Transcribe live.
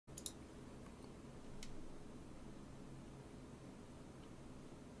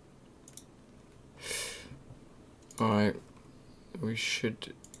Alright, we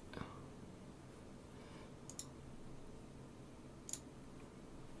should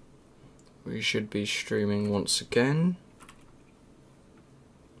be streaming once again.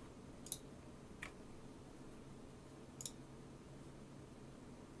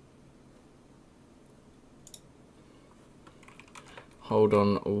 Hold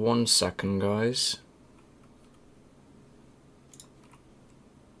on 1 second, guys.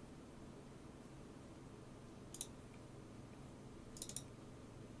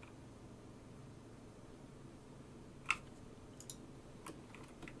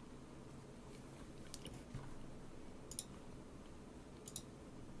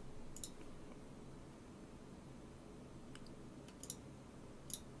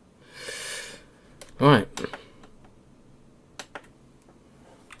 Alright.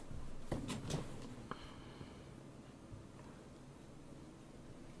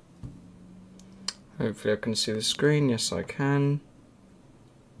 Hopefully I can see the screen. Yes, I can.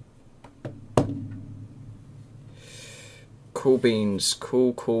 Cool beans.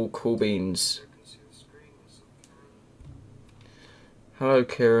 Cool beans. Hello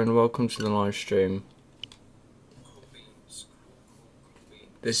Kieran, welcome to the live stream.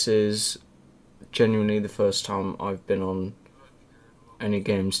 This is genuinely the first time I've been on any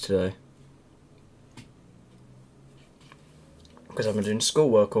games today, because I've been doing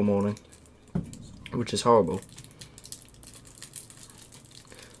schoolwork all morning, which is horrible.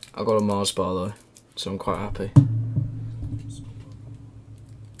 I got a Mars bar though, so I'm quite happy.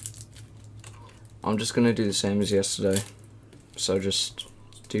 I'm just going to do the same as yesterday, so just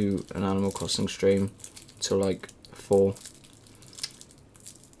do an Animal Crossing stream till like 4.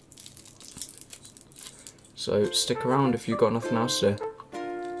 So stick around if you've got nothing else to do.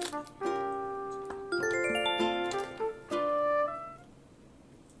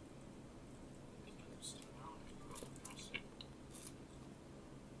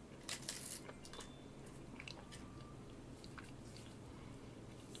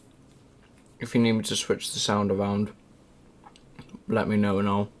 If you need me to switch the sound around, let me know and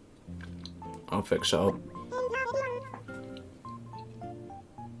I'll fix it up.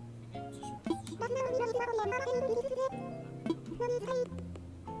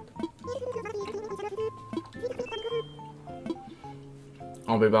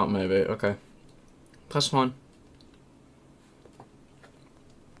 I'll be back maybe, okay. That's fine.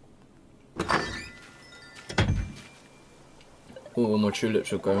 Oh, my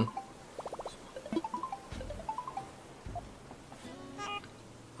tulips are going.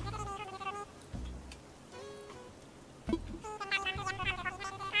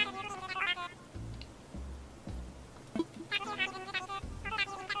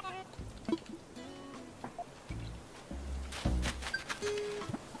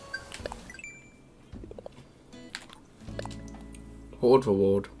 Hoard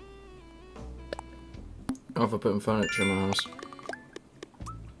reward. Oh, for putting furniture in my house.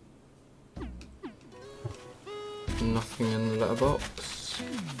 Nothing in the letterbox.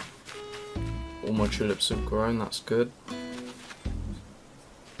 All my tulips have grown, that's good.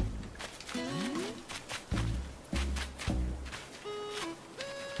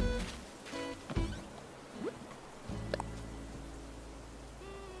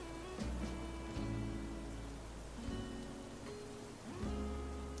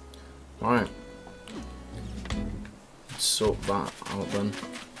 Right, let's sort that out then.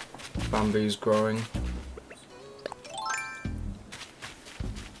 Bambi's growing.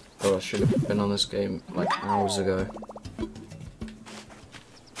 Oh, I should have been on this game like hours ago.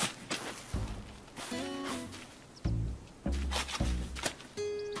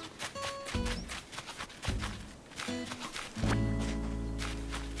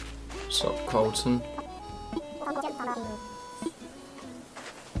 What's up, Colton?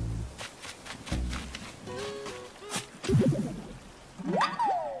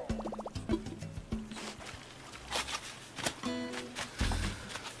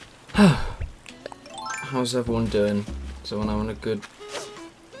 How's everyone doing? Is everyone having a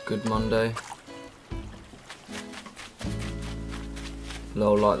good Monday?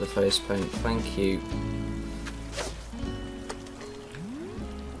 Lol, like the face paint. Thank you.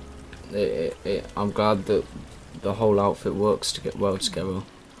 I'm glad that the whole outfit works to get well together.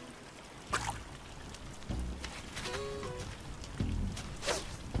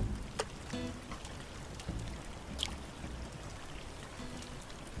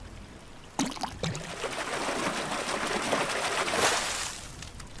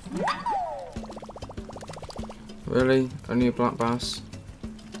 Really? Only a black bass?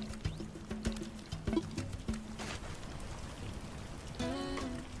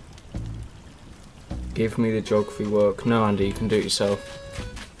 Give me the geography work. No, Andy, you can do it yourself.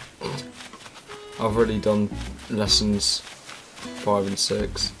 I've already done lessons 5 and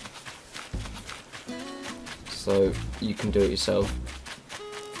 6. So you can do it yourself.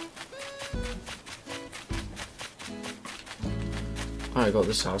 I got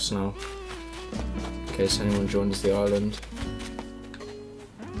this house now, in case anyone joins the island.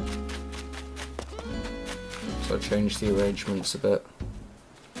 So I changed the arrangements a bit.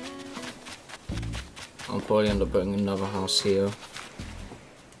 I'll probably end up putting another house here.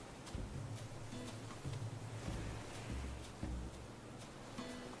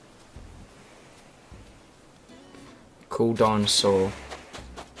 Cool dinosaur.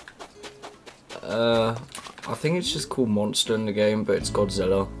 I think it's just called Monster in the game, but it's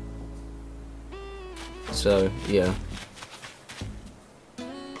Godzilla. So, yeah.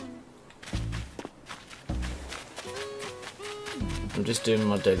 I'm just doing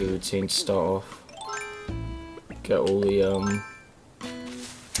my daily routine to start off. Get all the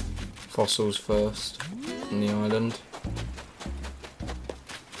fossils first on the island.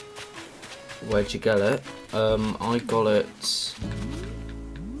 Where'd you get it? I got it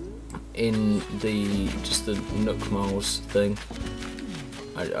in just the Nook Miles thing.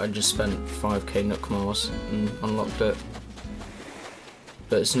 I just spent 5k Nook Miles and unlocked it.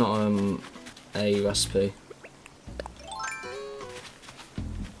 But it's not a recipe.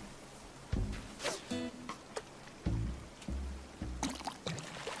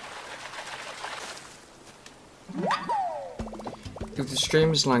 If the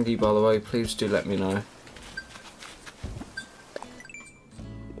stream is laggy, by the way, please do let me know.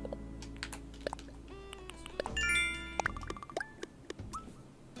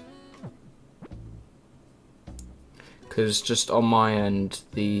 Because just on my end,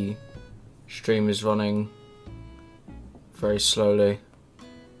 the stream is running very slowly.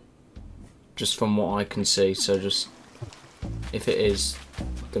 Just from what I can see, so just, if it is,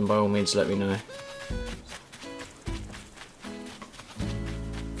 then by all means let me know.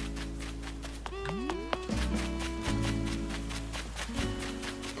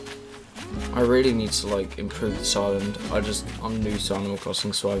 I really need to like improve this island. I'm new to Animal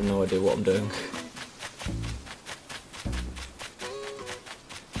Crossing, so I have no idea what I'm doing.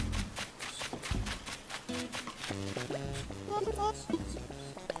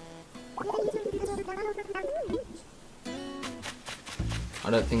 I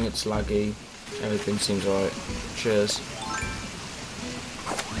don't think it's laggy. Everything seems alright. Cheers.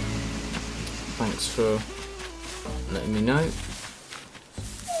 Thanks for letting me know.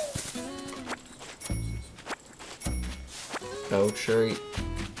 Bell tree.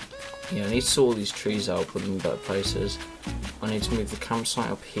 Yeah, I need to sort all these trees out, put them in better places. I need to move the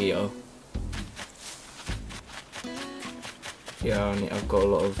campsite up here. Yeah, I've got a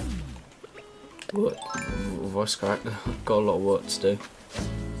lot of work. Voice crack. I've got a lot of work to do.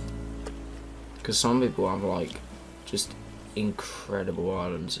 Because some people have like just incredible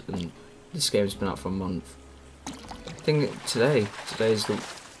islands, and this game's been out for a month. I think today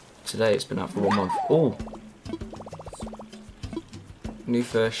it's been out for 1 month. Oh, new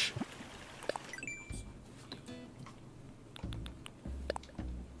fish.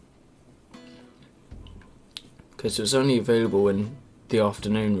 Because it was only available in the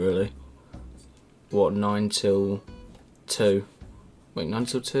afternoon, really. What, 9 till 2? Wait, 9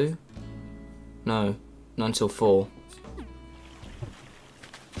 till 2? No, 9 till 4.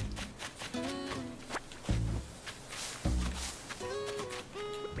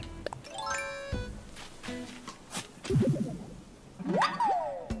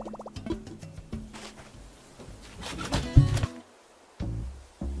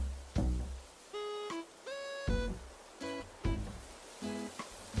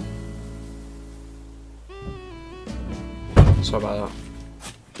 Sorry about that.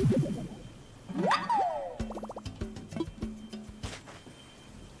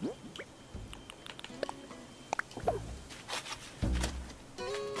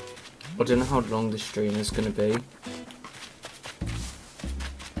 I don't know how long this stream is going to be.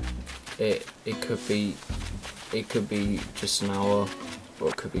 It could be just an hour, or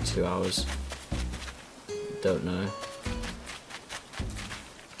it could be 2 hours. Don't know.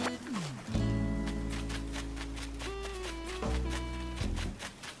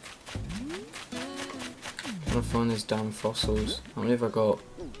 I'm trying to find these damn fossils. How many have I got?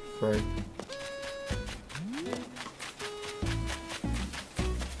 3.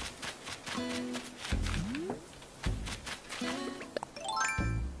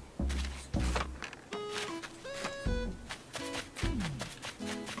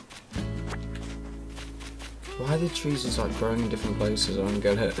 Why are the trees just like growing in different places? I don't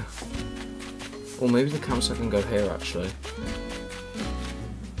get it. Or maybe the campsite can go here actually.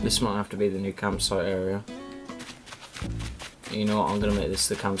 This might have to be the new campsite area. You know what, I'm gonna make this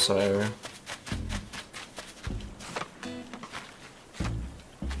the campsite area.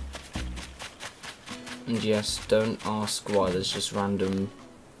 And yes, don't ask why there's just random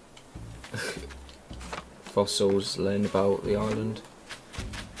fossils laying about the island.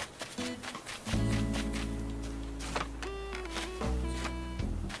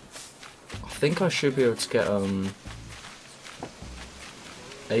 I think I should be able to get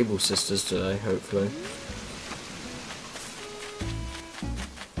Able Sisters today, hopefully.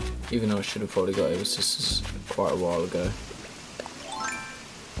 Even though I should have probably got Able Sisters quite a while ago.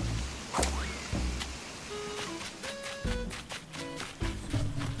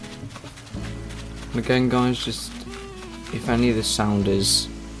 Again guys, just if any of the sound is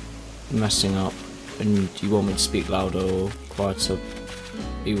messing up and you want me to speak louder or quieter,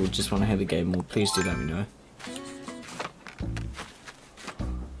 you would just want to hear the game more, please do let me know.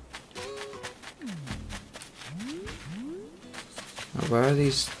 Now, where are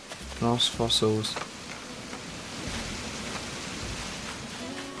these lost fossils?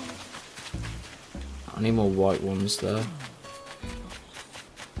 I need more white ones there.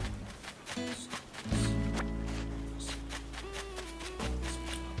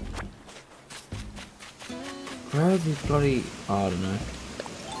 Where are the bloody... oh, I don't know.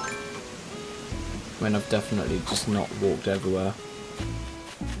 I mean, I've definitely just not walked everywhere.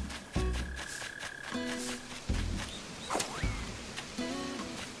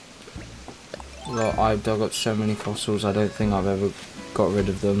 Well, I've dug up so many fossils, I don't think I've ever got rid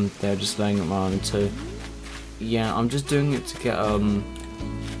of them. They're just laying at my island too. Yeah, I'm just doing it to get,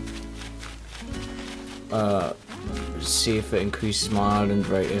 see if it increases my island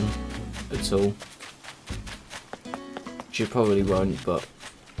rating at all. Which you probably won't, but...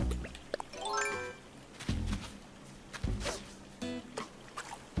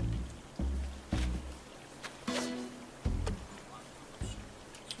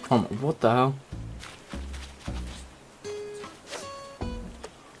 what the hell?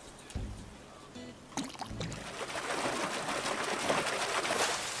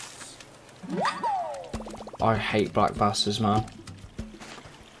 I hate black bastards, man.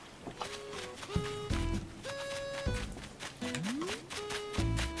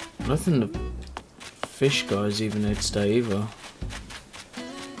 I don't think the fish guys even need to stay either.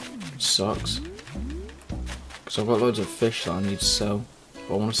 Which sucks. Because I've got loads of fish that I need to sell.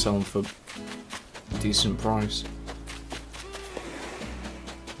 But I want to sell them for a decent price.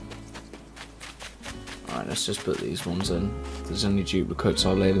 Alright, let's just put these ones in. If there's any duplicates,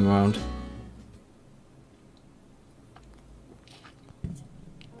 I'll lay them around.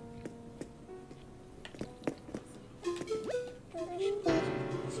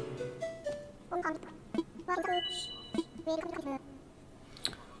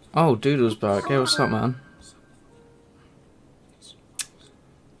 Oh, Doodle's back. Hey, what's up, man?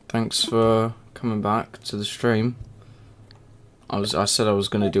 Thanks for coming back to the stream. I said I was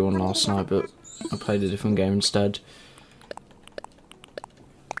going to do one last night, but I played a different game instead.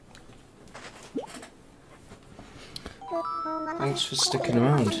 Thanks for sticking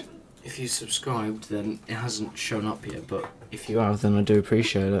around. If you subscribed, then it hasn't shown up yet, but if you have, then I do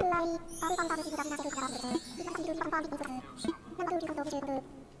appreciate it.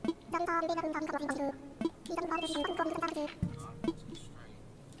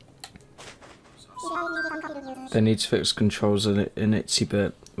 They need to fix controls in Itsy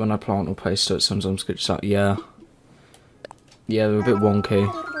bit. When I plant or place it, sometimes it's like, yeah, they're a bit wonky.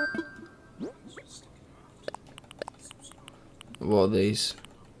 What are these?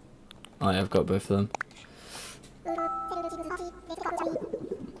 Oh, yeah, I've got both of them.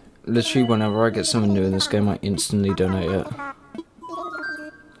 Literally, whenever I get something new in this game, I instantly donate it.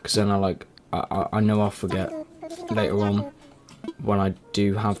 Because then I know I'll forget later on when I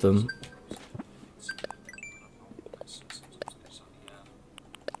do have them.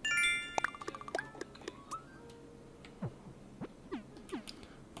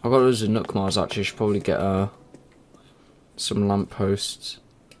 I've got loads of nook mars actually. I should probably get some lampposts.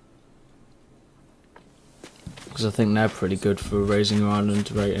 Because I think they're pretty good for raising your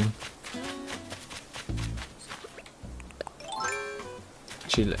island rating.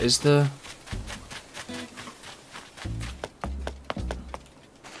 Actually, is there...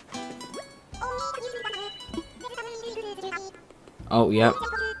 oh, yep.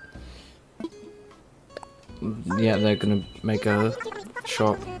 Yeah, they're gonna make a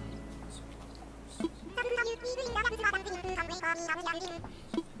shop.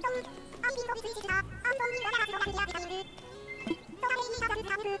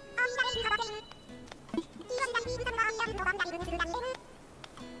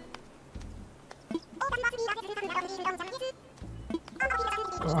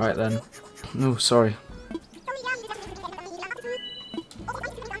 Alright then. No, sorry.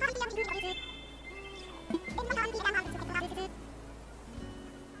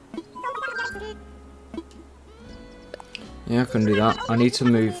 Yeah, I can do that. I need to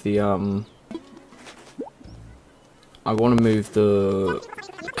move the, I want to move the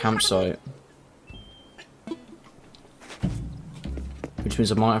campsite. Which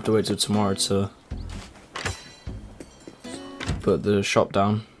means I might have to wait till tomorrow to put the shop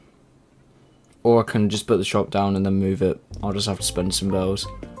down. Or I can just put the shop down and then move it. I'll just have to spend some bells.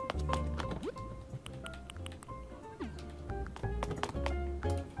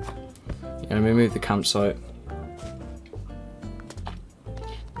 Yeah, let me move the campsite.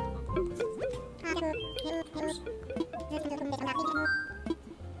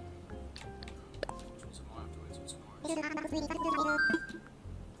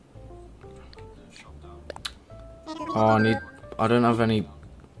 Oh, I don't have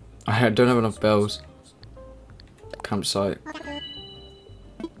enough bells. Campsite.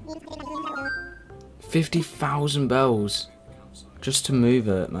 50,000 bells. Just to move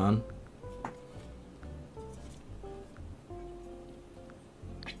it, man.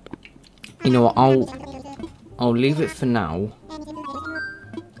 You know what, I'll leave it for now.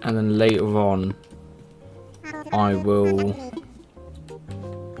 And then later on I will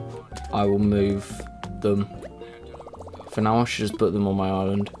move them. For now I should just put them on my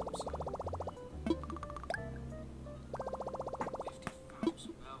island.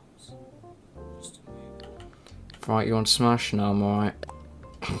 Right, you want Smash? No, I'm alright.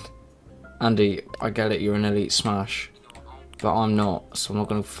 Andy, I get it, you're an elite Smash. But I'm not, so I'm not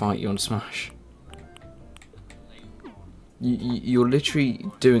going to fight you on Smash. You're literally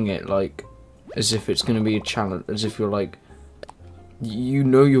doing it like as if it's going to be a challenge, as if you're like, you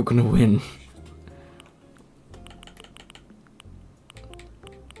know you're going to win.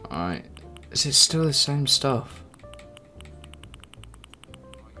 Alright, is it still the same stuff?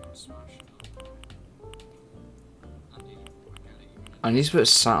 I need to put a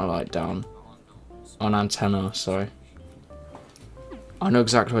satellite down. An antenna, sorry. I know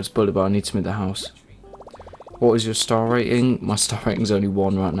exactly where to put it, but I need to make the house. What is your star rating? My star rating's only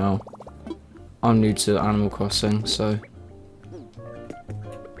 1 right now. I'm new to Animal Crossing, so...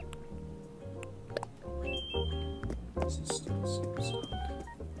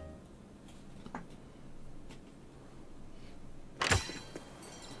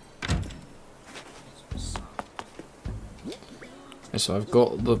 So I've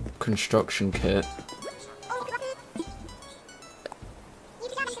got the construction kit.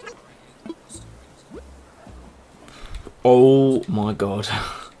 Oh my god.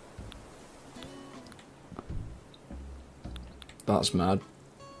 That's mad.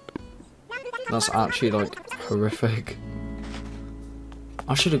 That's actually like horrific.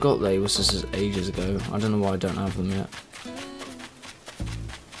 I should have got labels this is ages ago. I don't know why I don't have them yet.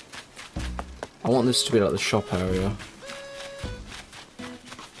 I want this to be like the shop area.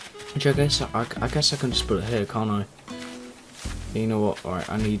 Which I guess I can just put it here, can't I? You know what? Alright,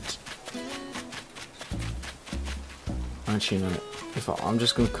 I need. Actually, no. I'm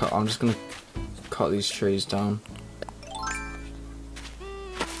just gonna cut these trees down.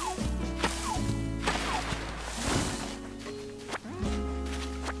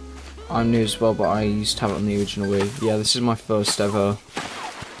 I'm new as well, but I used to have it on the original Wii. Yeah, this is my first ever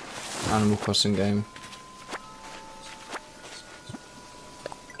Animal Crossing game.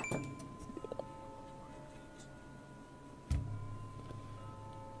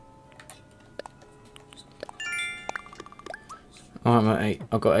 I'm at 8.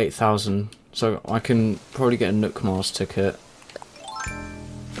 I've got 8,000, so I can probably get a Nook Mars ticket,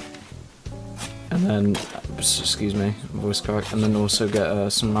 and then, excuse me, voice crack, and then also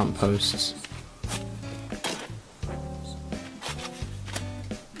get some lampposts.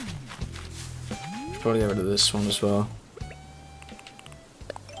 Probably get rid of this one as well.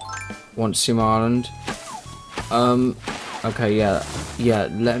 Want to see my island? Okay, yeah.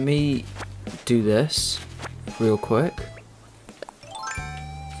 Let me do this real quick.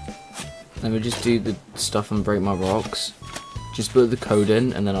 Let me just do the stuff and break my rocks. Just put the code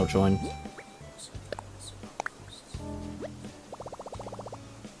in and then I'll join.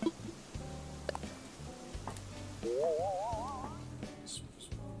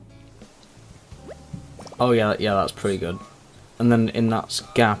 Oh yeah, that's pretty good. And then in that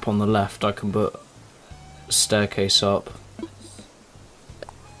gap on the left I can put a staircase up.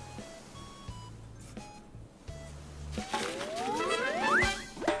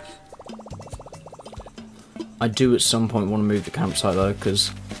 I do at some point want to move the campsite though,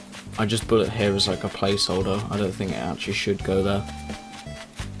 because I just put it here as like a placeholder. I don't think it actually should go there.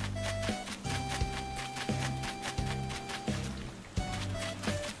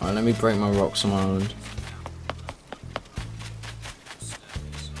 Alright, let me break my rocks on my island.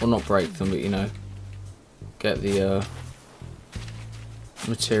 Well, not break them, but you know, get the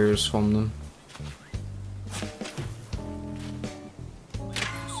materials from them.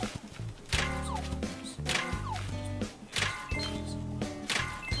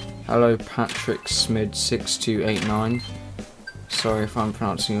 Hello, Patrick Smid 6289. Sorry if I'm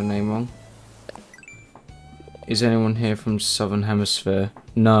pronouncing your name wrong. Is anyone here from Southern Hemisphere?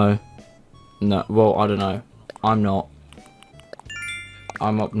 No. No. Well, I don't know. I'm not.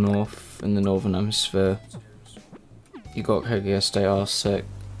 I'm up north in the Northern Hemisphere. You got KKS Day R sick.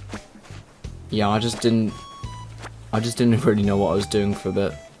 Yeah, I just didn't really know what I was doing for a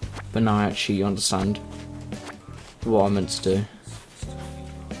bit, but now I actually understand what I meant to do.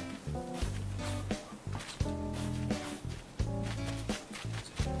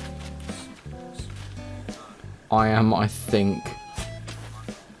 I am, I think.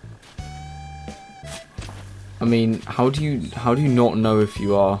 I mean, how do you not know if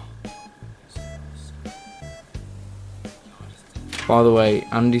you are? By the way,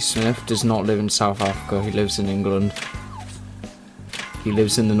 Andy Smith does not live in South Africa, he lives in England. He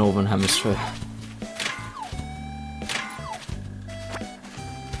lives in the Northern Hemisphere.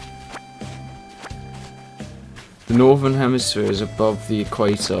 The Northern Hemisphere is above the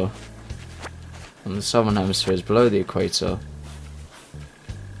equator, and the Southern Hemisphere is below the equator.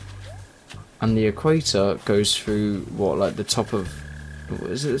 And the equator goes through, what, like the top of...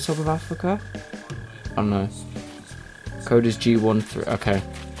 Is it the top of Africa? I don't know. Code is G13. Okay.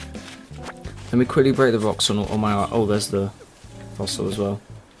 Let me quickly break the rocks on my... Oh, there's the fossil as well.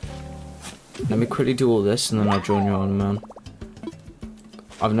 Let me quickly do all this and then I'll join your island, man.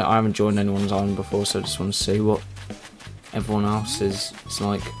 I haven't joined anyone's island before, so I just want to see what everyone else is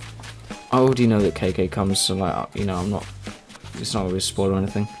like. I already know that KK comes, so like, you know, I'm not... It's not really a spoiler or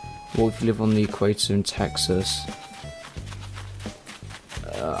anything. What if you live on the equator in Texas?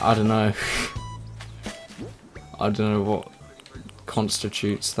 I don't know. I don't know what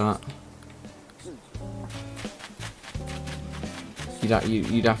constitutes that.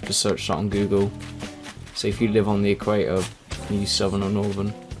 You'd have to search that on Google. So if you live on the equator, are you southern or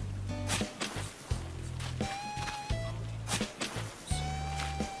northern?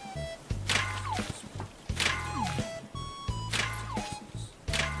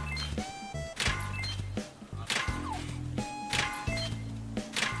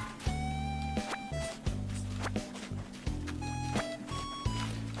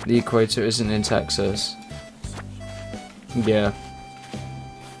 The equator isn't in Texas. Yeah.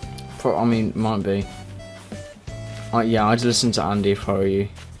 I mean, might be. Yeah, I'd listen to Andy if I were you.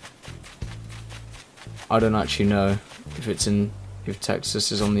 I don't actually know if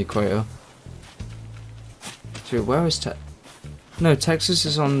Texas is on the equator. So where is No, Texas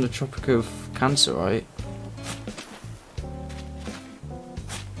is on the Tropic of Cancer, right?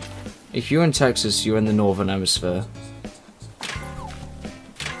 If you're in Texas, you're in the Northern Hemisphere.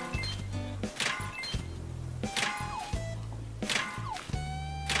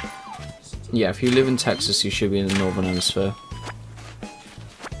 Yeah, if you live in Texas, you should be in the Northern Hemisphere.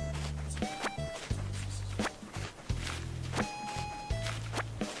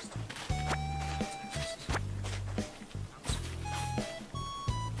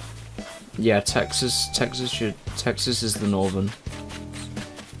 Yeah, Texas is the Northern.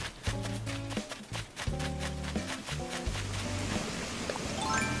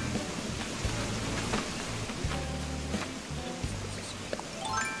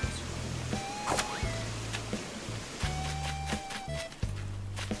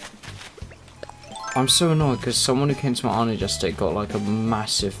 I'm so annoyed because someone who came to my island yesterday got like a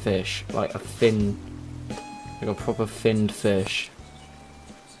massive fish, like a proper finned fish.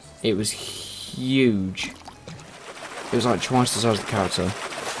 It was huge. It was like twice the size of the character.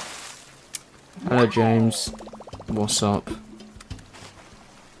 Hello James, what's up?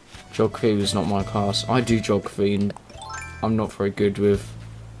 Geography was not my class. I do geography and I'm not very good with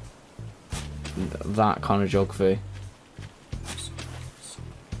that kind of geography.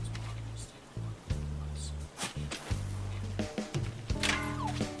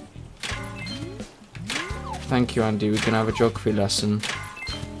 Thank you, Andy. We can have a geography lesson.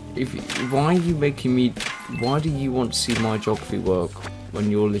 Why do you want to see my geography work when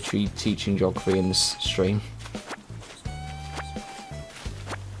you're literally teaching geography in this stream?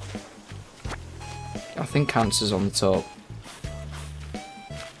 I think Cancer's on the top.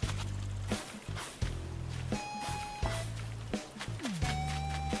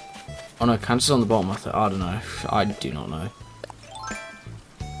 Oh no, Cancer's on the bottom. I don't know. I do not know.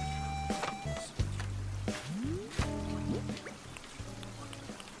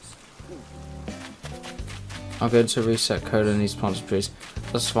 I'll go to reset code on these plants and trees.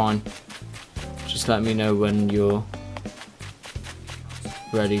 That's fine. Just let me know when you're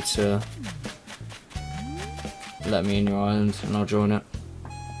ready to let me in your island and I'll join it.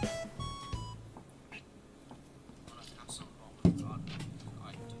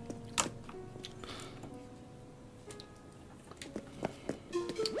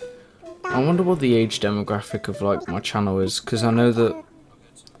 I wonder what the age demographic of like my channel is, because I know that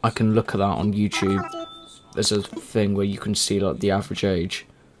I can look at that on YouTube. There's a thing where you can see like the average age.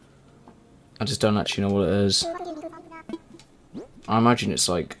 I just don't actually know what it is. I imagine it's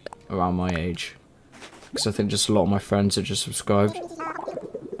like around my age, because I think just a lot of my friends are just subscribed.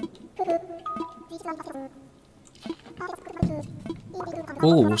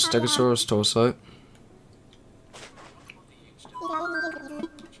 Oh, Stegosaurus torso.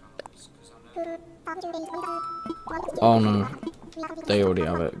 Oh no, they already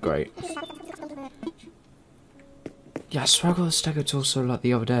have it, great. Yeah, I swear I got the Stego torso like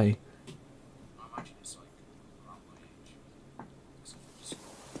the other day.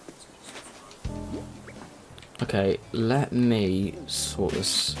 Okay, let me sort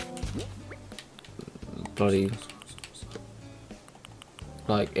this bloody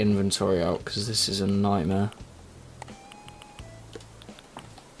like inventory out, because this is a nightmare.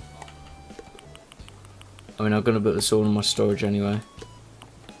 I mean, I'm gonna put this all in my storage anyway.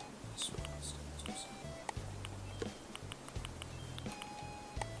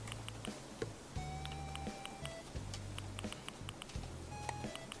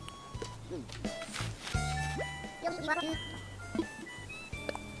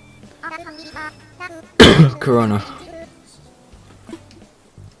 Corona.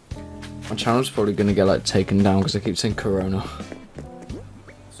 My channel's probably gonna get like taken down because I keep saying Corona.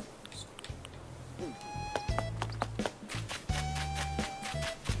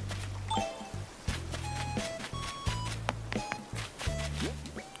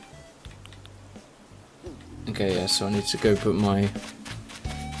 Okay, yeah, so I need to go put my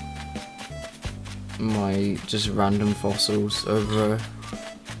just random fossils over,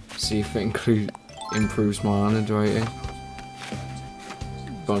 see if it improves my island rating.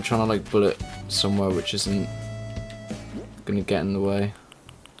 But I'm trying to like put it somewhere which isn't gonna get in the way.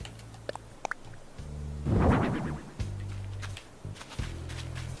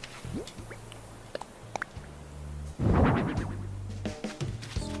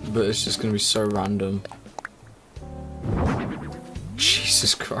 But it's just gonna be so random.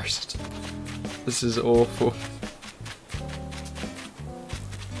 Jesus Christ. This is awful.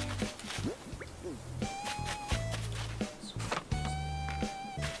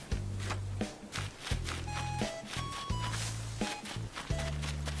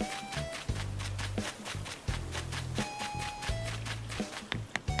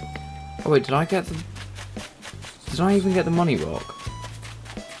 Oh wait, did I even get the money rock?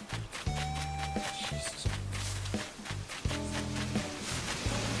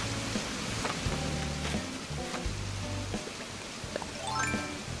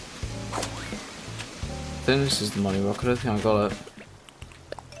 I think this is the money rock. I don't think I got it.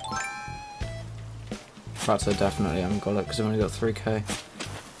 In fact, I definitely haven't got it because I've only got 3k.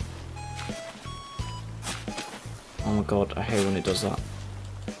 Oh my god, I hate when it does that.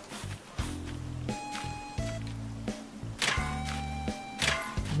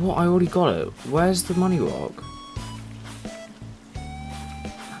 What? I already got it. Where's the money rock?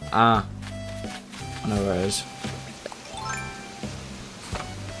 Ah. I know where it is.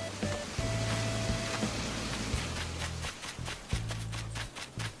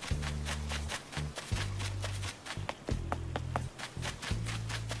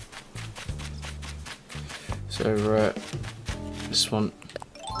 So, this one.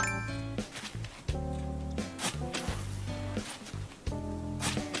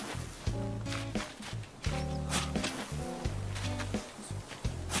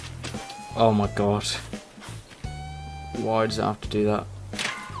 Oh my god. Why does it have to do that?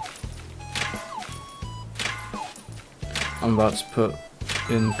 I'm about to put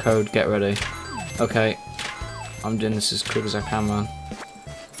in code get ready. Okay. I'm doing this as quick as I can, man.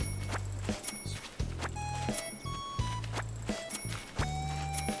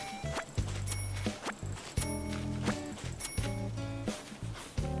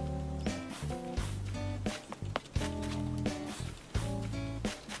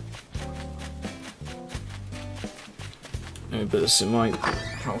 Let me put this in my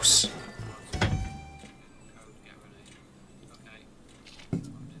house.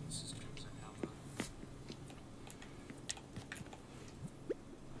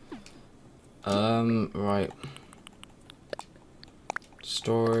 Right.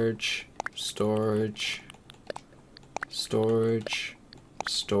 Storage. storage,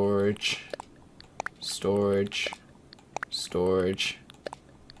 storage, storage, storage,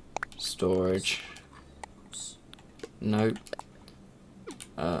 storage. Nope.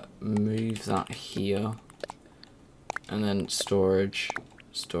 Move that here, and then storage,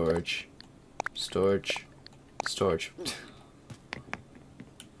 storage, storage, storage.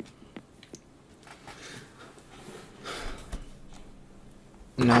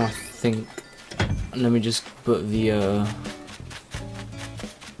 Now I think, let me just put the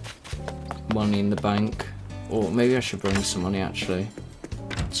money in the bank, or maybe I should bring some money actually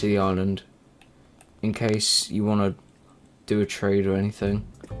to the island in case you want to do a trade or anything.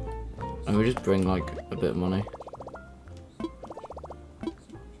 And we just bring like a bit of money.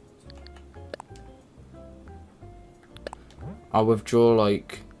 I'll withdraw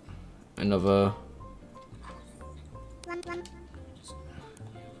like another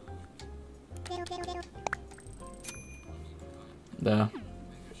there.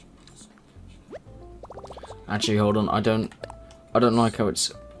 Actually, hold on. I don't like how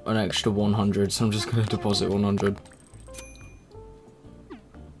it's an extra 100, so I'm just gonna deposit 100.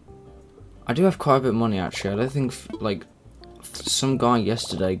 I do have quite a bit of money actually. I don't think like some guy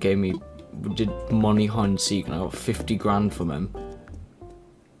yesterday did money hide and seek, and I got 50 grand from him.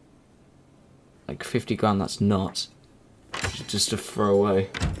 Like 50 grand, that's nuts. Just to throw away.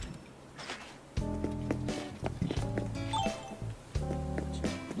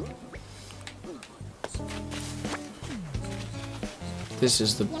 This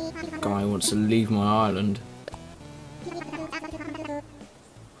is the guy who wants to leave my island.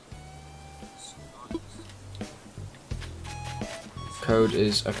 Code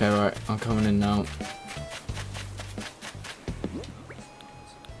is okay, right? I'm coming in now.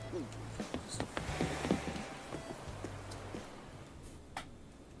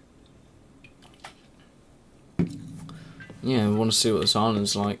 Yeah, I want to see what this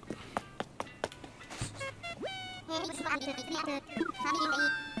island's like.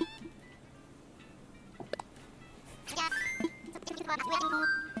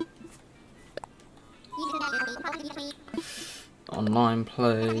 Online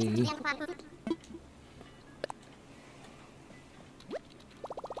play.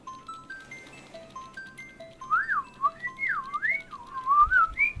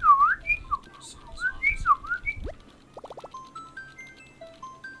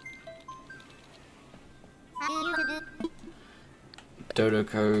 Dodo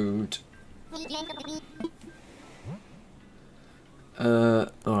code.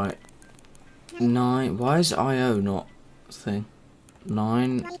 Alright. 9. Why is IO not a thing?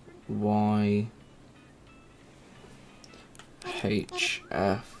 9 YHF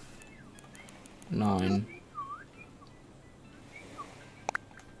 9.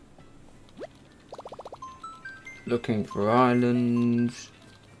 Looking for islands.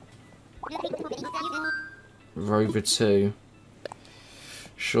 Rover 2.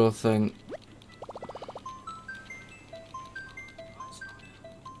 Sure thing.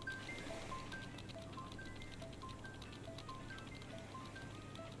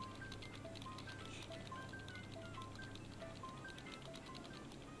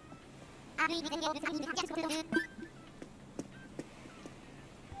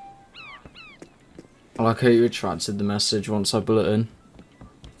 I like how you retracted the message once I put it in.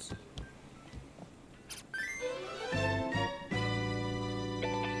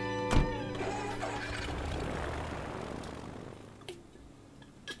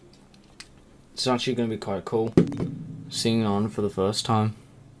 It's actually going to be quite cool seeing on for the first time.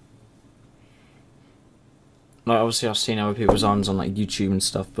 Like obviously I've seen other people's islands on like YouTube and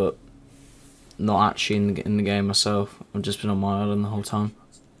stuff, but not actually in the game myself. I've just been on my island the whole time.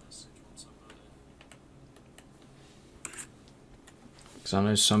 Because I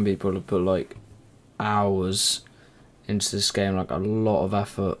know some people have put like hours into this game, like a lot of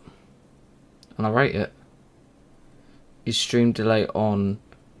effort, and I rate it. Is stream delay on?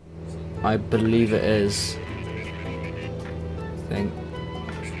 I believe it is. I think.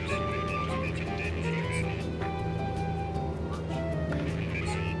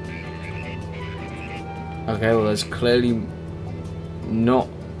 Okay, well there's clearly not.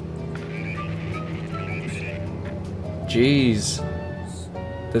 Jeez.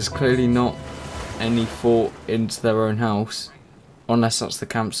 There's clearly not any thought into their own house. Unless that's the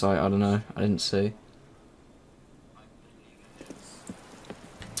campsite, I don't know. I didn't see.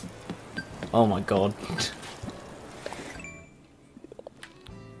 Oh my god.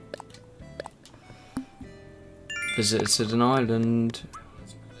 Visited an island.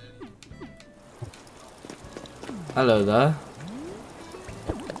 Hello there.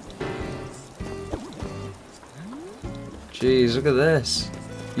 Jeez, look at this.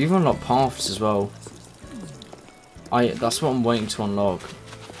 You've unlocked paths as well. That's what I'm waiting to unlock.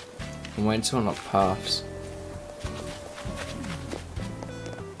 I'm waiting to unlock paths.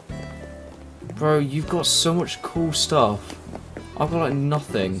 Bro, you've got so much cool stuff. I've got like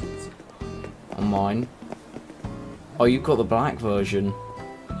nothing on mine. Oh, you've got the black version.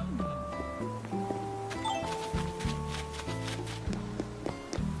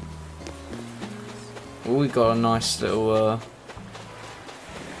 Oh, we got a nice little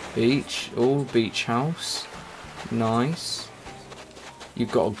beach. Oh, beach house. Nice.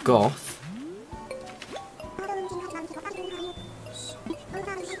 You've got a goth.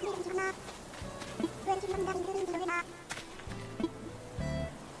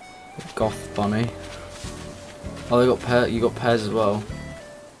 Goth bunny. Oh, they got you got pears as well.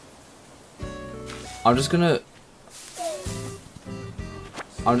 I'm just gonna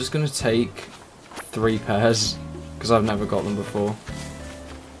take 3 pears because I've never got them before.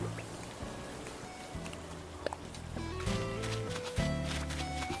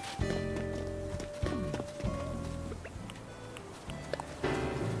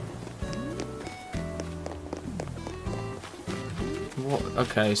 What?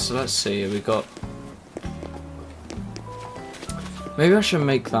 Okay, so let's see. We got. Maybe I should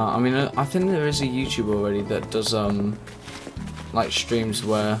make that. I mean, I think there is a YouTuber already that does like streams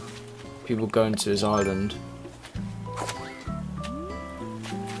where people go into his island.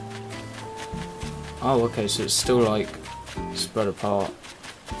 Oh, okay, so it's still like spread apart.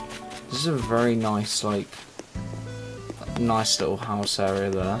 This is a very nice, like, nice little house area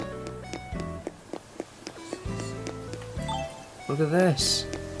there. Look at this.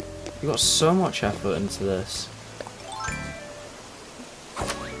 You got so much effort into this.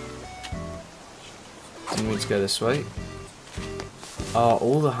 I need to go this way. Oh,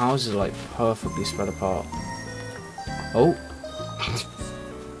 all the houses are like perfectly spread apart. Oh.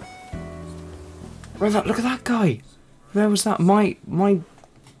 Look at that guy. Where was that? My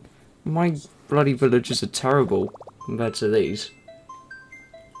bloody villagers are terrible compared to these.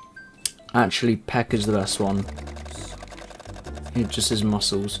 Actually, Peck is the best one. It's just his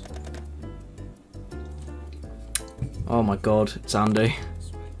muscles. Oh my god, it's Andy.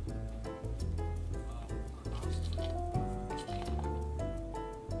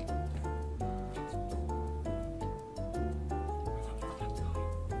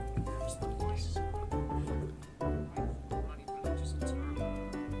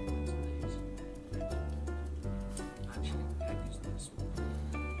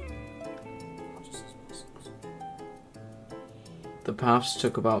 The paths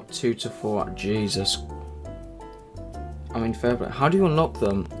took about 2 to 4 hours. Jesus. I mean, fair play. How do you unlock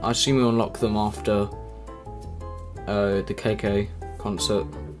them? I assume you unlock them after the KK concert.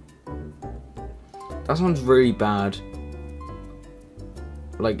 That sounds really bad.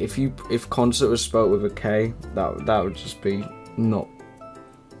 Like if concert was spelled with a K, that would just be not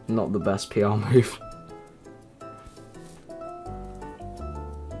the best PR move.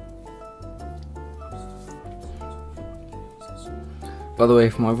 By the way,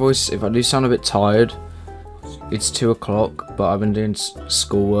 for my voice, if I do sound a bit tired, it's 2 o'clock, but I've been doing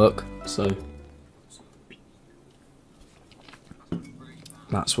schoolwork, so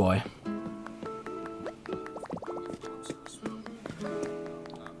that's why.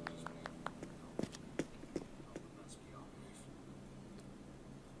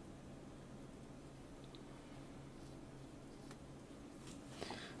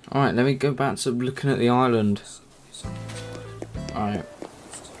 Alright, let me go back to looking at the island. Alright.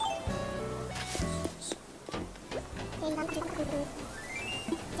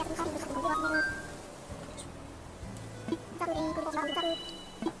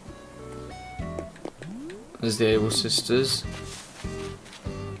 There's the Able Sisters.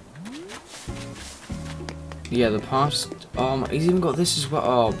 Yeah, the past. Oh, he's even got this as well.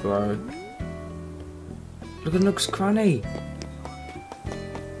 Oh, bro. Look at Nook's Cranny.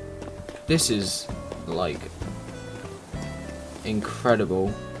 This is, like,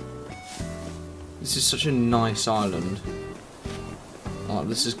 incredible. This is such a nice island. Oh,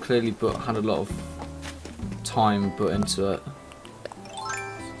 this is clearly had a lot of time put into it.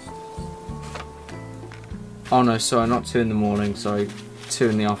 Oh no, sorry, not 2 in the morning, sorry, 2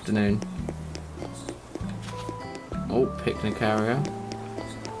 in the afternoon. Oh, picnic area.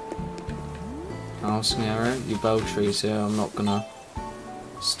 Housing area. Your bell trees here, I'm not gonna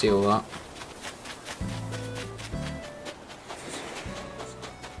steal that.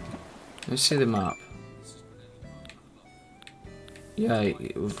 Let's see the map. Yeah,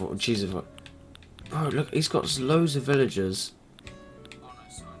 Jesus. Bro, look, he's got loads of villagers.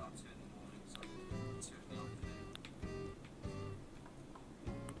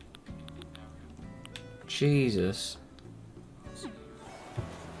 Jesus.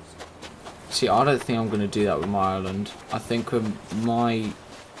 See, I don't think I'm going to do that with my island. I think with my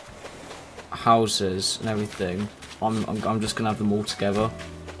houses and everything, I'm just going to have them all together.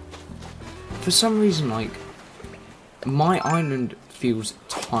 For some reason, like, my island feels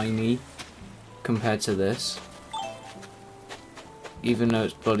tiny compared to this. Even though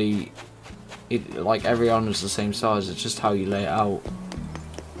it's bloody... like, every island is the same size, it's just how you lay it out.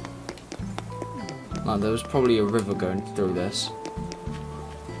 Like, there was probably a river going through this.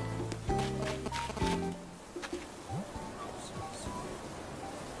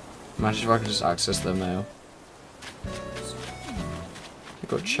 Imagine if I could just access their mail. They've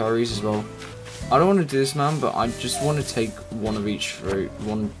got cherries as well. I don't want to do this, man, but I just want to take one of each fruit.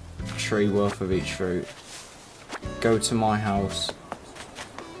 One tree worth of each fruit. Go to my house.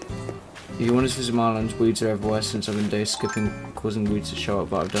 If you want to visit my island, weeds are everywhere since I've been day skipping, causing weeds to show up,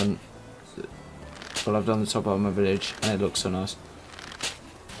 but I've done the top of my village, and it looks so nice.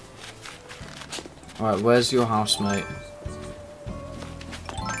 Alright, where's your house, mate?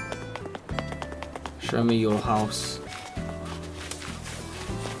 Show me your house.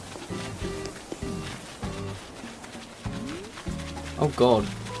 Oh god.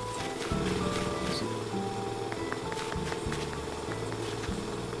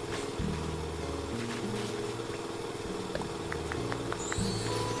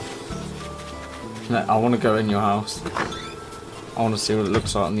 I want to go in your house. I want to see what it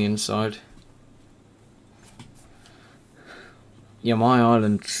looks like on the inside. Yeah, my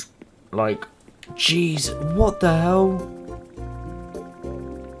island's like... Jeez, what the hell?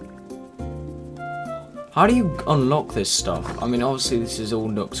 How do you unlock this stuff? I mean, obviously this is all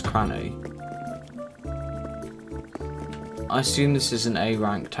Nook's Cranny. I assume this is an A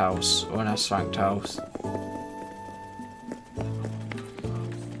ranked house or an S ranked house.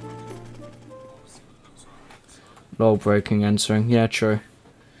 Lol, breaking, entering. Yeah, true.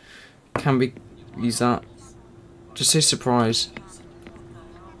 Can we use that? Just say surprise.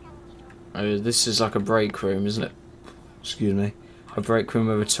 Oh, this is like a break room, isn't it? Excuse me. A break room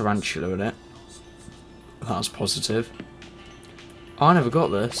with a tarantula in it. That's positive. Oh, I never got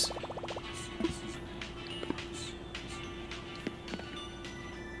this.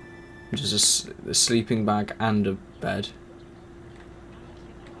 Just a sleeping bag and a bed.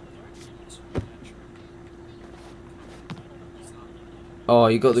 Oh,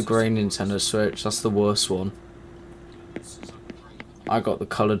 you got the grey Nintendo Switch. That's the worst one. I got the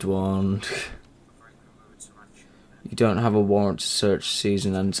coloured one. You don't have a warrant to search, seize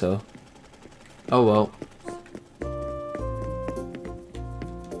and enter. Oh well.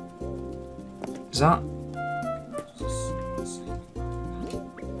 Is that...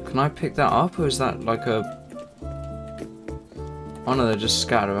 Can I pick that up, or is that like a... Oh no, they're just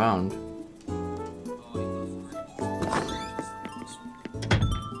scattered around.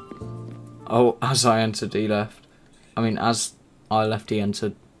 Oh, as I entered, he left. I mean, as I left, he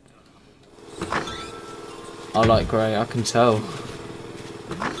entered. I like grey, I can tell.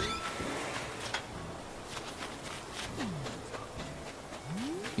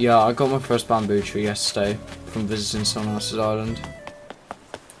 Yeah, I got my first bamboo tree yesterday from visiting someone else's island.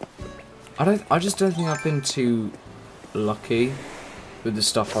 I just don't think I've been too lucky with the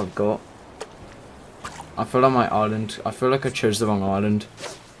stuff I've got. I feel like my island, I feel like I chose the wrong island,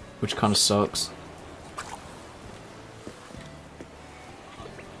 which kind of sucks.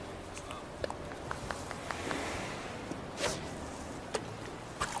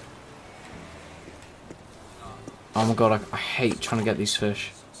 Oh my god, I hate trying to get these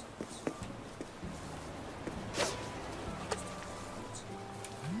fish.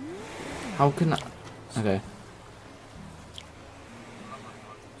 How can I... Okay.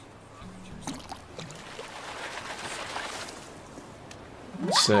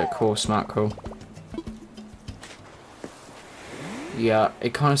 Sick, horse mackerel. Yeah,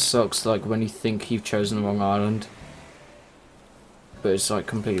 it kind of sucks like when you think you've chosen the wrong island. But it's like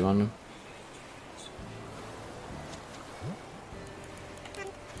completely random.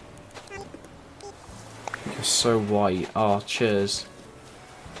 You're so white. Oh, cheers.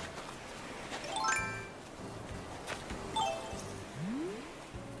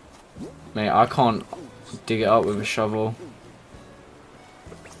 Mate, I can't dig it up with a shovel.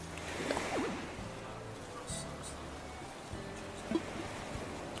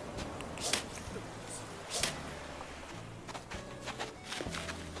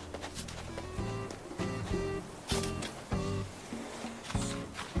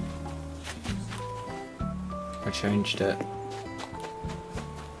 I changed it.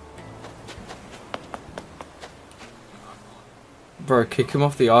 Bro, kick him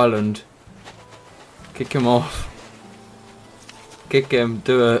off the island. Kick him off. Kick him,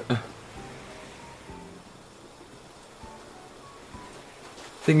 do it.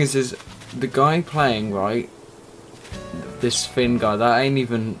 Thing is the guy playing, right? This Finn guy, that ain't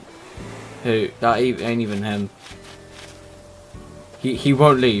even ain't even him. He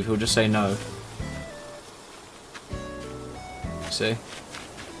won't leave, he'll just say no. See?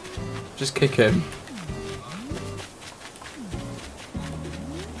 Just kick him.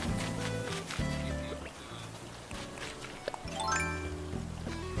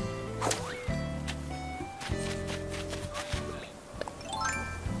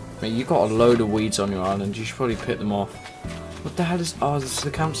 Mate, you got a load of weeds on your island, you should probably pick them off. What the hell is... Oh, this is the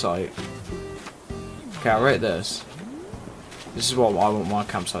campsite. Okay, I'll rate this. This is what I want my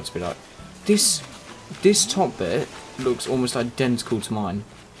campsite to be like. This top bit looks almost identical to mine.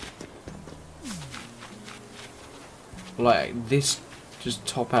 Like, this just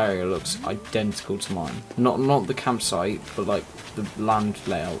top area looks identical to mine. Not the campsite, but like the land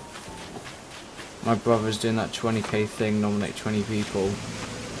layout. My brother's doing that 20k thing, nominate 20 people.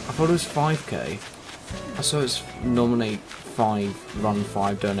 I thought it was 5k. I saw it's nominate 5, run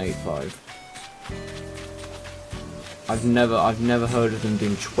 5, donate 5. I've never heard of them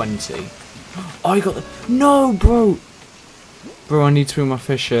doing 20. Oh, I got the... No, bro! Bro, I need to bring my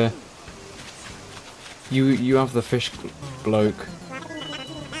fish here. You have the fish, bloke.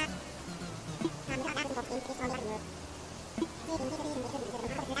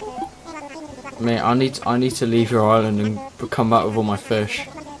 Mate, I need to leave your island and come back with all my fish.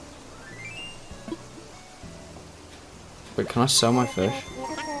 Wait, can I sell my fish?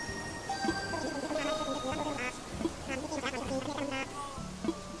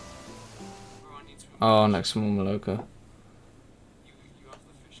 Oh, next one, Maloka.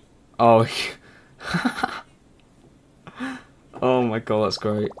 Oh, oh my god, that's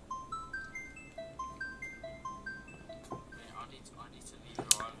great.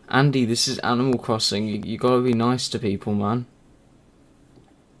 Andy, this is Animal Crossing. You gotta be nice to people, man.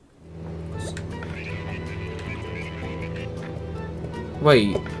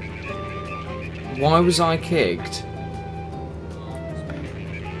 Wait. Why was I kicked?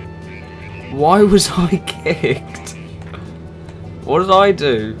 Why was I kicked? What did I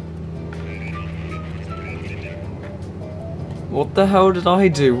do? What the hell did I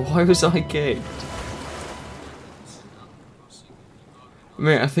do? Why was I kicked?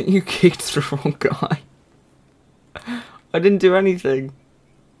 Mate, I think you kicked the wrong guy. I didn't do anything.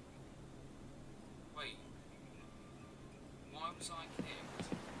 Wait. Why was I kicked?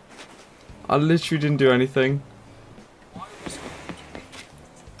 I literally didn't do anything. Why was I kicked?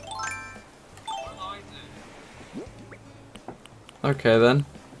 What did I do? Okay then.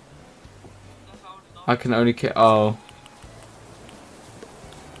 I can only kick... Oh.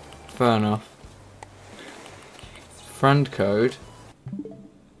 Fair enough. Friend code.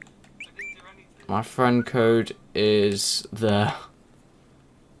 My friend code is there.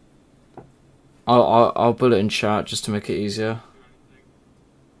 I'll put it in chat just to make it easier.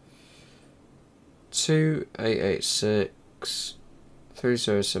 2886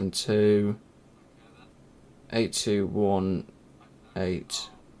 3072 8218.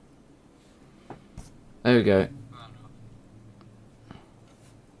 There we go.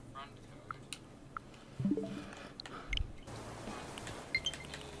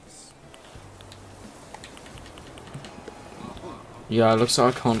 Yeah, it looks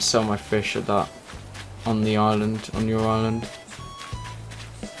like I can't sell my fish at that on the island, on your island.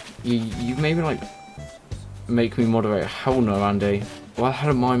 You maybe like make me moderator. Hell no, Andy. Why the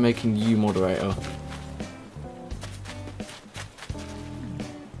hell am I making you moderator?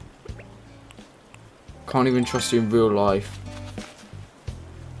 Can't even trust you in real life.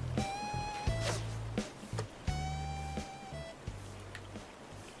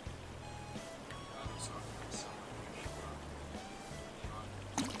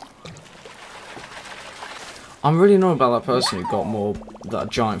 I'm really annoyed about that person who got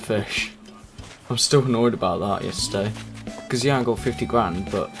that giant fish. I'm still annoyed about that yesterday. Because yeah, I got 50 grand,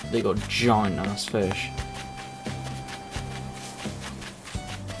 but they got giant ass fish.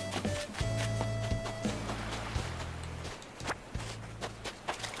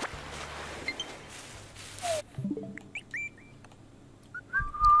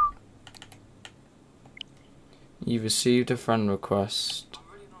 You've received a friend request.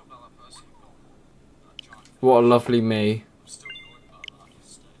 What a lovely me.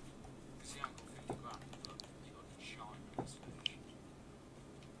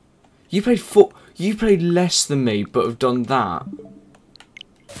 You played less than me, but have done that.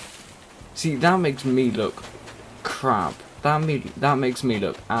 See, that makes me look crap. That makes me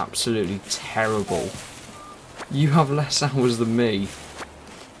look absolutely terrible. You have less hours than me.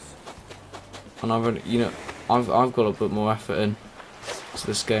 And I've only, you know, I've got to put more effort in to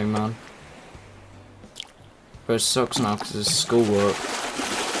this game, man. But it sucks now because it's schoolwork.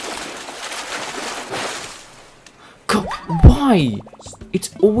 God, why?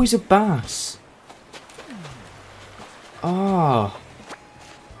 It's always a bass. Ah,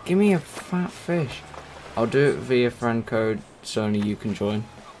 give me a fat fish. I'll do it via friend code, so only you can join.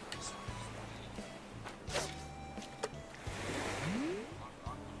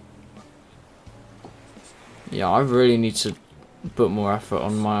 Yeah, I really need to put more effort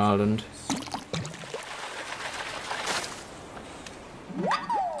on my island.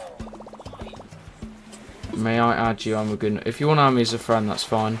 May I add you? I'm a good. If you want to add me as a friend, that's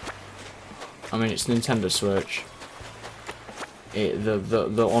fine. I mean, it's Nintendo Switch.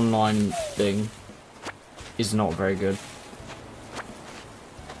 The online thing is not very good.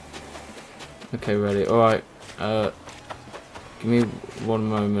 Okay, ready. All right. Give me one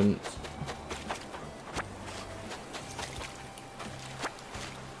moment.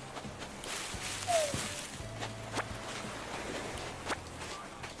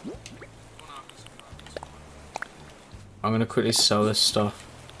 I'm gonna quickly sell this stuff.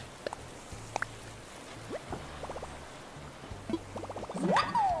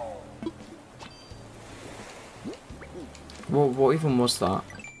 What even was that?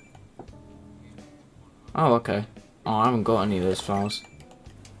 Oh, okay. Oh, I haven't got any of those files.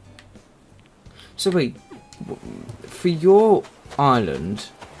 So wait, for your island...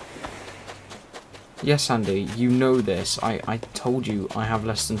 Yes, Andy, you know this. I told you I have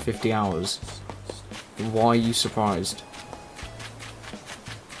less than 50 hours. Why are you surprised?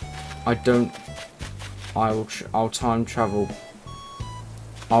 I don't... I'll time travel.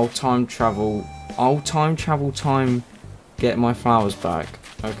 I'll time travel time... Get my flowers back.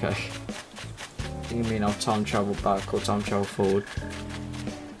 Okay. What do you mean I'll time travel back or time travel forward?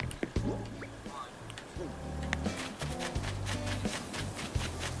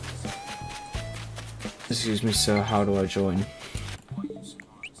 Excuse me, sir, how do I join?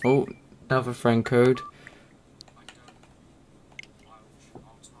 Oh, another friend code.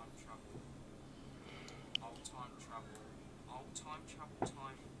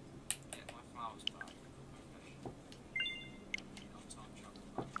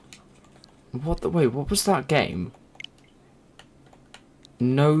 Wait, what was that game?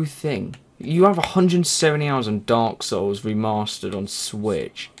 No thing. You have 170 hours on Dark Souls remastered on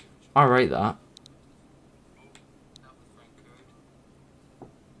Switch. I rate that.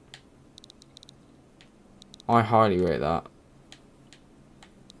 I highly rate that.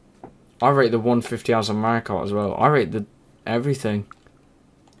 I rate the 150 hours on Mario Kart as well. I rate the everything.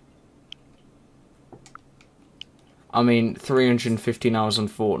 I mean, 315 hours on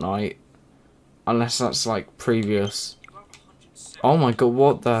Fortnite. Unless that's like previous. Oh my god,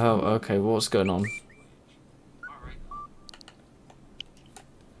 what the hell? Okay, what's going on?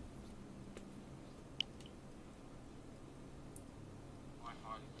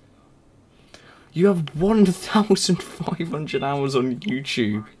 You have 1,500 hours on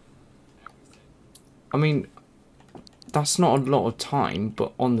YouTube. I mean, that's not a lot of time,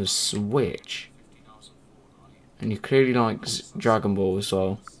 but on the Switch. And you clearly like Dragon Ball as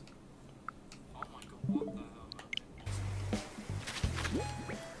well.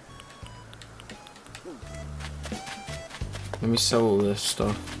 Let me sell all this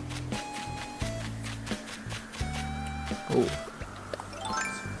stuff. Oh.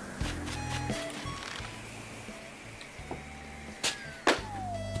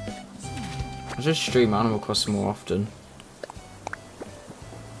 I just stream Animal Crossing more often.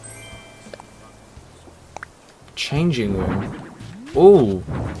 Changing room. Oh.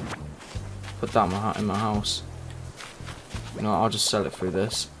 Put that in my house. You know, I'll just sell it through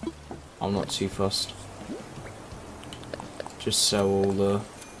this. I'm not too fussed. Just sell all the...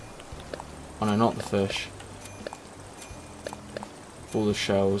 Oh no, not the fish. All the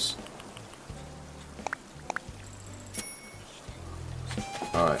shells.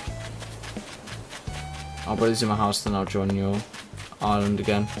 Alright. I'll put this in my house, then I'll join your island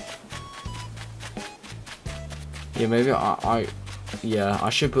again. Yeah, maybe yeah, I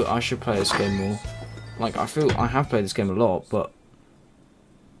should play this game more. Like, I feel I have played this game a lot, but...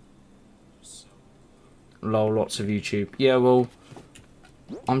 Lol, lots of YouTube. Yeah, well,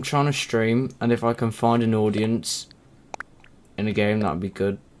 I'm trying to stream, and if I can find an audience in a game, that'd be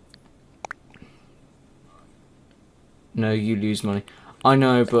good. No, you lose money. I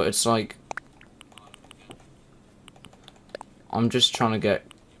know, but it's like... I'm just trying to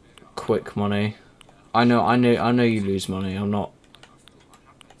get quick money. I know you lose money. I'm not...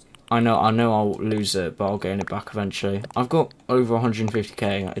 I know I'll lose it, but I'll gain it back eventually. I've got over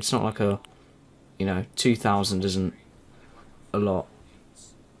 150k. It's not like a, you know, 2,000 isn't a lot.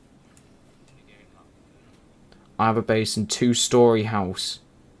 I have a base and 2-story house.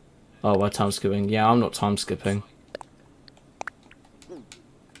 Oh, we're time skipping. Yeah, I'm not time skipping.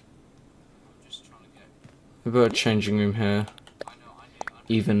 We've got a changing room here,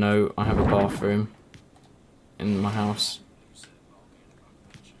 even though I have a bathroom in my house.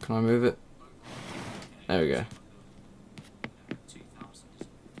 Can I move it? There we go.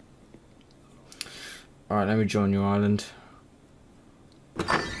 Alright, let me join your island.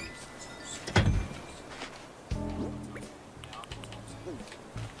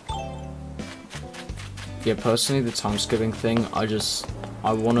 Yeah, personally, the time skipping thing, I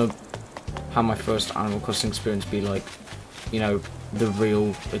want to have my first Animal Crossing experience be like, you know, the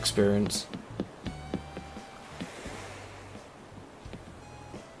real experience.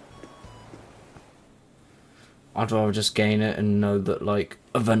 I'd rather just gain it and know that, like,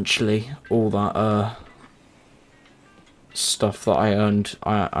 eventually all that stuff that I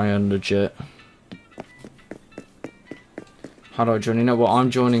earned legit. How do I join? You know what? I'm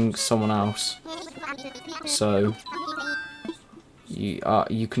joining someone else. So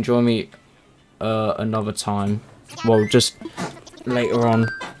you can join me another time. Well, just later on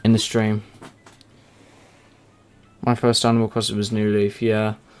in the stream. My first Animal Crossing was New Leaf.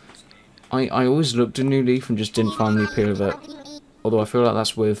 Yeah, I always looked at New Leaf and just didn't find the appeal of it. Although I feel like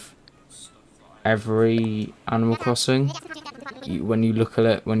that's with every Animal Crossing. When you look at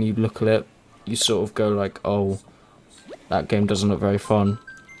it, you sort of go like, oh, that game doesn't look very fun.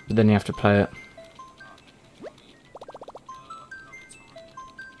 But then you have to play it.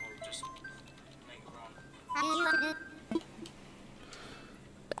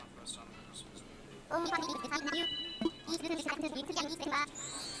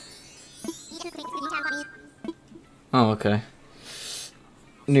 Oh, okay.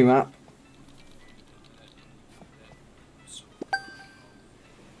 New map.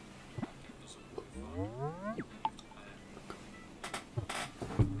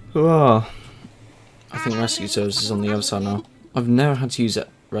 Oh, I think rescue services on the other side now. I've never had to use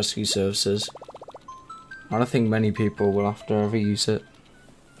rescue services. I don't think many people will have to ever use it.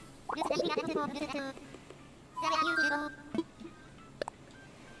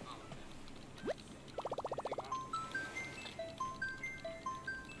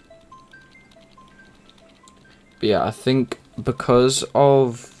 But yeah, I think because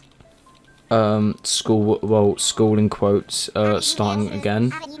of school in quotes starting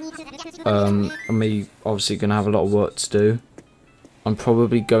again, and me obviously gonna have a lot of work to do, I'm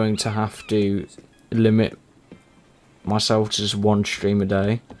probably going to have to limit myself to just 1 stream a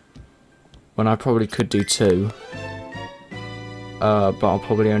day, when I probably could do 2, but I'll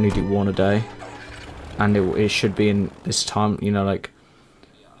probably only do 1 a day, and it should be in this time, you know,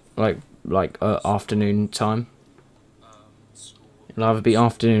 like afternoon time. It'll either be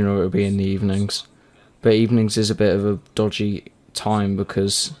afternoon or it'll be in the evenings. But evenings is a bit of a dodgy time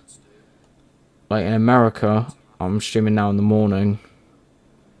because, like, in America, I'm streaming now in the morning.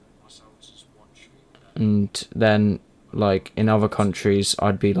 And then, like, in other countries,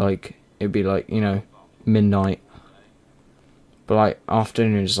 it'd be like, you know, midnight. But, like,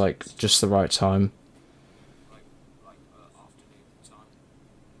 afternoon is, like, just the right time.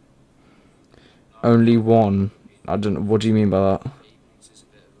 Only 1. I don't know, what do you mean by that?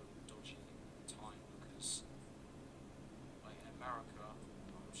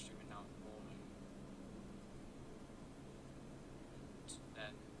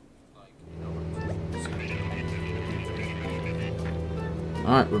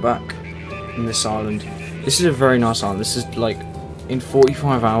 Alright, we're back in this island. This is a very nice island. This is like, in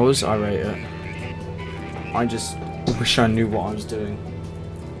 45 hours, I rate it. I just wish I knew what I was doing.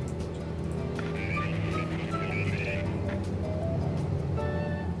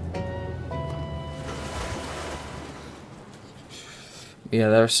 Yeah,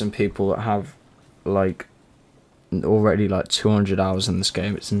 there are some people that have, like, already like 200 hours in this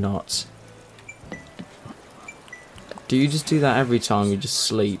game. It's nuts. Do you just do that every time you just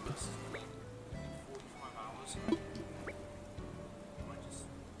sleep?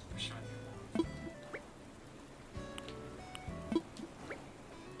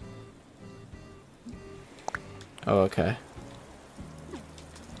 Oh, okay.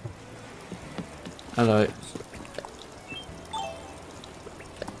 Hello.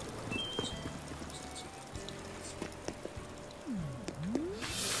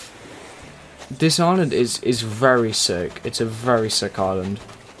 This island is very sick. It's a very sick island.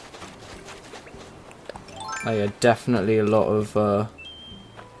 Oh yeah, definitely a lot of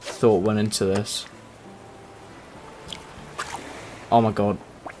thought went into this. Oh my god.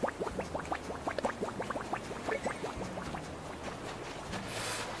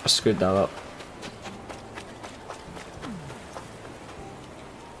 I screwed that up.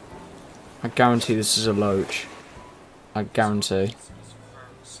 I guarantee this is a loach. I guarantee.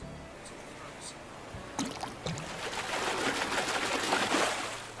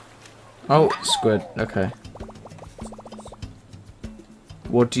 Oh, squid. Okay.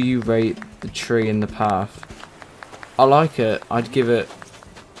 What do you rate the tree in the path? I like it. I'd give it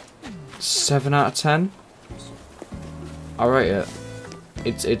 7 out of 10. I rate it.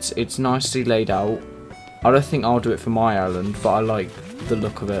 It's nicely laid out. I don't think I'll do it for my island, but I like the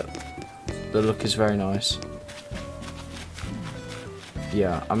look of it. The look is very nice.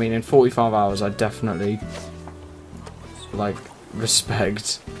 Yeah, I mean in 45 hours I definitely like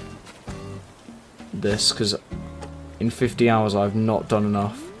respect this, because in 50 hours I've not done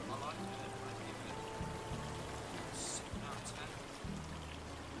enough.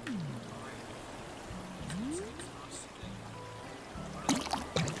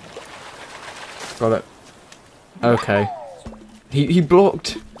 Got it. Okay. He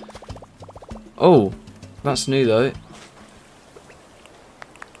blocked. Oh, that's new though.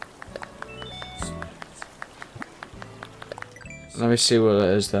 Let me see what it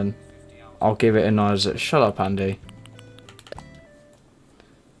is then. I'll give it a nice. Shut up, Andy.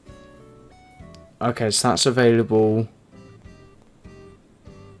 Okay, so that's available.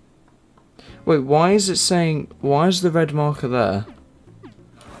 Wait, why is it saying? Why is the red marker there?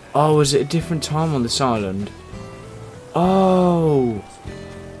 Oh, is it a different time on this island? Oh.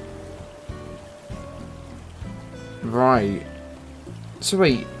 Right. So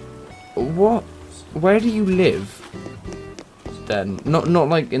wait, what? Where do you live? Then not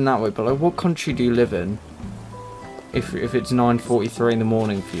like in that way, but like what country do you live in? If it's 9:43 in the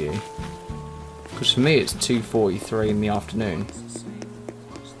morning for you, because for me it's 2:43 in the afternoon.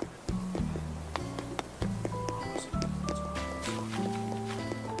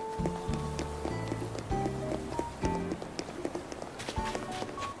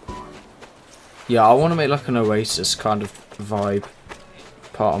 Yeah, I want to make like an Oasis kind of vibe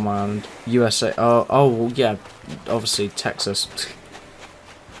part of my island. USA. Oh, well, yeah. Obviously, Texas.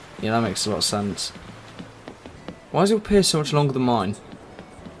 Yeah, that makes a lot of sense. Why is your pier so much longer than mine?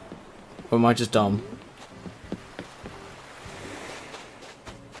 Or am I just dumb?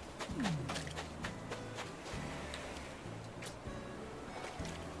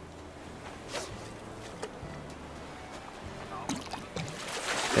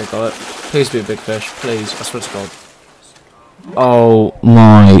 Okay, got it. Please be a big fish. Please. I swear to God. Oh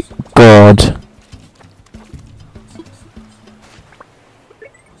my God.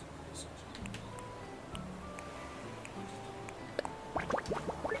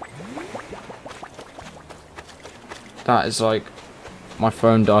 That is like, my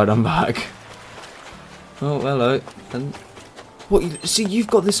phone died, I'm back. Oh, hello. And what? See, you've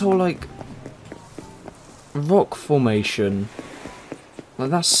got this whole like rock formation. Like,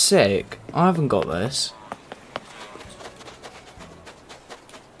 that's sick. I haven't got this.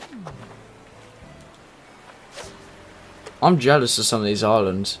 I'm jealous of some of these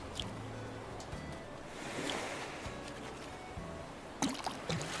islands.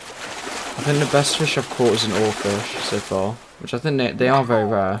 I think the best fish I've caught is an oarfish so far, which I think they are very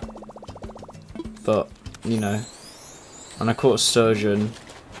rare. But, you know, and I caught a sturgeon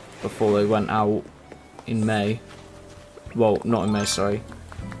before they went out in May. Well, not in May, sorry.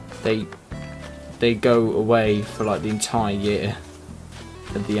 They go away for like the entire year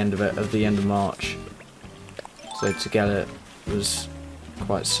at the end of it, at the end of March. So to get it was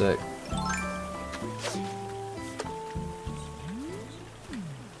quite sick.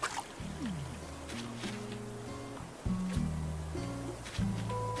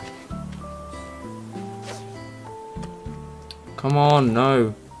 Come on,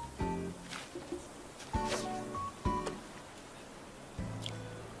 no.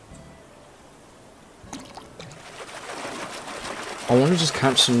 I want to just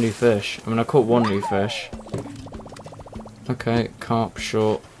catch some new fish. I mean, I caught one new fish. Okay, carp,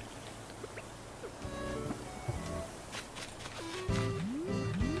 short.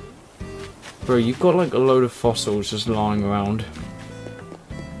 Bro, you've got like a load of fossils just lying around.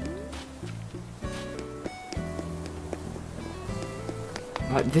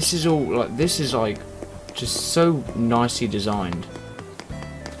 Like, this is all, like, this is like, just so nicely designed.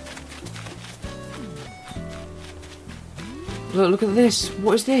 Look at this.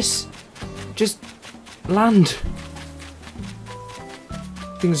 What is this? Just land.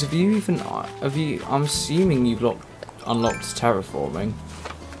 Things, I'm assuming you've unlocked terraforming.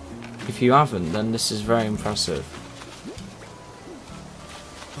 If you haven't, then this is very impressive.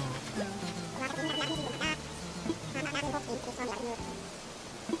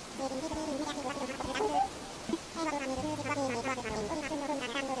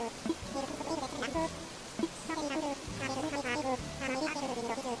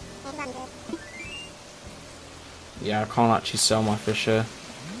 Yeah, I can't actually sell my fish here.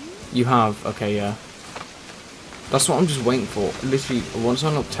 You have? Okay, yeah. That's what I'm just waiting for. Literally, once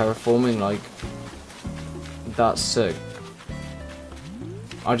I'm not terraforming, like, that's sick.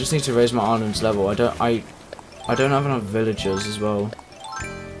 I just need to raise my island's level. I don't have enough villagers as well.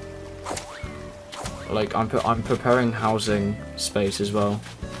 Like, I'm preparing housing space as well.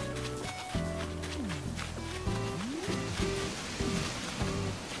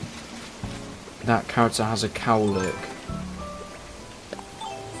 That character has a cowlick.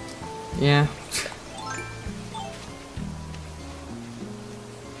 Yeah.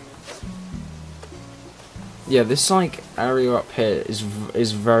 Yeah, this like area up here is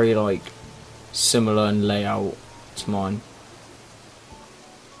very like similar in layout to mine.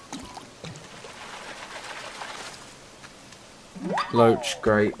 Loach,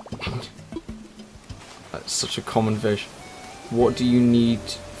 great. That's such a common fish. What do you need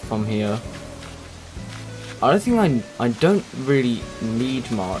from here? I don't think I don't really need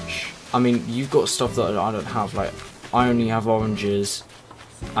much. I mean, you've got stuff that I don't have. Like, I only have oranges,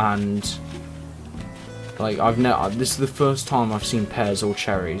 and like this is the first time I've seen pears or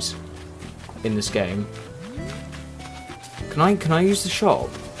cherries in this game. Can I use the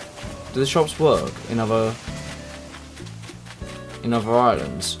shop? Do the shops work in other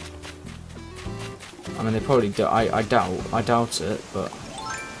islands? I mean, they probably do. I doubt it, but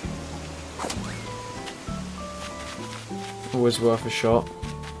always worth a shot.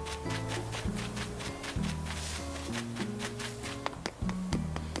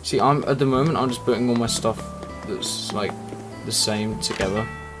 See, at the moment I'm just putting all my stuff that's like the same together.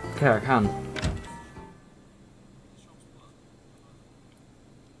 Okay, I can.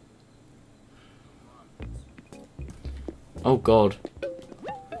 Oh god.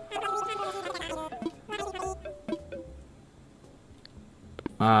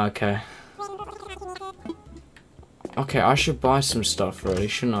 Ah, okay. Okay, I should buy some stuff really,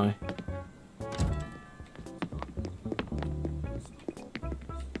 shouldn't I?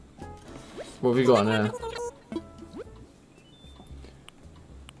 What have we got in there?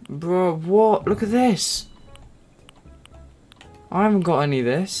 Bro, what? Look at this! I haven't got any of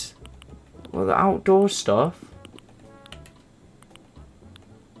this. Well, the outdoor stuff.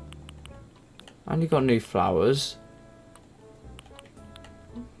 And you got new flowers.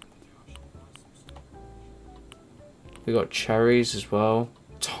 We got cherries as well.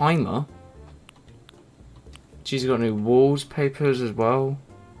 Timer. Geez, you got new walls papers as well.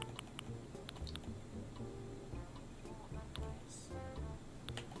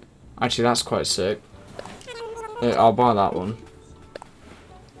 Actually, that's quite sick. Yeah, I'll buy that one.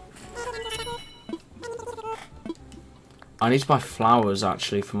 I need to buy flowers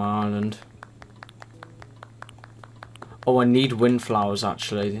actually for my island. Oh, I need windflowers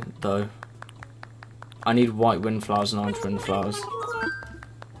actually, though. I need white windflowers and orange windflowers.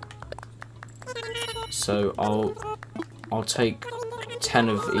 So I'll take 10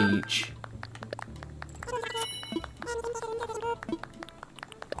 of each.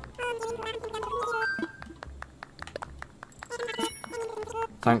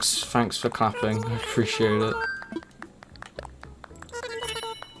 Thanks for clapping. I appreciate it.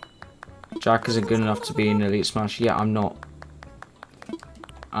 Jack isn't good enough to be in Elite Smash. Yeah, I'm not.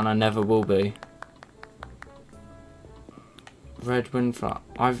 And I never will be. Red windflower.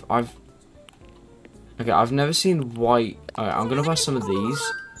 Okay, I've never seen white. Alright, I'm gonna buy some of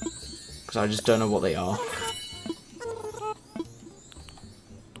these. Because I just don't know what they are.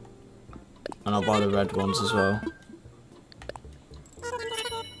 And I'll buy the red ones as well.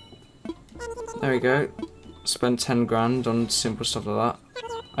 There we go. Spend 10 grand on simple stuff like that.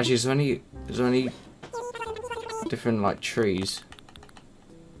 Actually, is there any different like trees?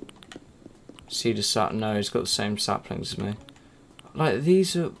 Cedar sap? No, it's got the same saplings as me. Like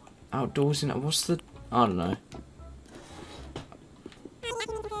these are outdoors. What's the? I don't know.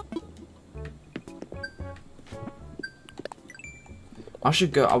 I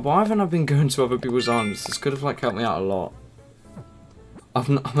should go. Why haven't I been going to other people's islands? This could have like helped me out a lot.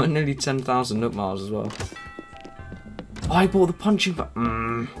 I'm at nearly 10,000 nook miles as well. Oh, I bought the punching bag.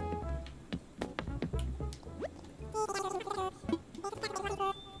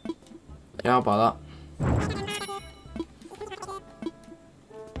 Yeah, I'll buy that.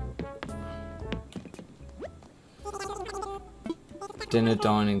 Dinner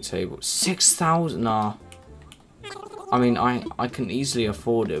dining table. 6,000? Nah. I mean, I can easily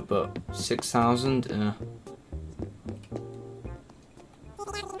afford it, but 6,000?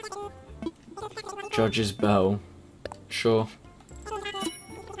 Judge's bell. Sure.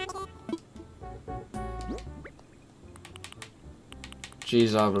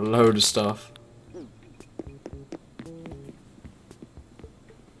 Jeez, I have a load of stuff.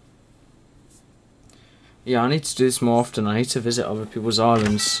 Yeah, I need to do this more often. I need to visit other people's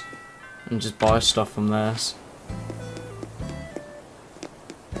islands and just buy stuff from theirs.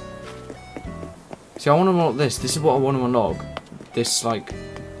 See, I want to unlock this. This is what I want to unlock. This, like,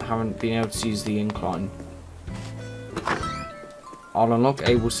 I haven't been able to use the incline. I'll unlock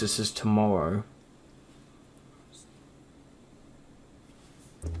Able Sisters tomorrow.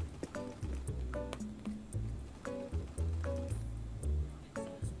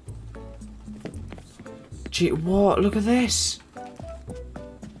 Gee, what? Look at this!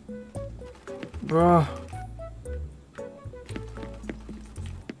 Bruh.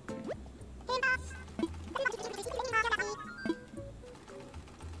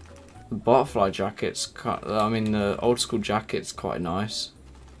 The butterfly jacket's I mean, the old school jacket's quite nice.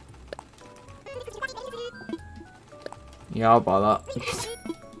 Yeah, I'll buy that.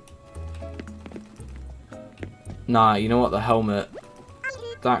 Nah, you know what? The helmet.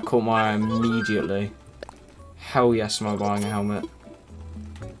 That caught my eye immediately. Hell yes, am I buying a helmet?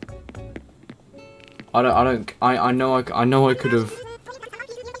 I know I could have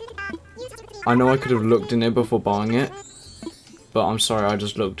looked in it before buying it, but I'm sorry, I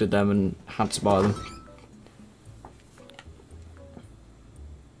just looked at them and had to buy them.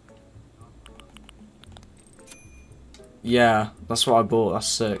 Yeah, that's what I bought. That's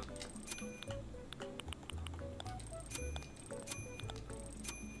sick.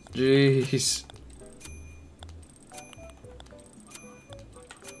 Jeez.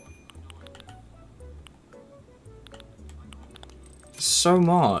 So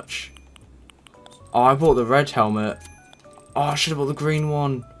much. Oh, I bought the red helmet. Oh, I should have bought the green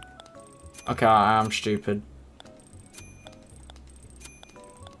one. Okay, I am stupid.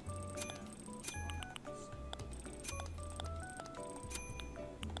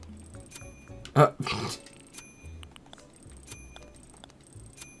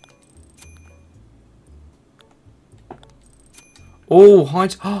 Oh,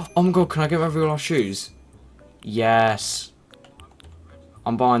 hide. Oh my god, can I get my real life shoes? Yes.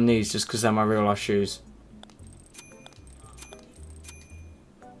 I'm buying these just because they're my real life shoes.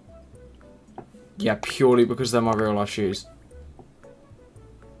 Yeah, purely because they're my real life shoes.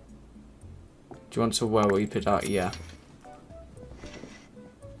 Do you want to wear what you picked out? Yeah.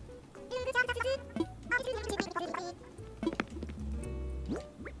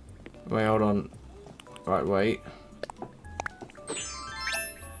 Wait, hold on. Right, wait.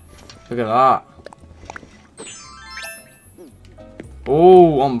 Look at that.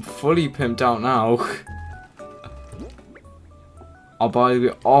 Oh, I'm fully pimped out now. I'll buy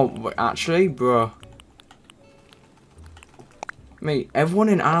the... Oh, wait, actually, bruh. Mate, everyone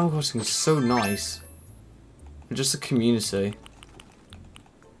in Animal Crossing is so nice. Just the community.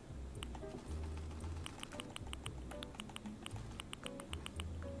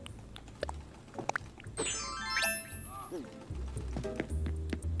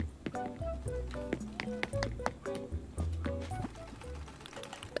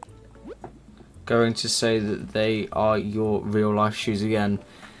 Going to say that they are your real life shoes again.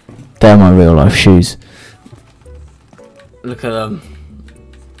 They're my real life shoes. Look at them.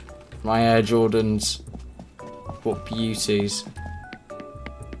 My Air Jordans. What beauties.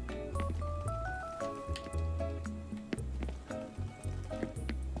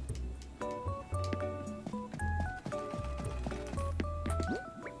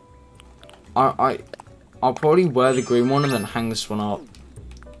 I'll probably wear the green one and then hang this one up.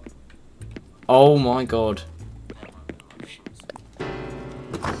 Oh my god.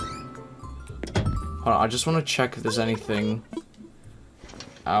 Hold on, I just want to check if there's anything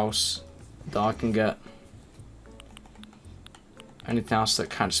else that I can get. Anything else that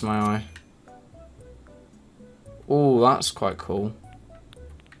catches my eye. Oh, that's quite cool.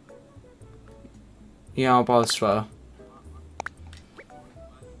 Yeah, I'll buy the sweater.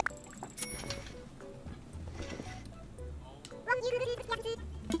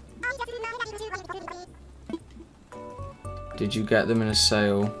 Did you get them in a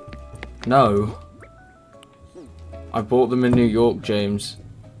sale? No. I bought them in New York, James.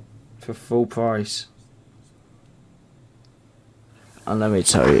 For full price. And let me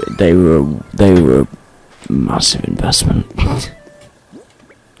tell you, they were a massive investment.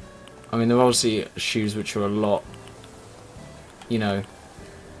 I mean, they're obviously shoes which are a lot you know,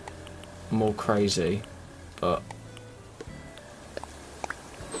 more crazy, but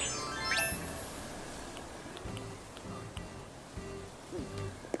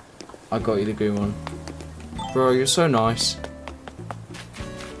I got you the green one. Bro, you're so nice.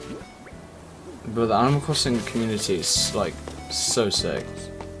 But the Animal Crossing community is like so sick.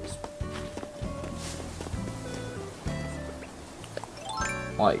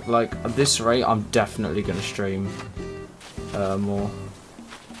 Like at this rate, I'm definitely gonna stream more.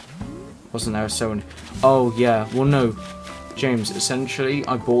 Wasn't there so many? Oh yeah, well no, James. Essentially,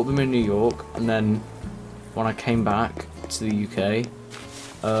 I bought them in New York, and then when I came back to the UK,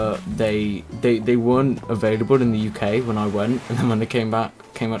 they weren't available in the UK when I went, and then when they came back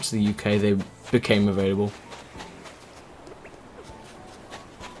to the UK, they became available.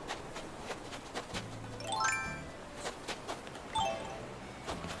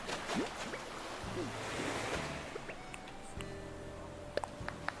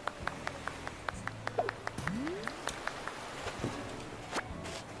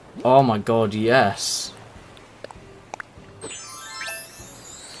 Oh my god, yes.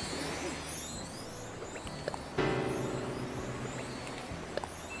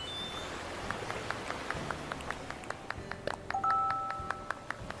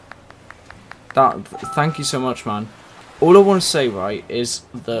 Thank you so much, man. All I want to say, right, is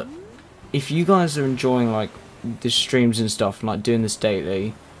that if you guys are enjoying like the streams and stuff, and like doing this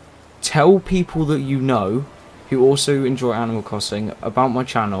daily, tell people that you know who also enjoy Animal Crossing about my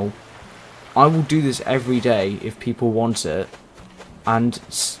channel. I will do this every day if people want it, and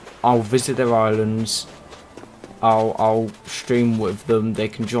I'll visit their islands. I'll stream with them. They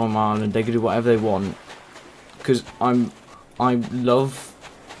can join my island. They can do whatever they want, because I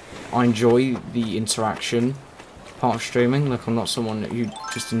enjoy the interaction part of streaming. Like, I'm not someone who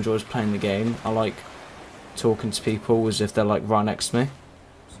just enjoys playing the game. I like talking to people as if they're like right next to me.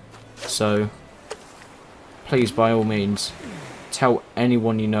 So please, by all means, tell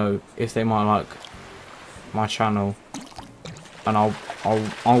anyone you know if they might like my channel, and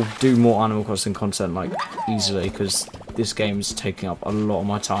I'll do more Animal Crossing content like easily, because this game is taking up a lot of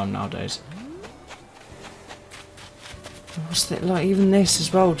my time nowadays. What's that, like, even this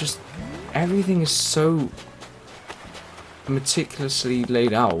as well, just everything is so meticulously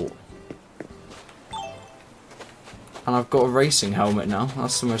laid out. And I've got a racing helmet now,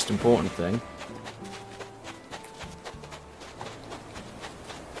 that's the most important thing.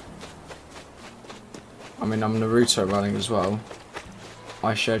 I mean, I'm Naruto running as well.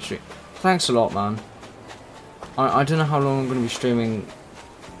 I shared you. Thanks a lot, man. I don't know how long I'm going to be streaming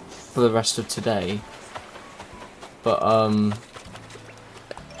for the rest of today. But,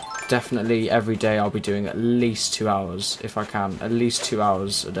 definitely every day I'll be doing at least 2 hours, if I can. At least 2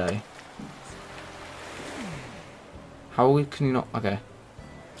 hours a day. How can you not... Okay.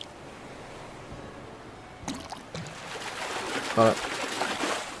 Got it.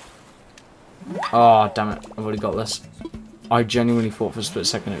 Oh, damn it. I've already got this. I genuinely thought for a split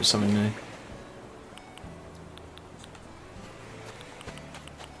second it was something new.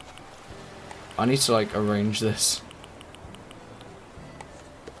 I need to, like, arrange this.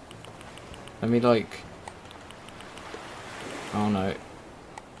 Let me, like... Oh, no.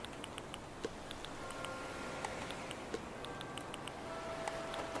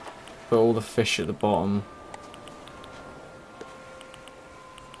 Put all the fish at the bottom.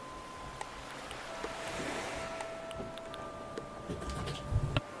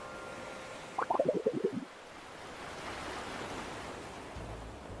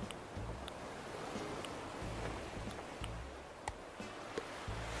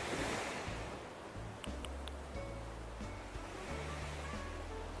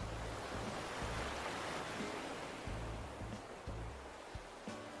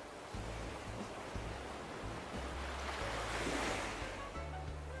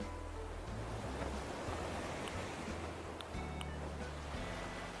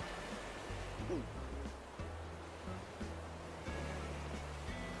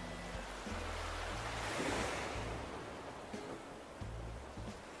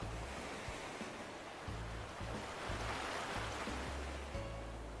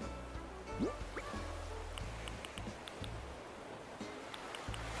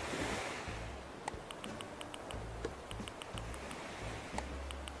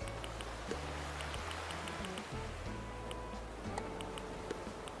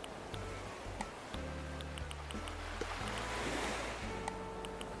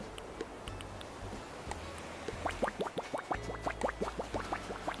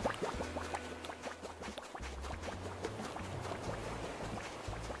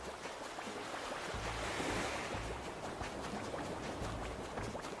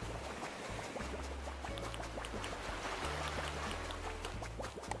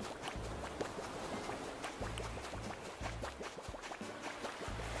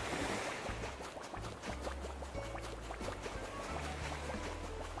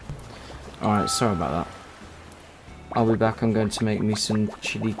 Alright, sorry about that. I'll be back. I'm going to make me some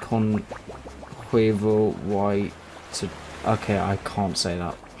chili con huevo white. Okay, I can't say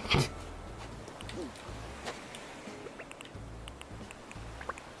that.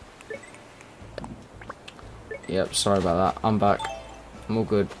 Yep, sorry about that. I'm back. I'm all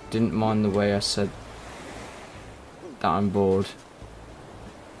good. Didn't mind the way I said that I'm bored.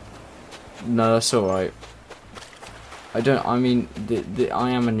 No, that's alright. I mean,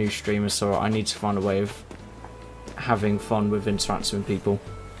 I am a new streamer, so I need to find a way of having fun with interacting with people.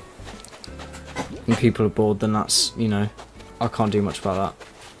 When people are bored, then that's, you know, I can't do much about that.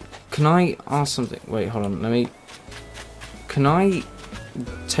 Can I ask something? Wait, hold on, can I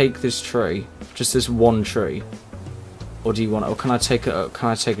take this tree? Just this one tree? Or do you want, or can I take a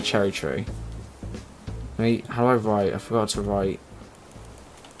cherry tree? How do I write? I forgot to write.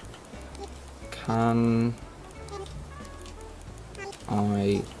 Can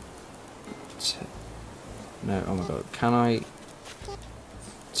I no, oh my god. Can I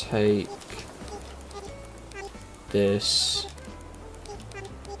take this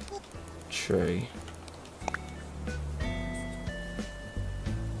tree?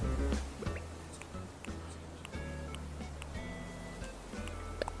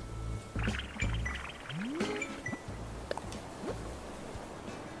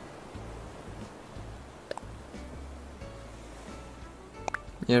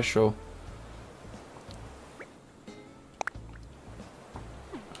 Yeah, sure.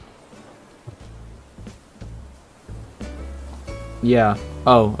 Yeah.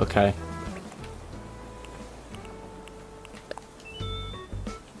 Oh, okay.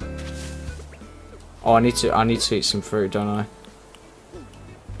 Oh, I need to eat some fruit, don't I?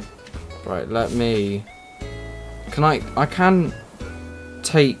 Right, let me... I can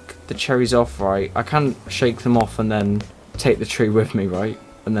take the cherries off, right? I can shake them off and then take the tree with me, right?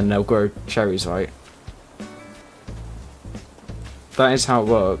 And then they'll grow cherries, right? That is how it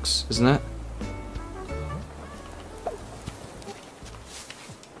works, isn't it?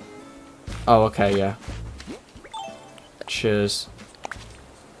 Oh, okay, yeah. Cheers.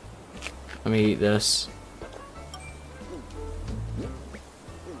 Let me eat this.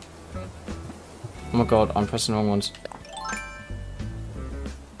 Oh my god, I'm pressing the wrong ones.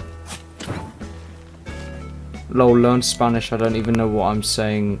 Lol, learn Spanish. I don't even know what I'm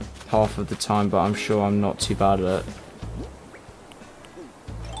saying half of the time, but I'm sure I'm not too bad at it.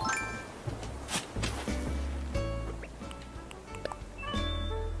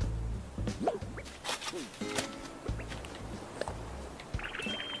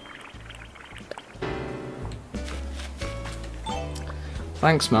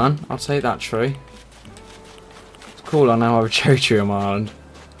 Thanks, man. I'll take that tree. It's cool, I now have a cherry tree on my island.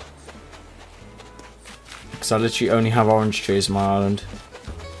 Because I literally only have orange trees on my island.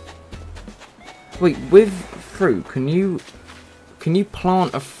 Wait, with fruit, can you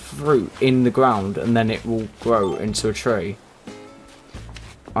plant a fruit in the ground and then it will grow into a tree?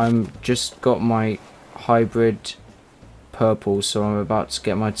 I'm just got my hybrid purple, so I'm about to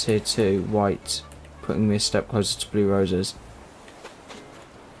get my tier 2 white, putting me a step closer to blue roses.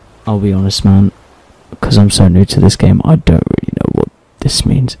 I'll be honest, man, because I'm so new to this game, I don't really know what this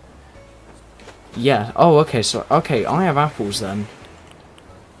means. Yeah, oh, okay, so, okay, I have apples then.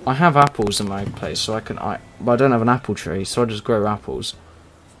 I have apples in my place, so but I don't have an apple tree, so I just grow apples.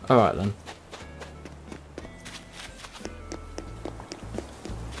 Alright then.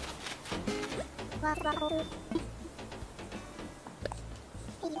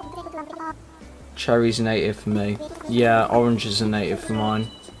 Cherry's native for me. Yeah, oranges are native for mine.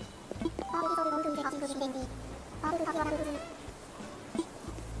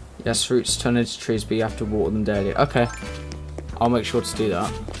 Yes, fruits turn into trees, but you have to water them daily. Okay, I'll make sure to do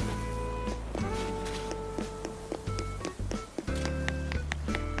that.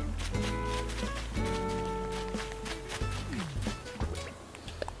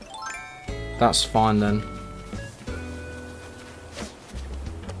 That's fine then.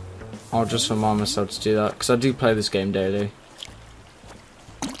 I'll just remind myself to do that, because I do play this game daily.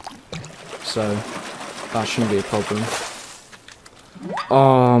 So, that shouldn't be a problem.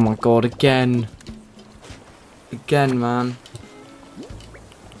 Oh my god, again. Again, man.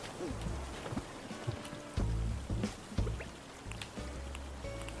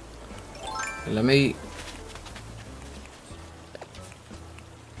 Let me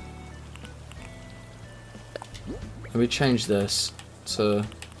change this to...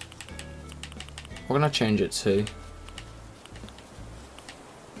 What can I change it to?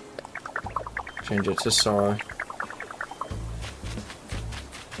 Change it to sorrow.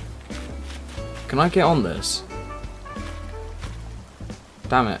 Can I get on this?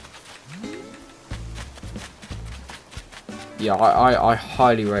 Damn it. Yeah, I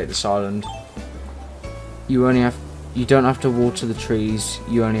highly rate this island. You don't have to water the trees,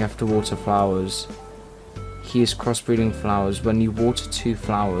 you only have to water flowers. He is crossbreeding flowers. When you water two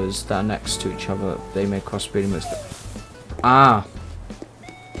flowers that are next to each other, they may crossbreed with Ah!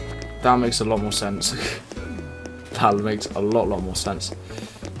 That makes a lot more sense. That makes a lot more sense.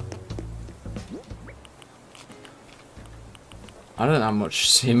 I don't have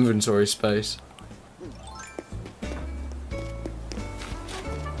much inventory space.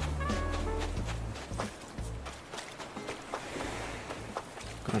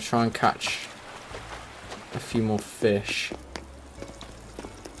 Gonna try and catch a few more fish.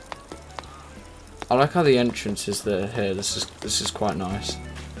 I like how the entrance is there here. This is quite nice.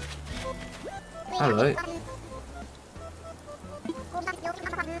 Hello.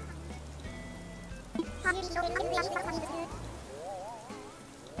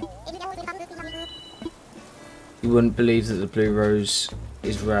 You wouldn't believe that the blue rose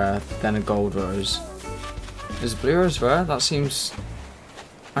is rare than a gold rose. Is a blue rose rare? That seems...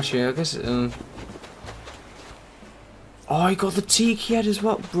 Actually, I guess... Oh, I got the tiki head as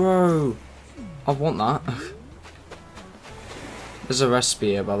well, bro! I want that. There's a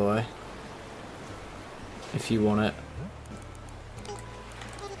recipe here, by the way. If you want it.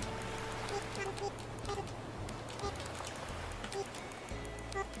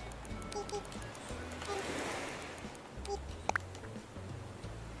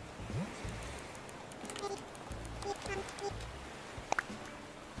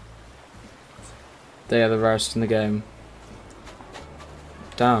 They are the rarest in the game.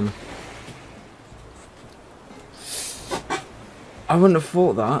 Damn. I wouldn't have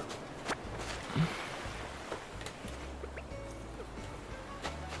thought that.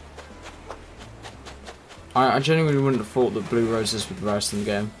 I genuinely wouldn't have thought that blue roses were the rarest in the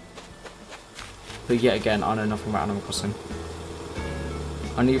game. But yet again, I know nothing about Animal Crossing.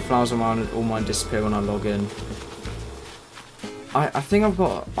 I need flowers on mine, all mine disappear when I log in. I think I've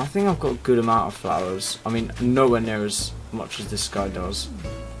got a good amount of flowers. I mean, nowhere near as much as this guy does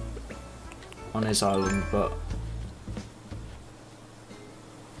on his island, but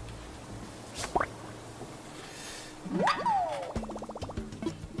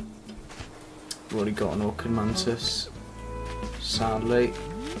we've already got an orchid mantis, sadly.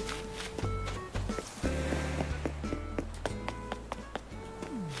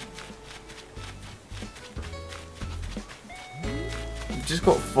 Just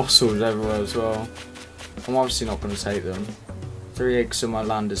got fossils everywhere as well. I'm obviously not going to take them. 3 acres of my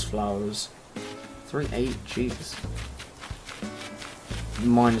land is flowers. 3 8, jeez.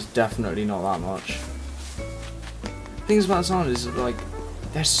 Mine is definitely not that much. Things about this island is like,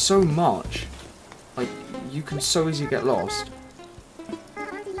 there's so much. Like, you can so easily get lost.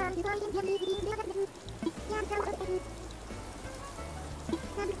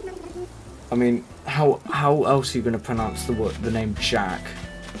 I mean, how else are you going to pronounce the name Jack?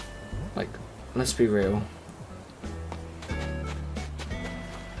 Like, let's be real.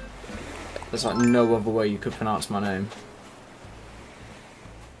 There's like no other way you could pronounce my name.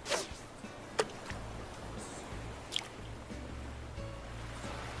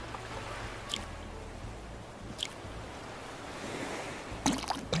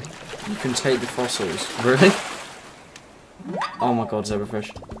 You can take the fossils. Really? Oh my god,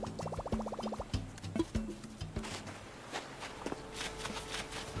 zebrafish.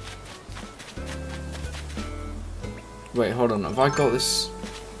 Wait, hold on. Have I got this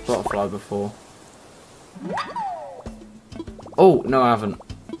butterfly before? Oh, no I haven't.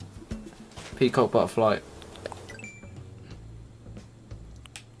 Peacock butterfly.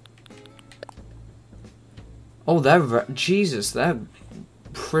 Oh, they're... Jesus, they're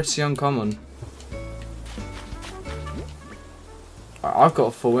pretty uncommon. I've got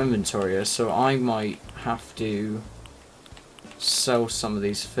a full inventory here, so I might have to sell some of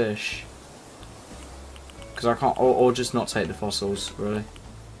these fish. Because I can't, or just not take the fossils, really.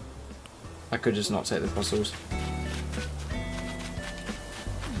 I could just not take the fossils.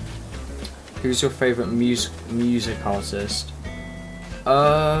 Who's your favourite music artist?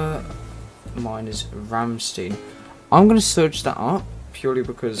 Mine is Rammstein. I'm going to search that up, purely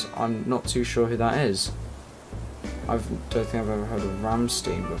because I'm not too sure who that is. I don't think I've ever heard of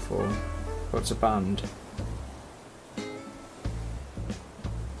Rammstein before. What's a band?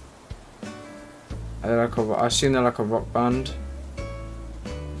 I assume they're like a rock band.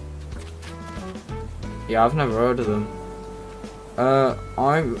 Yeah, I've never heard of them.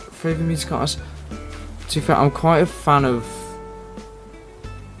 I'm favourite music artist. To be fair, I'm quite a fan of.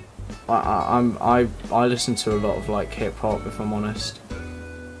 I listen to a lot of like hip hop, if I'm honest.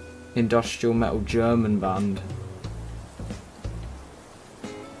 Industrial metal German band.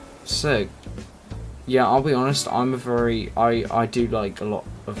 Sick. Yeah, I'll be honest, I do like a lot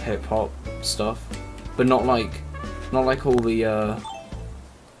of hip hop stuff, but not like all the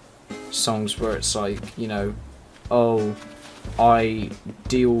songs where it's like, you know, oh, I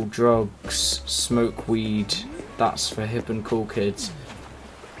deal drugs, smoke weed, that's for hip and cool kids.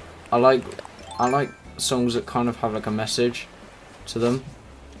 I like songs that kind of have like a message to them,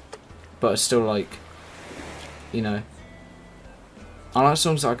 but are still like, you know, I like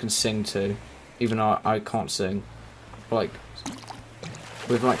songs that I can sing to, even though I can't sing. But like,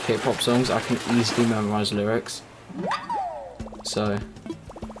 with like hip hop songs, I can easily memorize lyrics. So,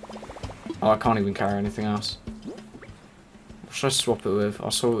 oh, I can't even carry anything else. What should I swap it with?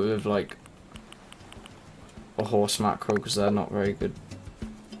 I'll swap it with like a horse mackerel because they're not very good.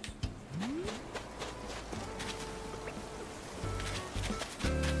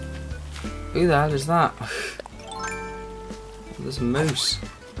 Who the hell is that? There's a moose.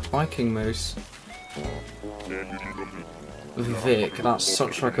 Viking moose. Vic, that's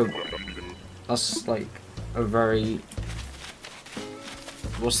such like a... That's like a very...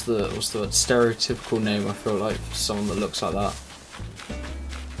 What's the word? Stereotypical name, I feel like, for someone that looks like that.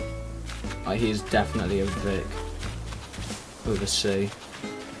 Like, he is definitely a Vic. With a C.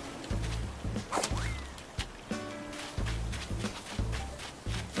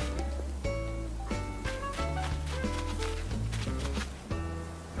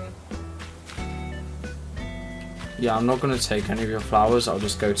 Yeah, I'm not gonna take any of your flowers. I'll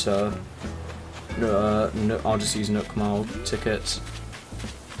just go to. I'll just use Nook Mile tickets.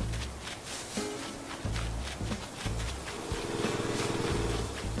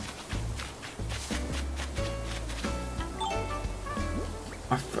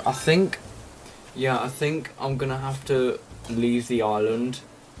 I think. Yeah, I think I'm gonna have to leave the island.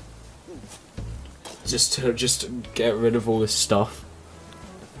 Just to get rid of all this stuff.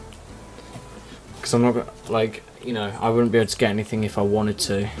 Because I'm not gonna, like, you know, I wouldn't be able to get anything if I wanted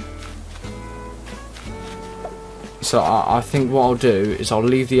to. So I think what I'll do is I'll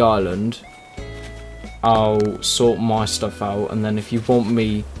leave the island, I'll sort my stuff out, and then if you want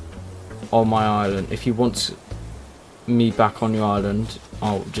me on my island, if you want me back on your island,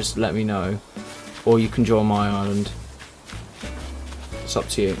 I'll just let me know. Or you can join my island. It's up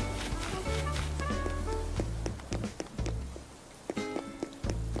to you.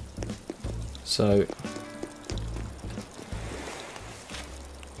 So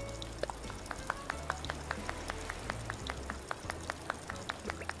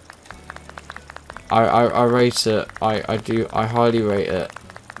I rate it. I highly rate it.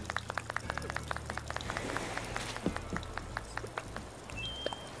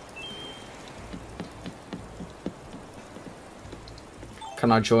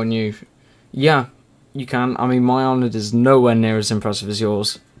 Can I join you? Yeah, you can. I mean, my island is nowhere near as impressive as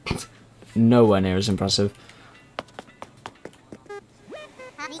yours. Nowhere near as impressive.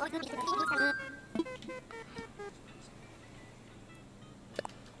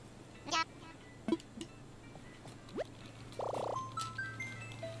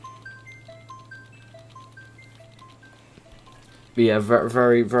 But yeah,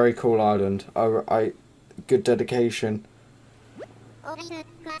 very, very cool island. Good dedication.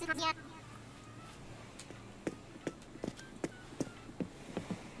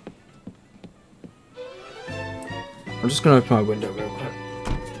 I'm just gonna open my window real quick.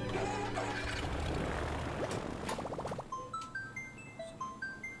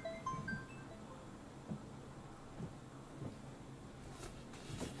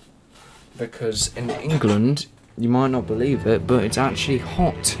 Because in England, you might not believe it, but it's actually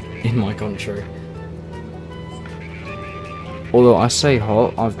hot in my country. Although I say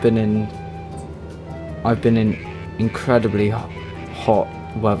hot, I've been in incredibly hot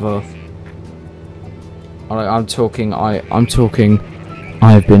weather. I'm talking.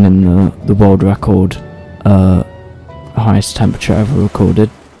 I've been in the world record, highest temperature ever recorded.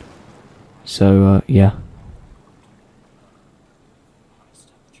 So yeah.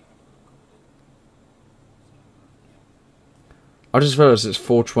 I just realised it's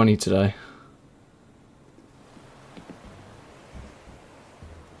 4:20 today.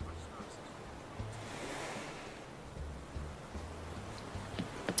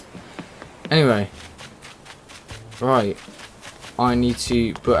 Anyway, right, I need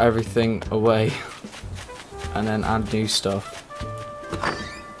to put everything away and then add new stuff.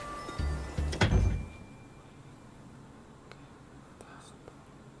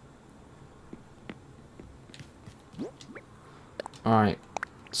 Alright,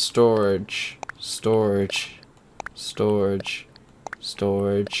 storage, storage, storage,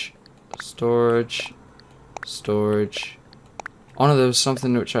 storage, storage, storage, Oh no, there was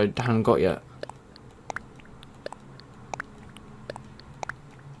something which I hadn't got yet.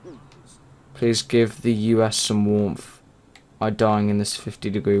 Please give the US some warmth. I'm dying in this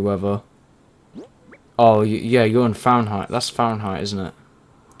 50-degree weather. Oh, yeah, you're in Fahrenheit. That's Fahrenheit, isn't it?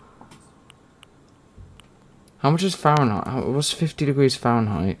 How much is Fahrenheit? What's 50 degrees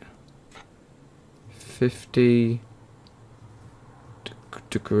Fahrenheit? 50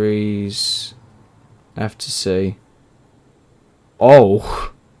 degrees. I have to see.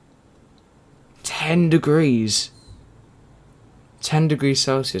 Oh! 10 degrees. 10 degrees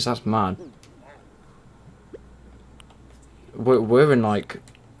Celsius. That's mad. We're in like...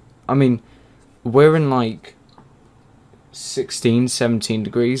 I mean, we're in like 16, 17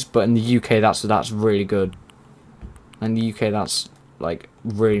 degrees, but in the UK that's really good. In the UK that's like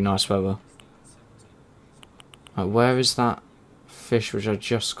really nice weather. Right, where is that fish which I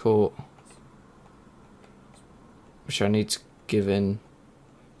just caught? Which I need to give in.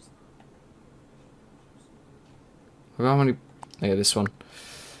 How many? Yeah, this one.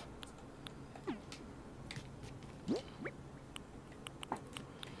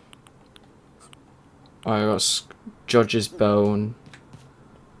 I got Judge's Bone.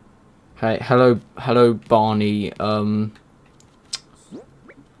 Hey, hello, Barney. What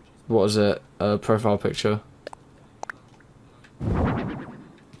was it? Profile picture.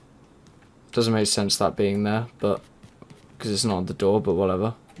 Doesn't make sense that being there, but because it's not on the door, but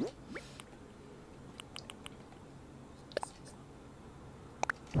whatever.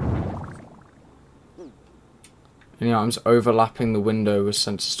 Any items overlapping the window with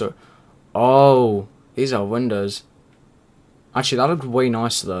sensor store. Oh, these are windows. Actually, that looked way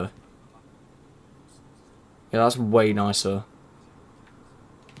nicer though. Yeah, that's way nicer.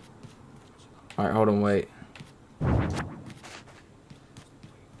 Alright, hold on, wait.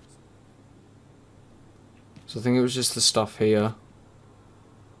 So I think it was just the stuff here.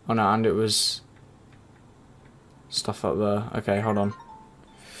 Oh no, and it was stuff up there. Okay, hold on.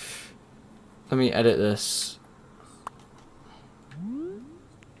 Let me edit this.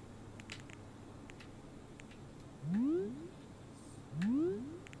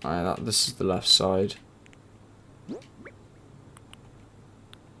 Alright, this is the left side.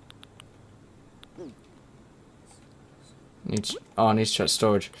 I need to check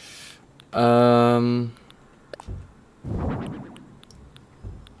storage. I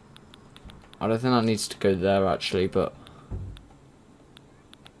don't think that needs to go there actually, but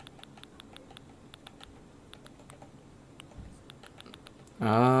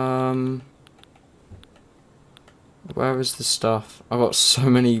where is the stuff? I've got so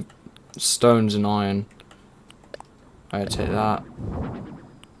many stones and iron. I'll take that.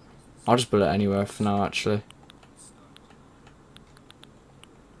 I'll just put it anywhere for now actually.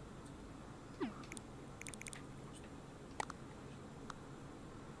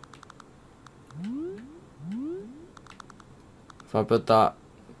 If I put that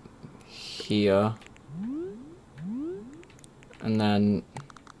here, and then,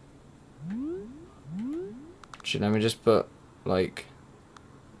 actually, let me just put, like,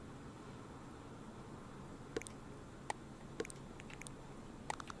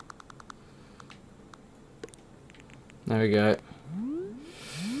 there we go.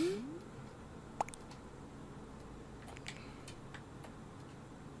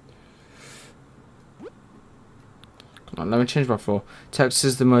 Let me change my floor. Texas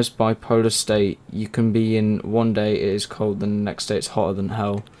is the most bipolar state. You can be in one day it is cold, then the next day it's hotter than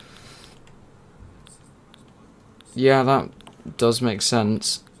hell. Yeah, that does make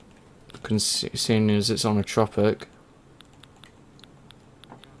sense, seeing as it's on a tropic.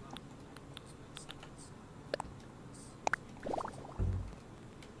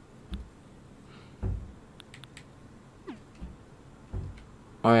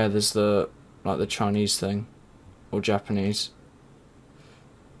 Oh yeah, there's the Chinese thing. Or Japanese.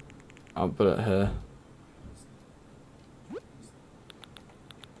 I'll put it here.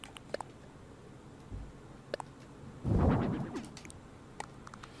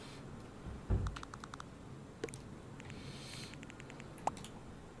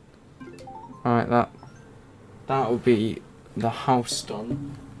 Alright, that will be the house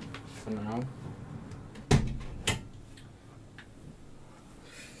done for now.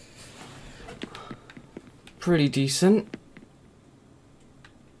 Pretty decent.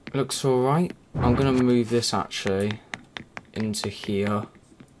 Looks alright. I'm gonna move this actually into here,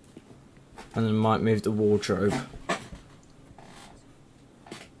 and then might move the wardrobe.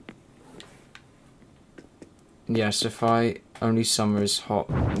 Yes, if only summer is hot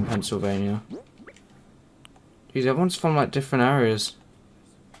in Pennsylvania. Jeez, everyone's from like different areas.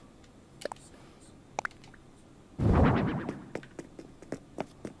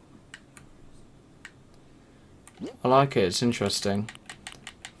 I like it, it's interesting.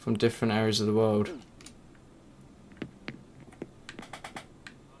 From different areas of the world.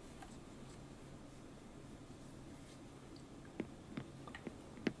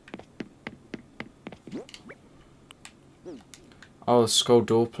 Oh, the skull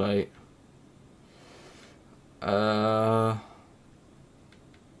door plate. I'll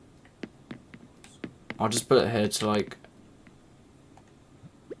just put it here to like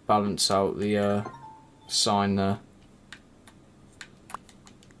balance out the sign there.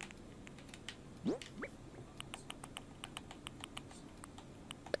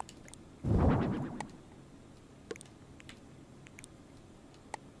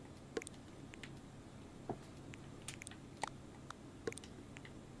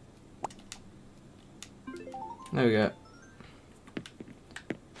 There we go.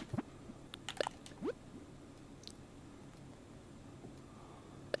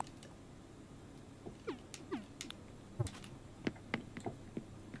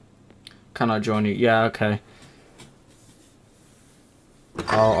 Can I join you? Yeah, okay.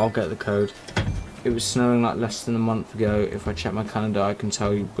 I'll get the code. It was snowing like less than a month ago. If I check my calendar, I can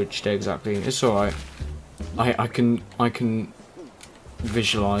tell you which day exactly. It's alright. I can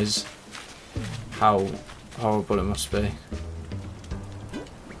visualize how horrible it must be.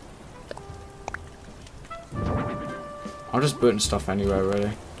 I'll just put in stuff anyway,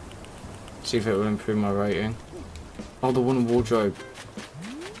 really. See if it will improve my rating. Oh, the one wardrobe.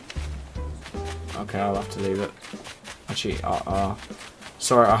 Okay, I'll have to leave it. Actually,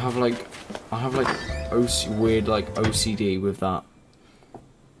 sorry, I have like weird like OCD with that.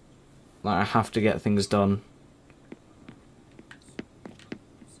 Like I have to get things done.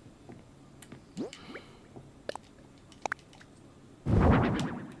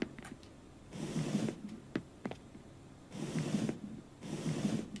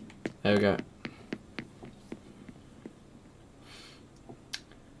 There we go.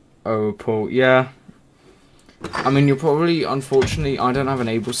 Oh, Paul, yeah. I mean, you're probably, unfortunately, I don't have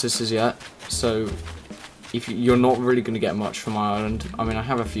enable sisters yet, so if you're not really going to get much from my island. I mean, I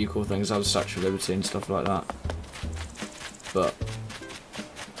have a few cool things, I have Statue of Liberty and stuff like that, but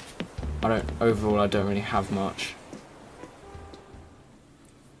overall, I don't really have much.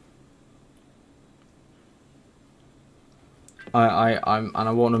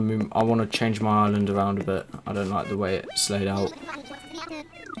 I want to move. I want to change my island around a bit. I don't like the way it's laid out.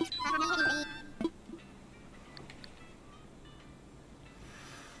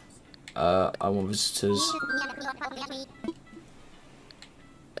 I want visitors.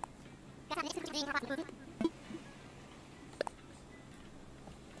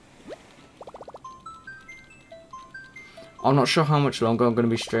 I'm not sure how much longer I'm going to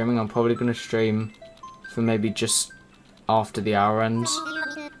be streaming. I'm probably going to stream for maybe just after the hour ends.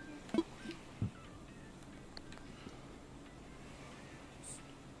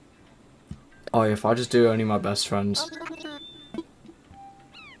 Oh, if I just do only my best friends,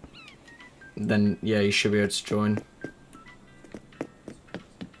 then yeah, you should be able to join.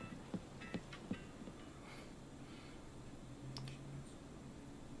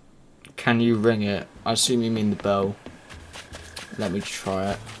 Can you ring it? I assume you mean the bell. Let me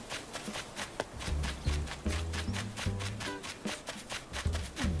try it.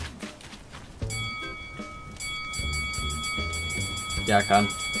 Yeah, I can.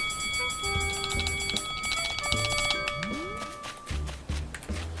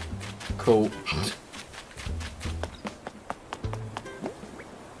 Cool.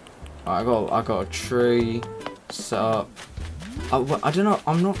 I got a tree set up. I don't know.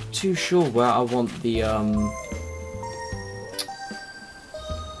 I'm not too sure where I want the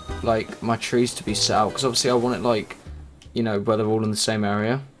like my trees to be set out, because obviously I want it like, you know, where they're all in the same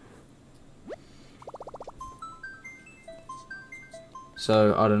area.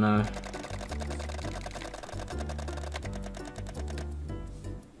 So I don't know.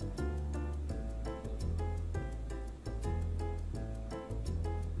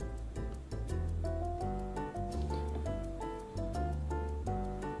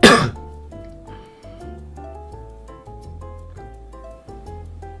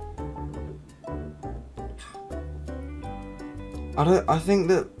 I think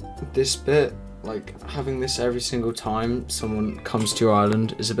that this bit, like having this every single time someone comes to your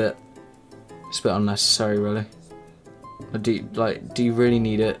island, is a bit unnecessary, really. Do you really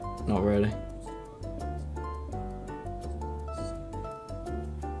need it? Not really.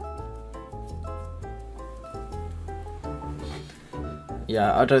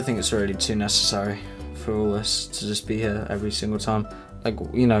 Yeah, I don't think it's really too necessary for all this to just be here every single time. Like,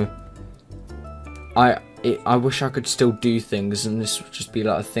 you know, I wish I could still do things, and this would just be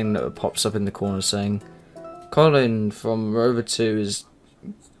like a thing that pops up in the corner saying, Colin from Rover 2 is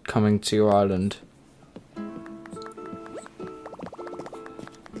coming to your island.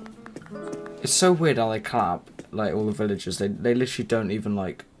 It's so weird how they clap, like all the villagers. They literally don't even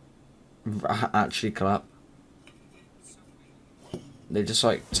like actually clap. They just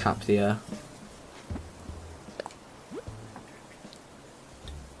like tap the air.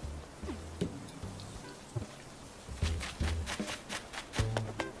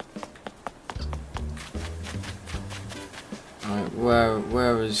 Alright,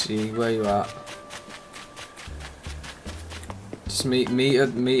 where is he? Where you at? Just meet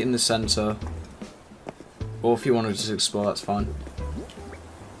in the center. Or if you want to just explore, that's fine.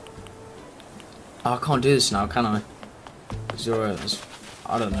 Oh, I can't do this now, can I? Because you're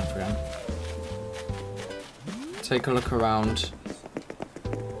I don't know, Brian. Take a look around.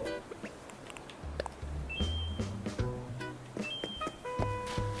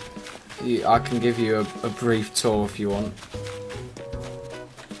 I can give you a brief tour if you want.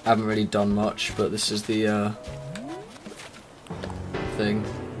 I haven't really done much, but this is the thing.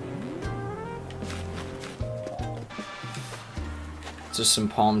 Just some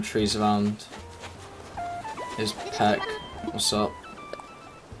palm trees around. Here's Peck. What's up?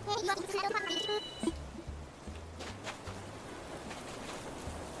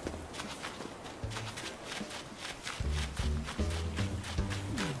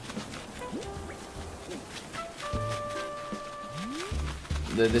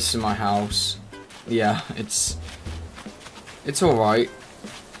 This is my house. Yeah, it's alright.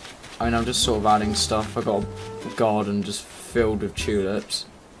 I mean, I'm just sort of adding stuff. I got a garden just filled with tulips.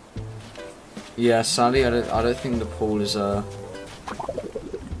 Yeah, sadly, I don't think the pool is you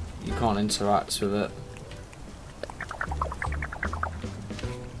can't interact with it.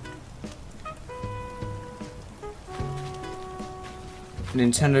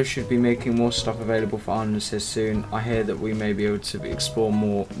 Nintendo should be making more stuff available for islands here soon. I hear that we may be able to explore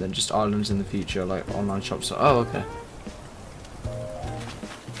more than just islands in the future, like online shops. Oh, okay.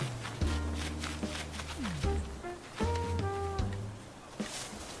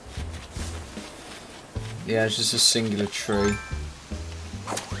 Yeah, it's just a singular tree.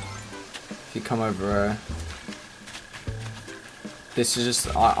 If you come over here, this is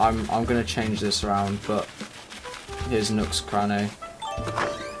just I'm gonna change this around, but here's Nook's cranny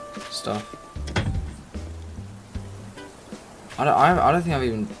stuff. I don't think I've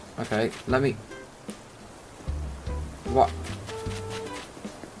even. Okay, let me. What?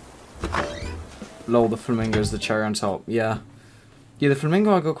 Lol, the flamingo's the cherry on top. Yeah, yeah, the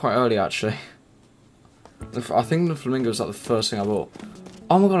flamingo I got quite early actually. I think the flamingo was like the first thing I bought.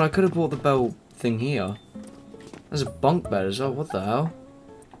 Oh my god, I could have bought the bell thing here. There's a bunk bed as well. What the hell?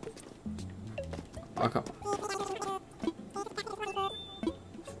 I can't.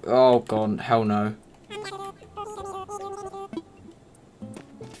 Oh god, hell no.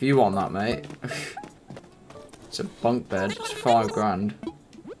 If you want that, mate. It's a bunk bed. It's $5 grand.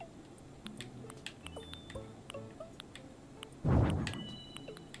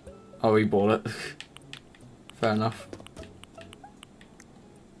 Oh, he bought it. Fair enough.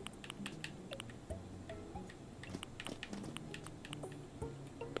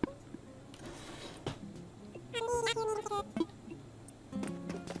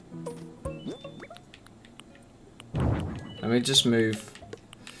 Let me just move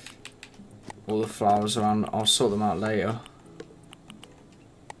all the flowers around. I'll sort them out later.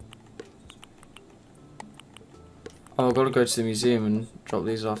 Oh, I've got to go to the museum and drop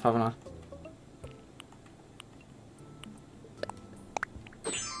these off, haven't I?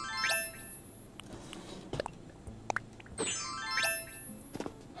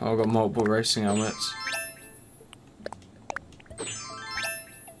 Oh, I've got multiple racing helmets.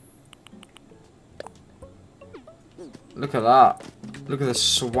 Look at that. Look at the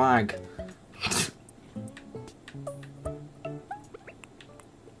swag.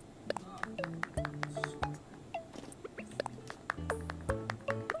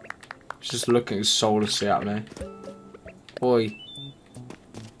 Just looking soullessly at me. Oi.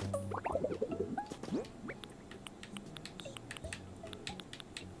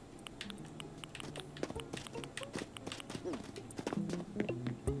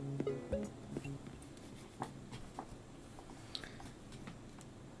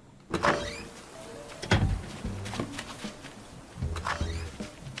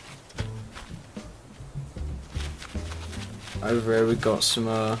 Over here we got some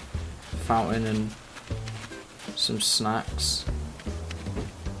fountain and some snacks.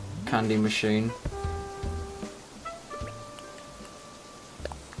 Candy machine.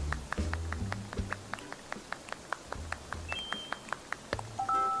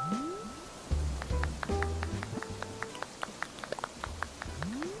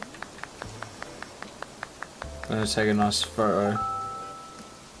 gonna take a nice photo.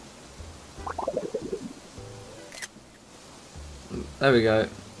 There we go.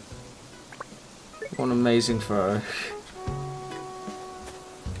 What an amazing photo.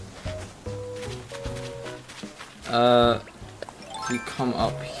 If you come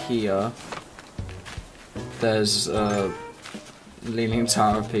up here, there's Leaning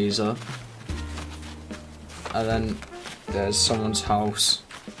Tower of Pisa, and then there's someone's house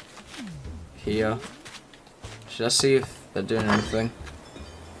here. Should I see if they're doing anything?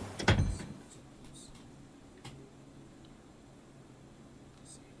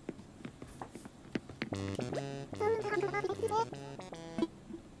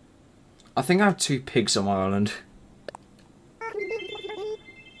 I think I have 2 pigs on my island.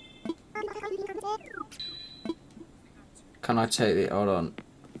 Can I take the... hold on.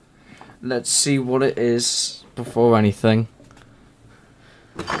 Let's see what it is before anything.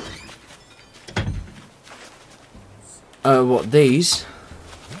 What, these?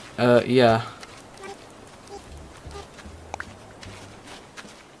 Yeah.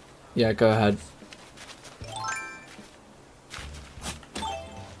 Yeah, go ahead.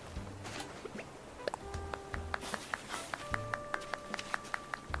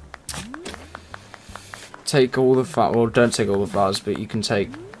 Take all the fat. Well, don't take all the flowers, but you can take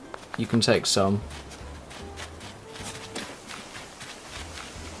some.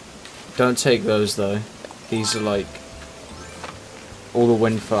 Don't take those though. These are like all the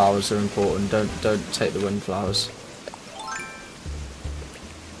windflowers are important. Don't take the windflowers.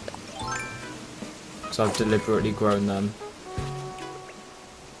 So I've deliberately grown them.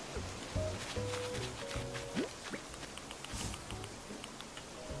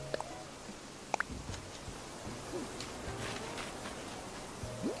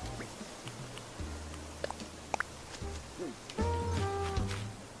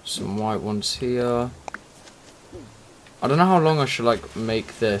 Some white ones here. I don't know how long I should like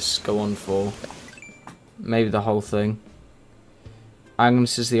make this go on for. Maybe the whole thing.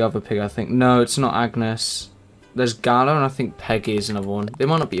 Agnes is the other pig, I think. No, it's not Agnes. There's Gala and I think Peggy is another one. They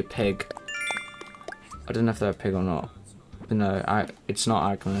might not be a pig. I don't know if they're a pig or not. But no, it's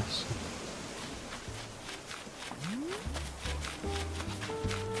not Agnes.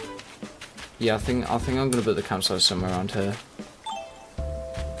 Yeah, I think I'm gonna put the campsite somewhere around here.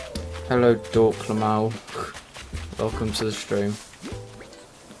 Hello, Dork Lamal. Welcome to the stream.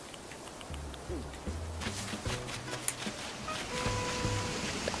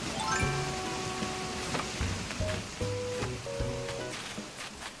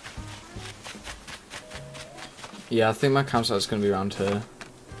 Yeah, I think my campsite's gonna be around here.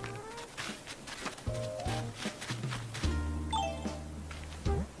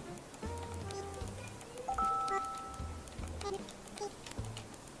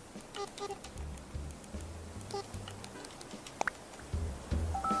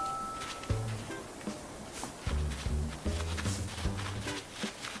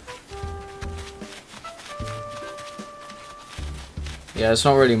 Yeah, it's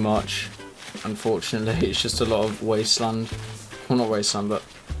not really much, unfortunately. It's just a lot of wasteland. Well, not wasteland, but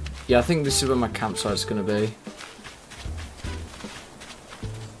yeah, I think this is where my campsite's gonna be.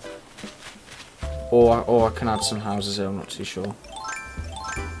 Or I can add some houses here, I'm not too sure.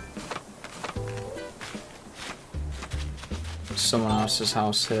 Someone else's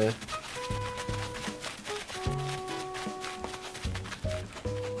house here.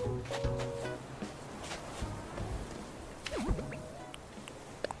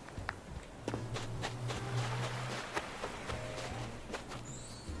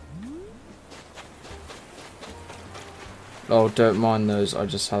 Oh, don't mind those, I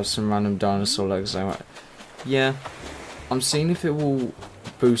just have some random dinosaur legs. Yeah, I'm seeing if it will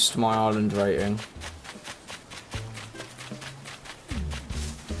boost my island rating.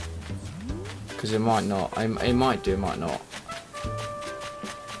 Because it might not. It might do, it might not.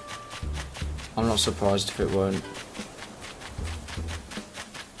 I'm not surprised if it won't.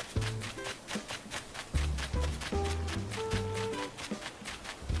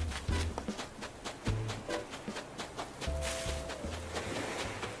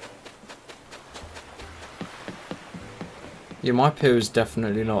 Yeah, my pier is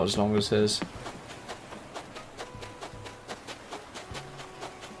definitely not as long as his.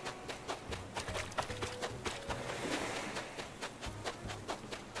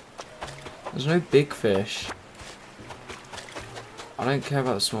 There's no big fish. I don't care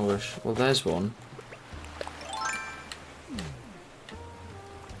about the small fish. Well, there's one.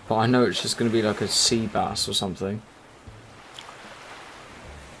 But I know it's just going to be like a sea bass or something.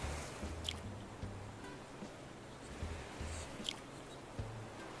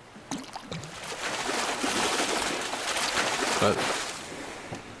 But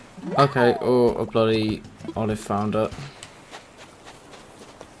okay, or a bloody olive founder,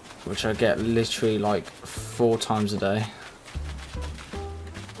 which I get literally like 4 times a day.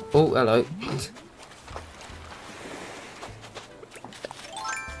 Oh, hello.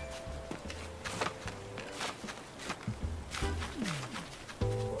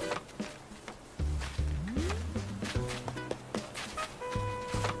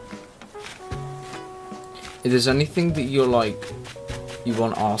 If there's anything that you're like, you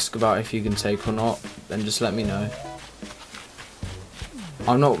want to ask about if you can take or not, then just let me know.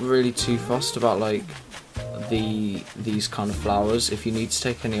 I'm not really too fussed about like these kind of flowers. If you need to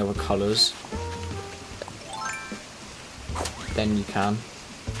take any other colours, then you can.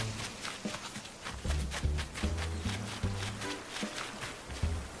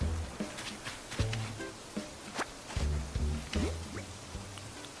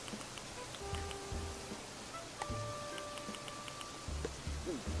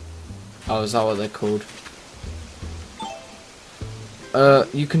 Oh, is that what they're called?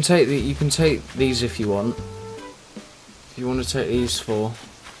 You can take these if you want. If you want to take these for,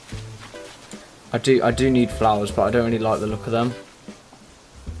 I do need flowers, but I don't really like the look of them.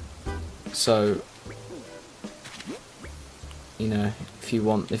 So, you know, if you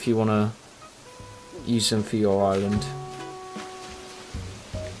want to use them for your island.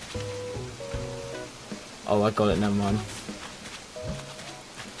 Oh, I got it. Never mind.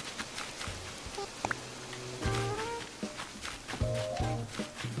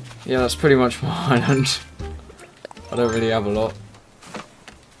 Yeah, that's pretty much my island. I don't really have a lot.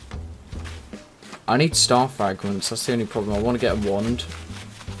 I need star fragments, that's the only problem. I want to get a wand,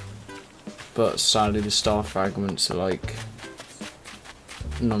 but sadly the star fragments are like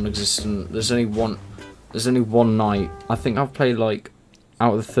non-existent. There's only one night. I think I've played like,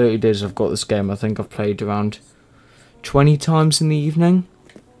 out of the 30 days I've got this game, I think I've played around 20 times in the evening,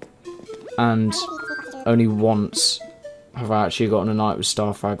 and only once have I actually gotten a night with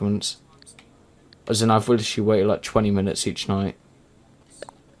star fragments. As in, I've literally waited like 20 minutes each night.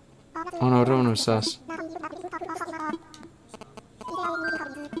 Oh no, I don't want to assess.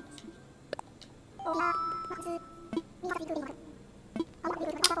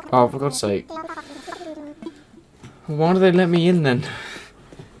 Oh, for God's sake. Why do they let me in then?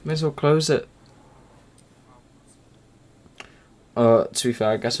 May as well close it. To be fair,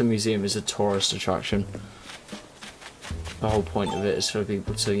 I guess a museum is a tourist attraction. The whole point of it is for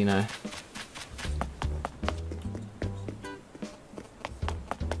people to, you know...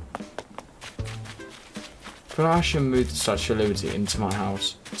 But I should move the Statue of Liberty into my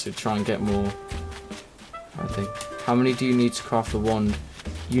house to try and get more, I think. How many do you need to craft the wand?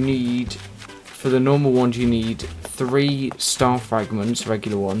 You need, for the normal wand, you need 3 star fragments,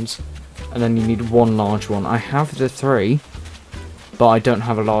 regular ones, and then you need 1 large one. I have the 3, but I don't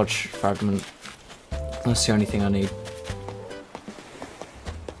have a large fragment. That's the only thing I need.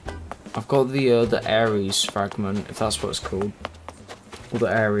 I've got the Aries fragment, if that's what it's called, or the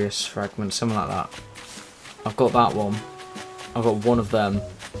Arius fragment, something like that. I've got that one. I've got one of them,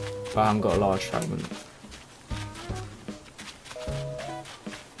 but I haven't got a large fragment.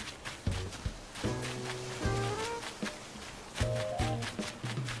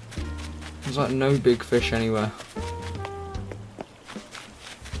 There's like no big fish anywhere.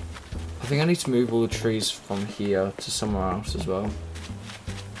 I think I need to move all the trees from here to somewhere else as well.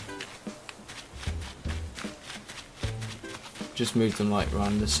 Just move them like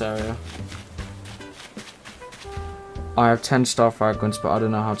around this area. I have 10 star fragments, but I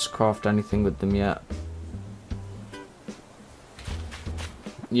don't know how to craft anything with them yet.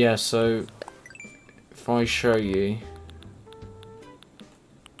 Yeah, so if I show you,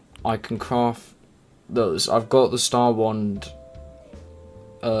 I can craft those. I've got the star wand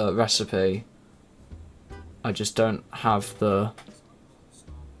recipe. I just don't have the...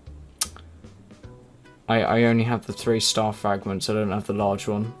 I only have the 3 star fragments, I don't have the large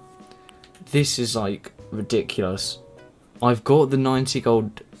one. This is like ridiculous. I've got the 90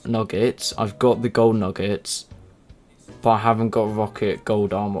 gold nuggets, I've got the gold nuggets, but I haven't got rocket,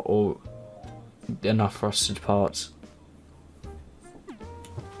 gold armor, or enough rusted parts.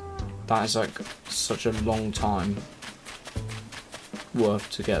 That is like such a long time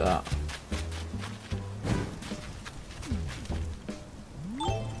worth to get that.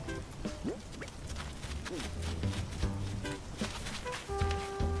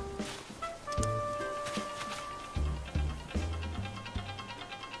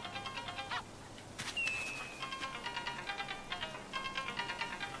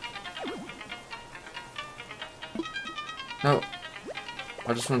 No,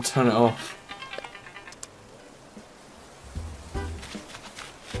 I just want to turn it off.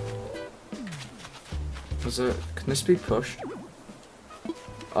 Does it? Can this be pushed?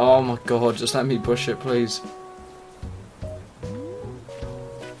 Oh my god, just let me push it, please.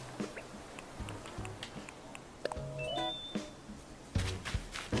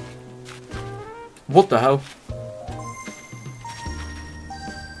 What the hell?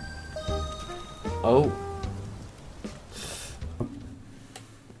 Oh.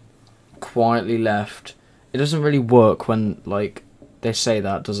 Quietly left. It doesn't really work when, like, they say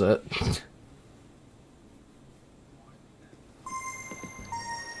that, does it?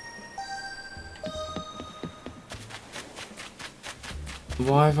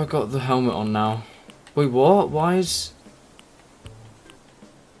 Why have I got the helmet on now? Wait, what? Why is...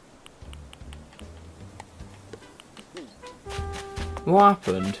 What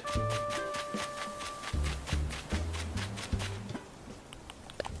happened?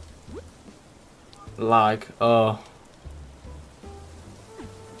 Lag. Oh.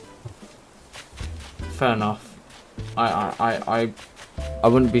 Fair enough. I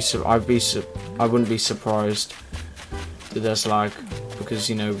wouldn't be I wouldn't be surprised that there's lag because,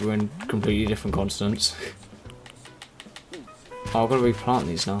 you know, we're in completely different continents. Oh, I've got to replant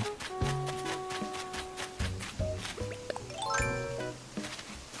these now.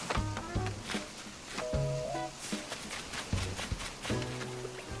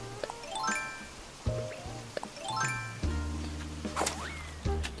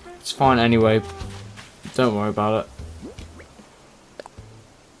 It's fine anyway. Don't worry about it.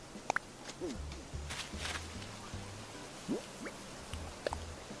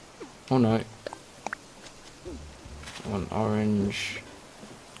 Oh no. One orange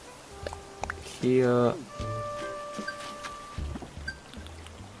here.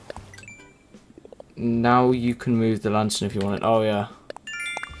 Now you can move the lantern if you want it. Oh yeah.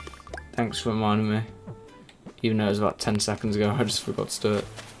 Thanks for reminding me. Even though it was about 10 seconds ago, I just forgot to do it.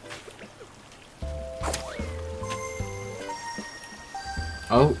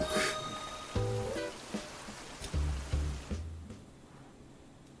 Oh.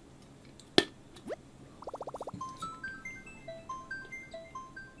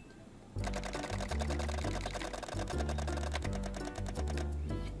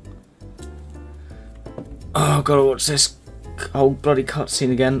 Oh, I've gotta watch this whole bloody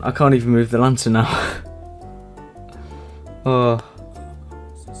cutscene again. I can't even move the lantern now. Oh.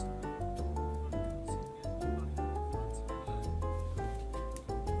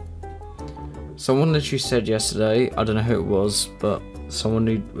 Someone literally said yesterday, I don't know who it was, but someone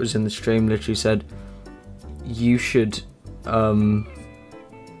who was in the stream literally said, you should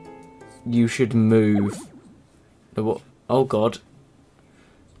move the what? Oh god.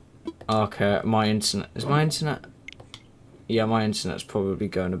 Okay, my internet. Is my internet? Yeah, my internet's probably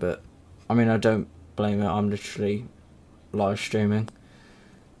going a bit. I mean, I don't blame it. I'm literally live streaming.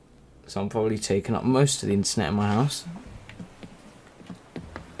 So I'm probably taking up most of the internet in my house.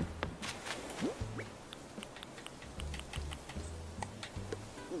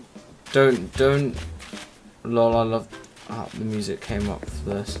 Don't. Lol, I love. Oh, the music came up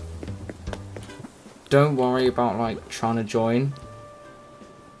for this. Don't worry about, like, trying to join.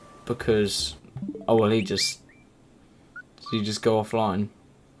 Because, oh well, you just go offline.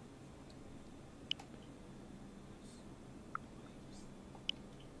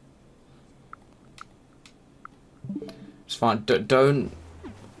 It's fine. Don't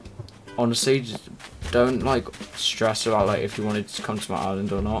honestly, just don't like stress about like if you wanted to come to my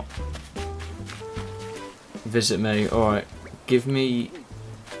island or not. Visit me. All right, give me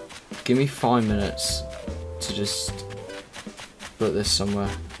 5 minutes to just put this somewhere.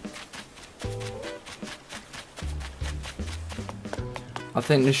 I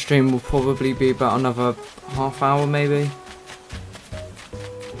think the stream will probably be about another half hour maybe,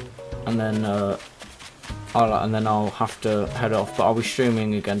 and then I'll have to head off. But I'll be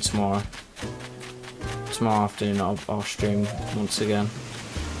streaming again tomorrow. Tomorrow afternoon I'll stream once again.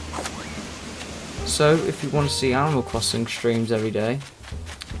 So if you want to see Animal Crossing streams every day,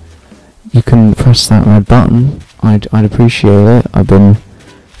 you can press that red button. I'd appreciate it. I've been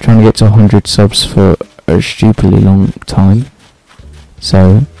trying to get to 100 subs for a stupidly long time.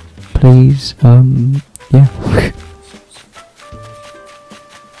 So, please, yeah.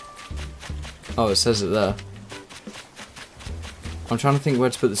 Oh, it says it there. I'm trying to think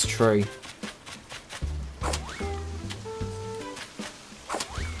where to put this tree.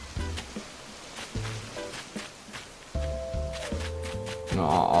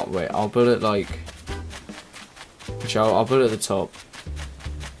 No, wait, I'll put it like... I'll put it at the top.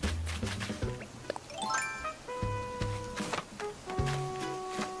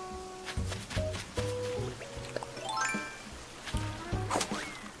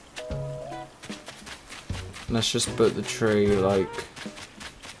 Let's just put the tree like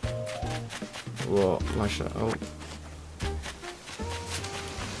what? Why should I? Oh.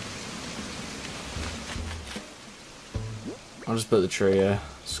 I'll just put the tree here.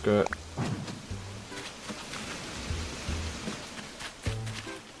 Screw it.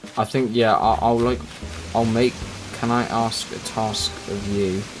 I think yeah. I'll make. Can I ask a task of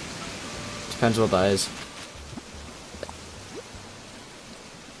you? Depends what that is.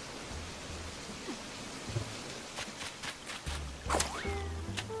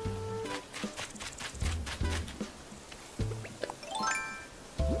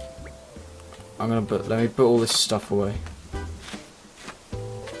 I'm gonna put. Let me put all this stuff away.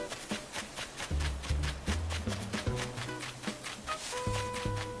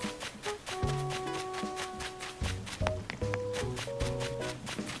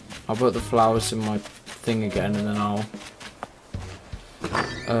 I'll put the flowers in my thing again, and then I'll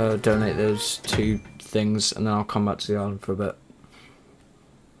donate those 2 things, and then I'll come back to the island for a bit.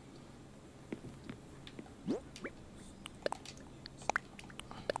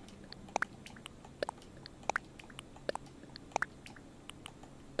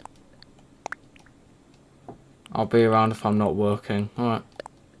 I'll be around if I'm not working. Alright.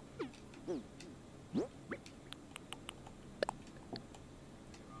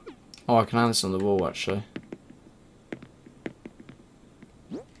 Oh, I can have this on the wall, actually.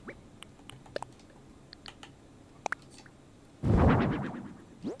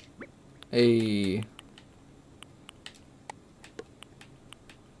 Hey.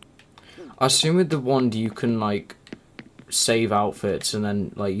 I assume with the wand you can, like, save outfits and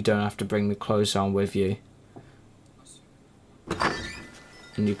then, like, you don't have to bring the clothes down with you.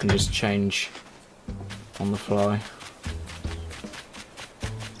 And you can just change on the fly.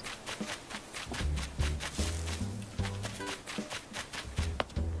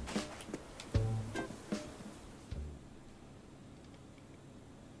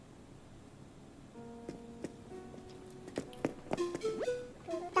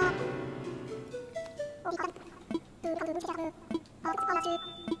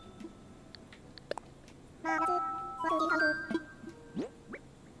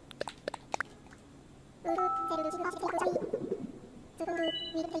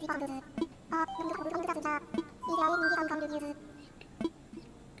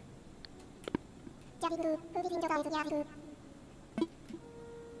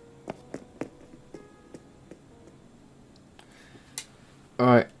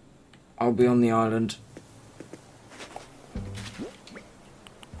 Alright, I'll be on the island.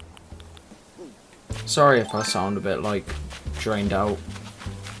 Sorry if I sound a bit like drained out.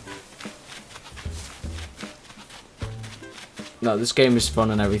 No, this game is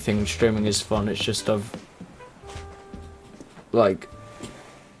fun and everything. Streaming is fun. It's just I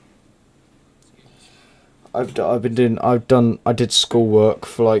did schoolwork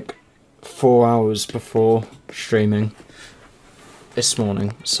for like 4 hours before streaming this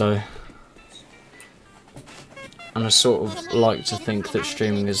morning, so, and I sort of like to think that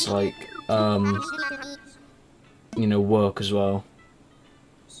streaming is like you know, work as well.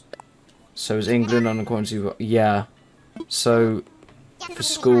 So is England on a quarantine? Yeah. So for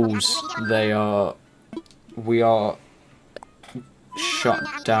schools, we are shut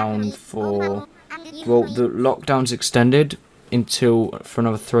down for, well, the lockdown's extended for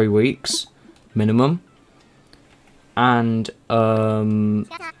another 3 weeks minimum, and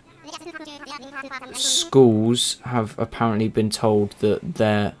schools have apparently been told that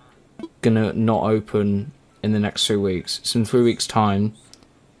they're gonna not open in the next 3 weeks. So in 3 weeks' time,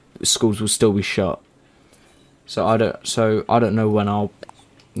 schools will still be shut. So I don't know when I'll,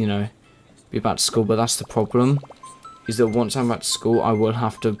 you know, be back to school. But that's the problem, is that once I'm back to school, I will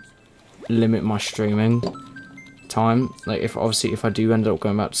have to limit my streaming time. Like, if I do end up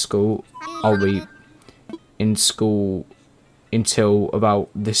going back to school, I'll be in school until about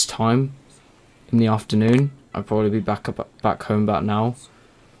this time in the afternoon. I'll probably be back home about now.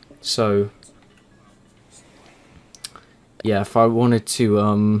 So yeah, if I wanted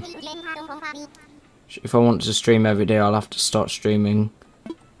to stream every day, I'll have to start streaming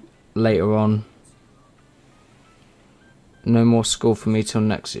later on. No more school for me till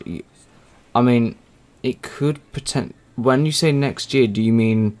next year. I mean, it could when you say next year, do you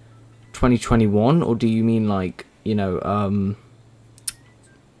mean 2021, or do you mean, like, you know,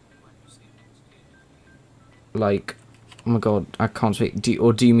 like, oh my god, I can't speak.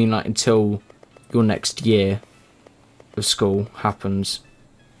 Or do you mean like until your next year of school happens?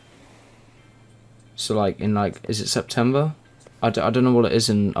 So like in, like, is it September? I don't know what it is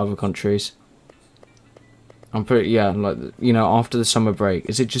in other countries. I'm pretty, yeah, like, you know, after the summer break.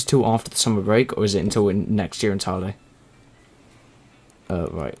 Is it just till after the summer break, or is it until next year entirely?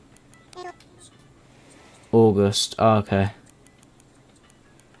 Right. August. Oh, okay.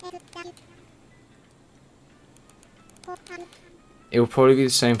 It will probably be the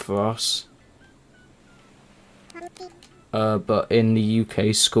same for us. But in the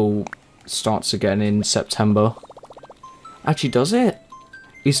UK, school starts again in September. Actually, does it?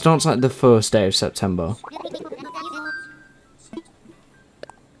 It starts like the first day of September.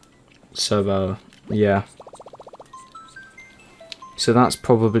 So, yeah. So that's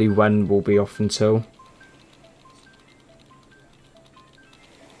probably when we'll be off until.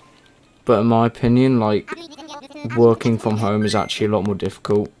 But in my opinion, like, working from home is actually a lot more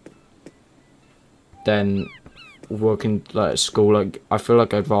difficult than working like at school. Like, I feel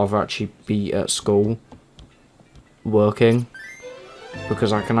like I'd rather actually be at school working,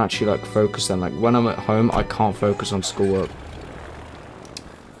 because I can actually like focus then. Like when I'm at home, I can't focus on schoolwork.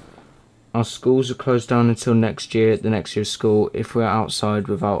 Our schools are closed down until next year. The next year's school. If we're outside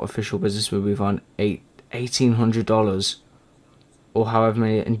without official business, we'll be fined $1,800 or however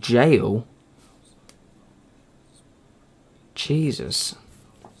many in jail. Jesus.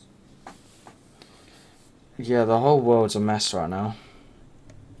 Yeah, the whole world's a mess right now.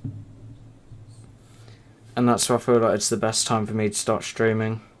 And that's why I feel like it's the best time for me to start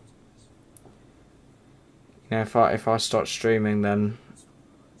streaming. You know, if I start streaming, then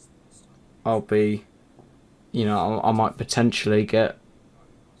I'll be, you know, I might potentially get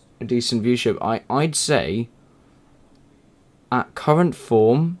a decent viewership. I'd say, at current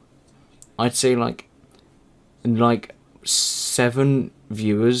form, I'd say like 7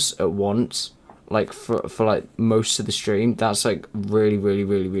 viewers at once, like for like most of the stream. That's like really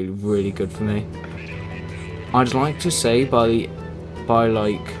good for me. I'd like to say by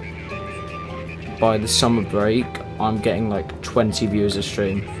the summer break, I'm getting like 20 viewers a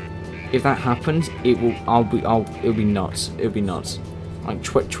stream. If that happens, it'll be nuts. It'll be nuts. Like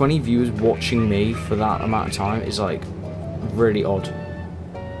 20 viewers watching me for that amount of time is like really odd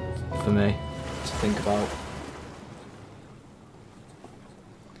for me to think about.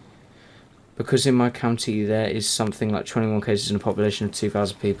 Because in my county there is something like 21 cases in a population of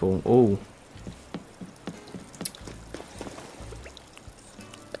 2,000 people. Oh.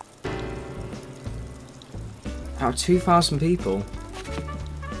 Out of 2,000 people?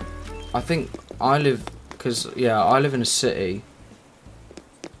 I think I live, because yeah, I live in a city,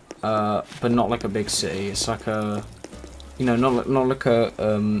 but not like a big city. It's like a, you know, not like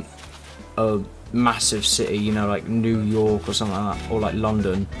a massive city, you know, like New York or something like that, or like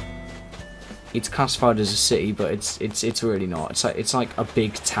London. It's classified as a city, but it's really not. It's like a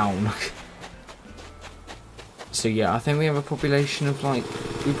big town. So yeah, I think we have a population of like,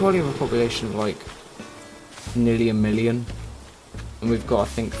 we probably have a population of like nearly 1 million, and we've got I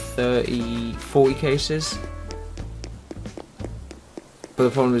think 40 cases. But the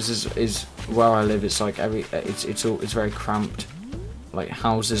problem is where I live, it's like it's very cramped. Like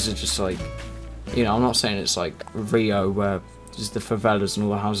houses are just like, you know, I'm not saying it's like Rio where just the favelas and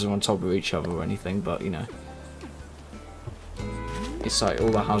all the houses are on top of each other or anything, but you know, it's like all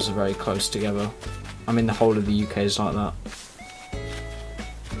the houses are very close together. I mean, the whole of the UK is like that.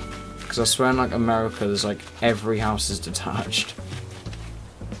 Because I swear in like America, there's like every house is detached.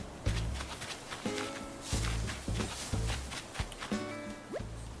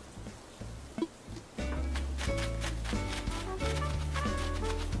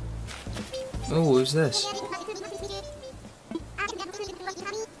 Oh, who's this?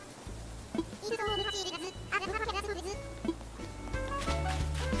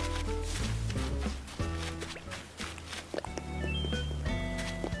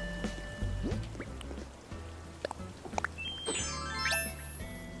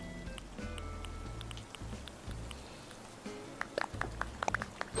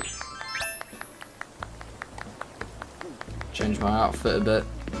 Change my outfit a bit.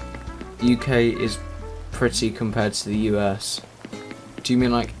 UK is pretty compared to the US. Do you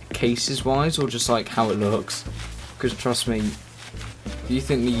mean like cases wise, or just like how it looks? Because trust me, if you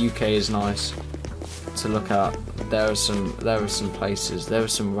think the UK is nice to look at, there are some places, there are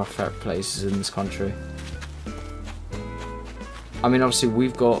some rough places in this country. I mean, obviously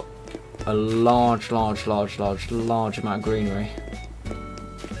we've got a large amount of greenery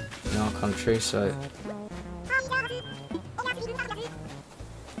in our country, so.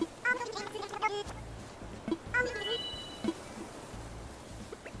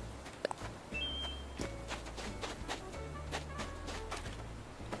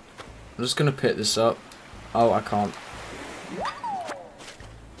 I'm just gonna pick this up. Oh, I can't.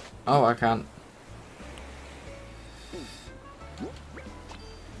 Oh, I can't.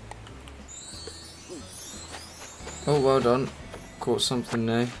 Oh, well done. Caught something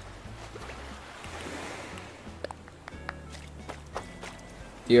new.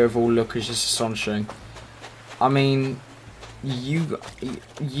 The overall look is just astonishing. I mean, you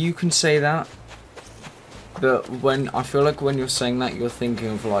can say that, but I feel like when you're saying that, you're thinking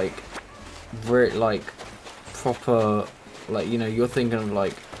of like proper, like, you know, you're thinking of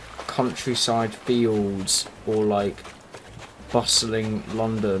like countryside fields or like bustling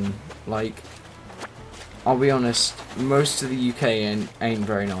London. Like, I'll be honest, most of the UK ain't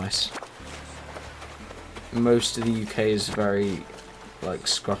very nice. Most of the UK is very like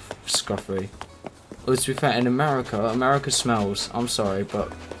scruffy. Well, to be fair, in America smells. I'm sorry,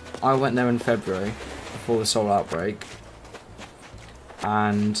 but I went there in February before this whole outbreak,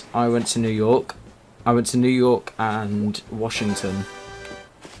 and I went to New York. I went to New York and Washington,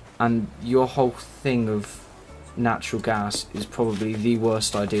 and your whole thing of natural gas is probably the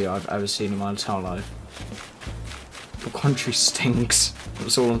worst idea I've ever seen in my entire life. The country stinks.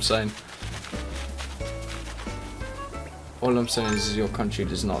 That's all I'm saying. All I'm saying is your country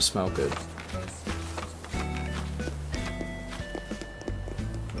does not smell good.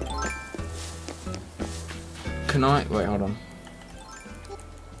 Can I... Wait, hold on.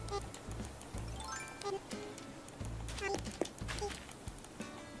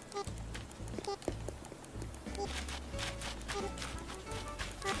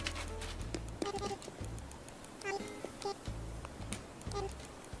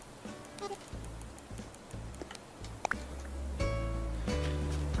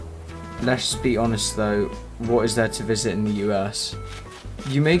 Let's be honest though, what is there to visit in the US?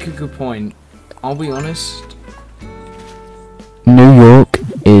 You make a good point. I'll be honest. New York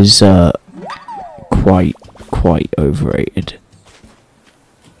is quite overrated.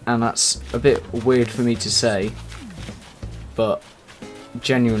 And that's a bit weird for me to say, but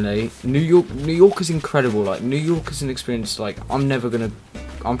genuinely, New York is incredible. Like, New York is an experience like I'm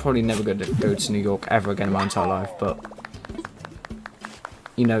probably never gonna go to New York ever again in my entire life, but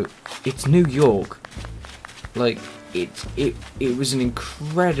you know, it's New York. Like, it was an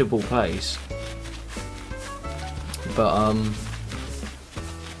incredible place. But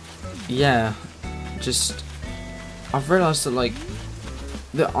yeah, just I've realised that like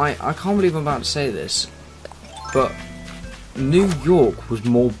I can't believe I'm about to say this, but New York was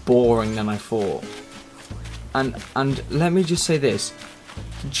more boring than I thought. And let me just say this,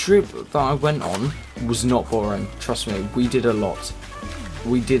 the trip that I went on was not boring, trust me. We did a lot.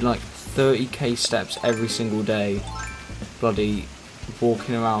 We did like 30k steps every single day, bloody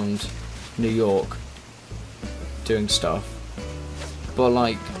walking around New York doing stuff. But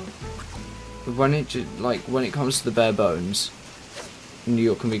like when it comes to the bare bones, New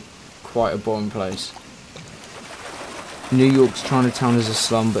York can be quite a boring place. New York's Chinatown is a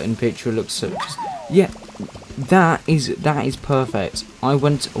slum, but in picture it looks so... Yeah, that is perfect.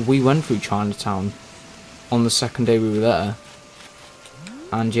 We went through Chinatown on the second day we were there,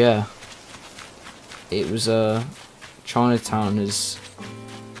 and yeah, it was Chinatown is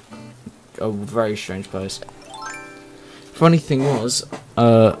a very strange place. Funny thing was,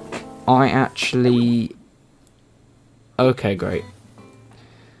 I actually... Okay, great.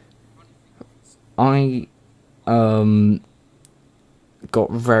 I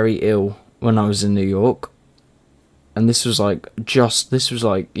got very ill when I was in New York, and this was like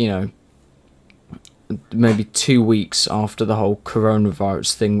you know, maybe 2 weeks after the whole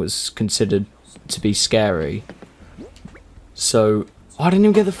coronavirus thing was considered to be scary. So I didn't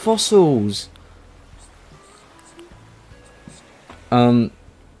even get the fossils.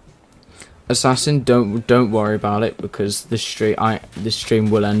 Assassin, don't worry about it, because this stream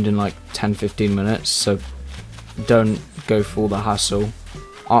will end in like 10-15 minutes, so don't go for all the hassle.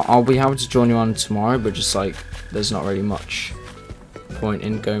 I'll be happy to join you on tomorrow, but just like there's not really much point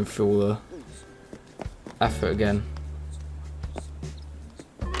in going through all the effort again.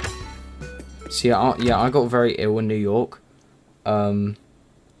 So yeah, I got very ill in New York. I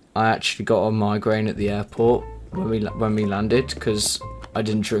actually got a migraine at the airport when we landed because I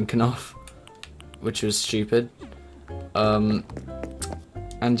didn't drink enough, which was stupid. And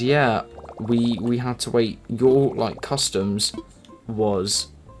yeah, we had to wait. Your like customs was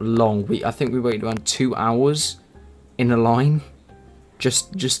long. I think we waited around 2 hours in a line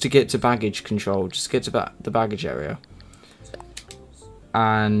just to get to baggage control, just to get to the baggage area.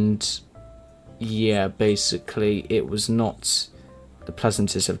 And yeah, basically it was not the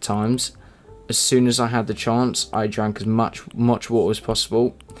pleasantest of times. As soon as I had the chance, I drank as much water as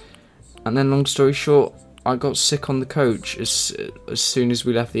possible, and then long story short, I got sick on the coach as soon as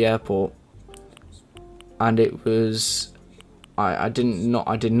we left the airport, and it was I did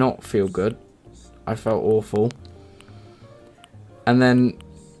not feel good. I felt awful. And then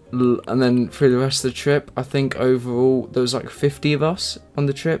through the rest of the trip, I think overall there was like 50 of us on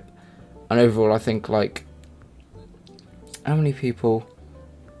the trip, and overall I think like, how many people?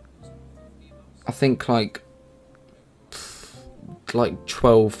 I think like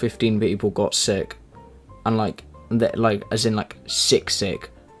 12, 15 people got sick, and like as in like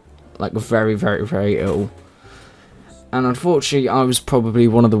sick, like very, very, very ill. And unfortunately, I was probably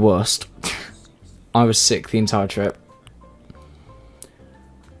one of the worst. I was sick the entire trip.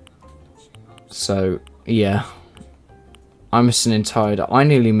 So yeah, I missed an entire day. I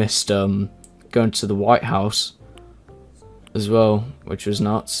nearly missed going to the White House as well, which was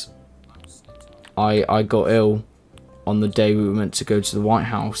nuts. I got ill on the day we were meant to go to the White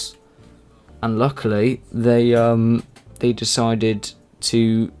House, and luckily they decided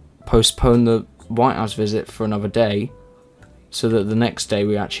to postpone the White House visit for another day, so that the next day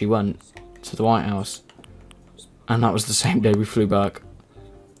we actually went to the White House, and that was the same day we flew back.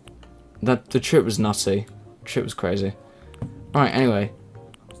 The trip was nutty. The trip was crazy. Right, anyway,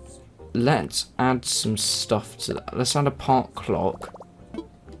 let's add some stuff to that. Let's add a park clock.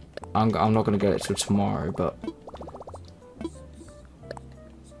 I'm not going to get it till tomorrow, but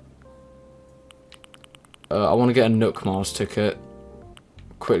I want to get a Nook Mars ticket.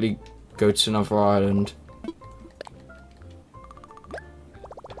 Quickly go to another island.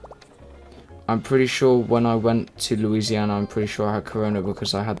 I'm pretty sure when I went to Louisiana, I'm pretty sure I had corona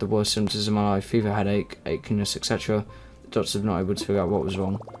because I had the worst symptoms of my life: fever, headache, achiness, etc. The doctors were not able to figure out what was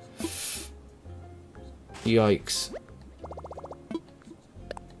wrong. Yikes.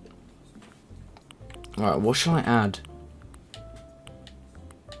 Alright, what shall I add?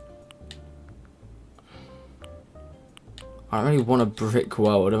 I really want a brick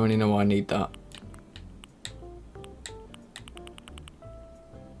well. I don't really know why I need that.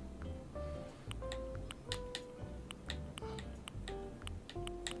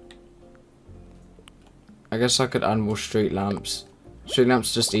 I guess I could add more street lamps. Street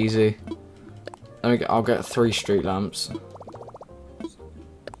lamps are just easy. I'll get 3 street lamps.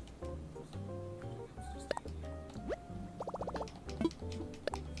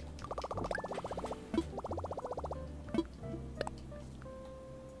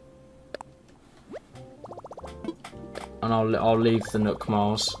 And I'll leave the Nook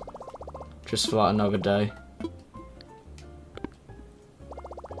Mars just for like another day.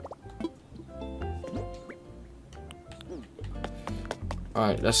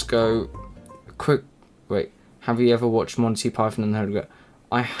 Alright, let's go. Quick, wait. Have you ever watched Monty Python and the Holy Grail?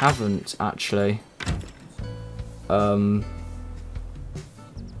 I haven't actually. I've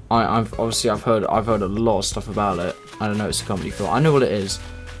heard a lot of stuff about it. I don't know, it's a comedy film. I know what it is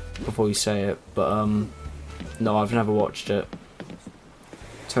before you say it, but no, I've never watched it.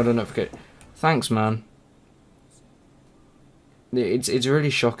 So don't forget. Thanks, man. It's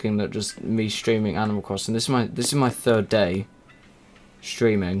really shocking that just me streaming Animal Crossing. This is my 3rd day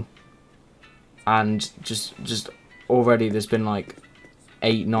streaming, and just already there's been like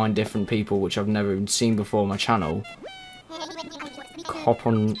 8, 9 different people which I've never even seen before on my channel hop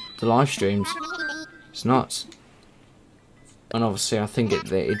on the live streams. It's nuts. And obviously I think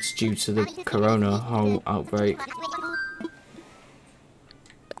it's due to the corona whole outbreak,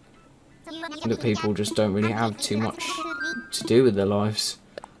 that people just don't really have too much to do with their lives.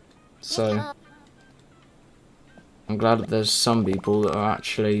 So I'm glad that there's some people that are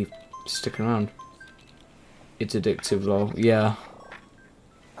actually sticking around. It's addictive, lol. Yeah.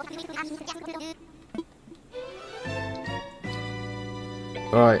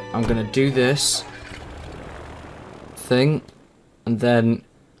 Alright, I'm gonna do this thing, and then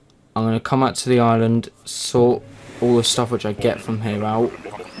I'm gonna come out to the island, sort all the stuff which I get from here out,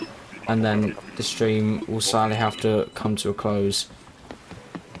 and then the stream will sadly have to come to a close.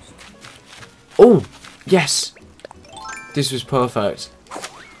 Oh! Yes! This was perfect.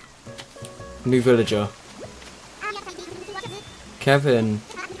 New villager. Kevin.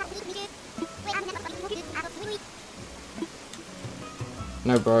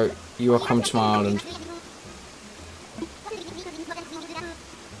 No, bro. You are coming to my island.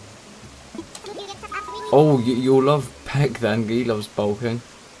 Oh, you'll love Peck then. He loves bulking.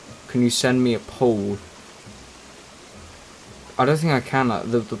 Can you send me a pool? I don't think I can.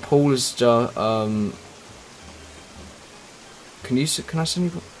 The pool is just Can I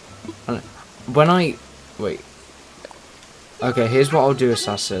send you? When I wait. Okay, here's what I'll do,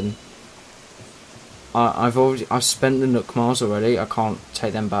 Assassin. I've spent the Nook Mars already. I can't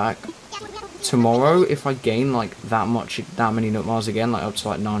take them back. Tomorrow, if I gain like that many Nook Mars again, like up to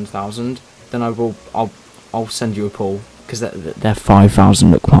like 9,000, then I'll send you a pool, because they're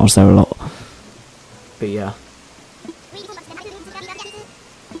 5,000 Nook Mars. They're a lot. But yeah.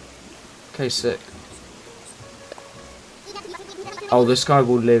 Okay, sick. Oh, this guy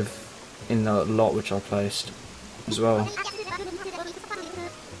will live in the lot which I placed as well.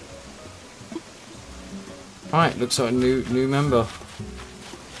 Right, looks like a new member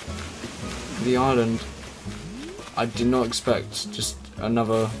of the island. I did not expect just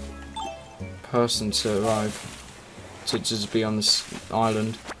another person to arrive, to just be on this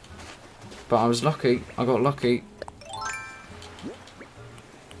island. But I was lucky, I got lucky.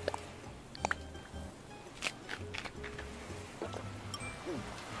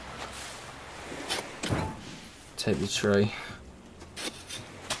 Take the tree.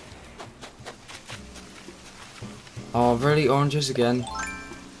 Oh, really? Oranges again?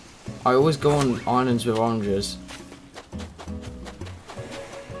 I always go on islands with oranges.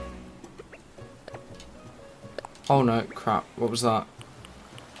 Oh no, crap. What was that?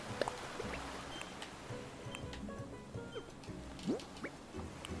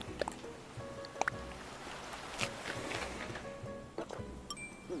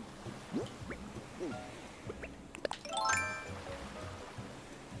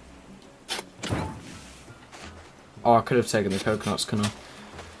 Oh, I could have taken the coconuts, couldn't I?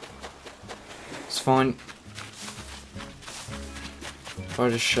 It's fine. If I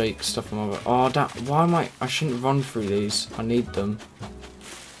just shake stuff on my way. Oh, why am I shouldn't run through these. I need them.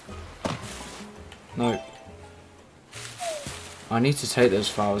 No. I need to take those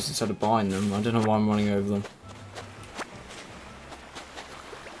flowers instead of buying them. I don't know why I'm running over them.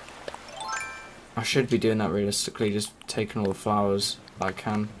 I should be doing that realistically, just taking all the flowers that I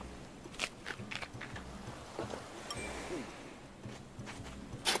can.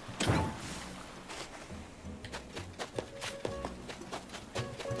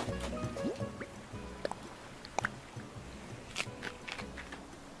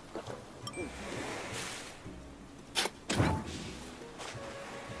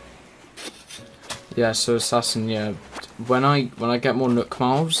 Yeah, so Assassin, yeah, when I get more Nook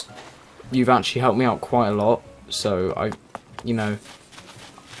Miles, you've actually helped me out quite a lot. So you know,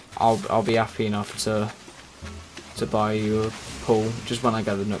 I'll be happy enough to buy you a pool just when I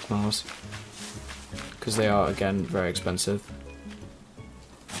get the Nook Miles, because they are again very expensive.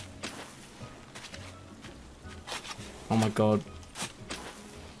 Oh my god.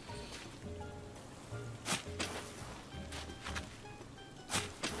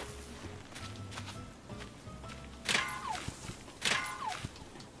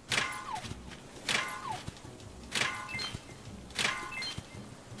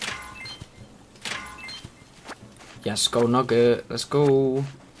 Yes, gold nugget, let's go.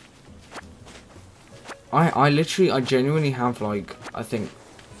 I genuinely have like, I think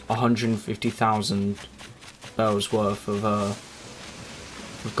 150,000 bells worth of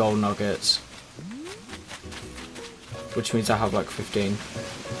gold nuggets, which means I have like 15.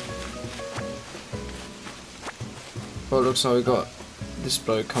 Well, it looks like we got this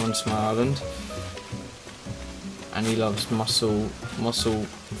bloke coming to my island, and he loves muscle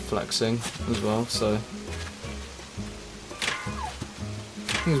flexing as well, so.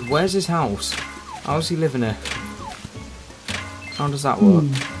 Where's his house? How's he living here? How does that work?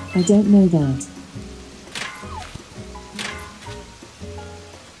 I don't know that.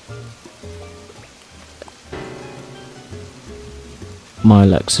 My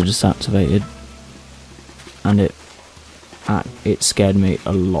Alexa just activated, and it scared me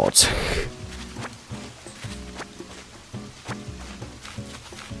a lot.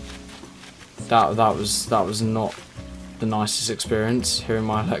 that was not the nicest experience, hearing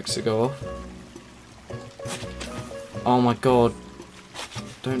my Alexa go off. Oh my god,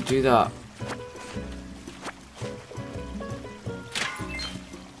 don't do that.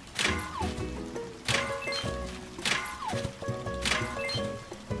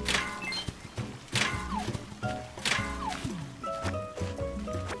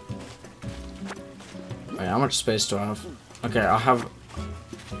 Wait, how much space do I have? Okay,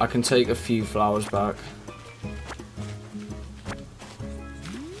 I can take a few flowers back.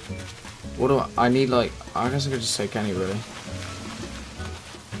 What do I need, like, I guess I could just take any, really.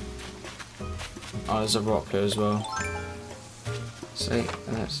 Oh, there's a rock here as well. See,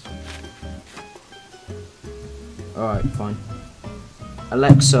 that's... Alright, fine.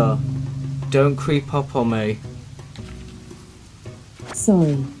 Alexa, don't creep up on me.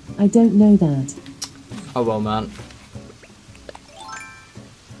 Sorry, I don't know that. Oh well, man.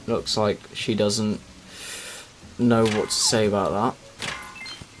 Looks like she doesn't know what to say about that.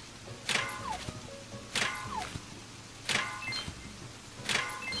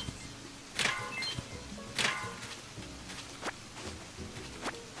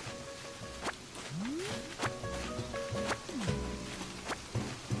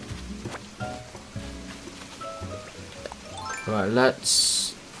 Right,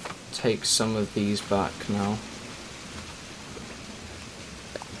 let's take some of these back now.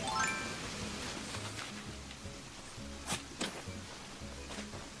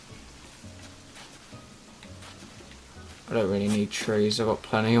 I don't really need trees, I've got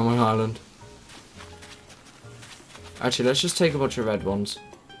plenty on my island. Actually, let's just take a bunch of red ones.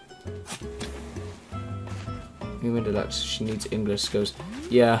 Human Alexa, she needs English skills.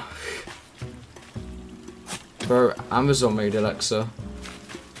 Yeah. Bro, Amazon made Alexa.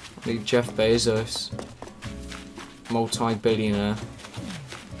 I need Jeff Bezos. Multi-billionaire.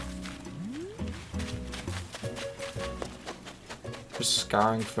 Just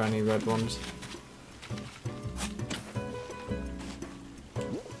scouring for any red ones.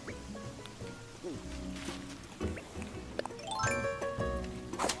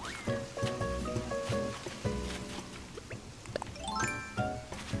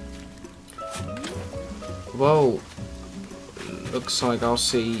 Well, looks like I'll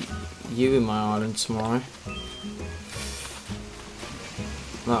see you in my island tomorrow.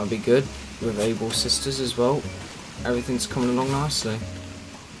 That would be good, with able sisters as well. Everything's coming along nicely.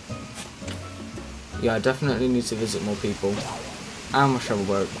 Yeah, I definitely need to visit more people. And my shovel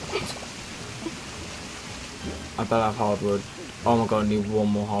boat. I better have hardwood. Oh my god, I need one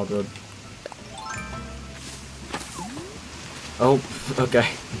more hardwood. Oh, okay.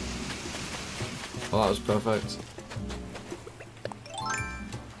 Well, that was perfect.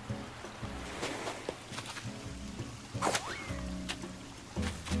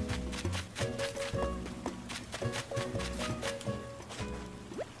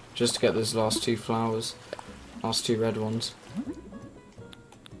 Just to get those last two flowers, last two red ones.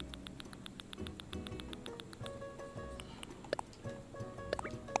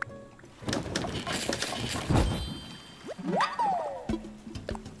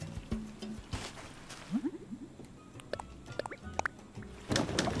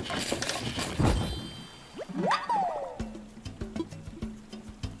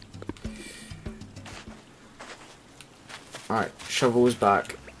 Alright, shovel is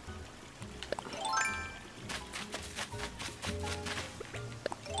back.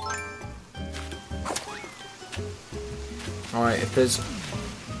 Alright, if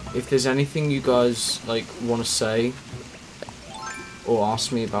there's anything you guys like want to say or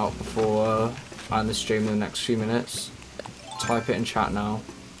ask me about before I end the stream in the next few minutes, type it in chat now.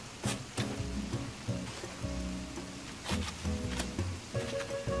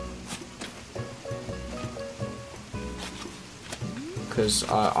 Because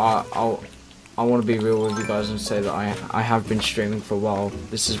I want to be real with you guys and say that I have been streaming for a while.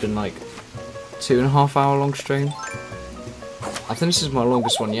 This has been like 2.5 hour long stream. I think this is my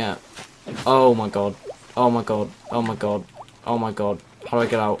longest one yet. Oh my god. Oh my god. Oh my god. Oh my god. How do I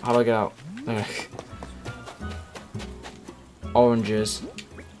get out? How do I get out? Okay. Oranges.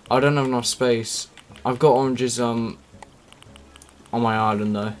 I don't have enough space. I've got oranges on my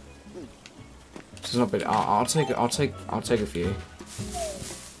island though. It's not big. I'll take it. I'll take a few.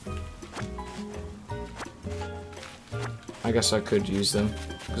 I guess I could use them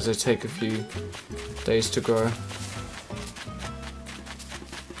because they take a few days to grow.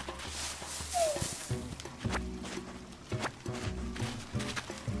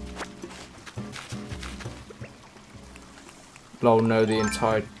 Lol, no, the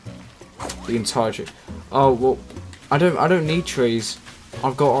entire tree. Oh well, I don't need trees.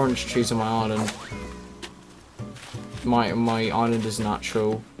 I've got orange trees on my island. My island is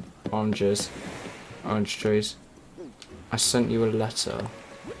natural orange trees. I sent you a letter.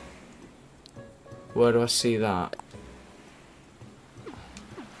 Where do I see that?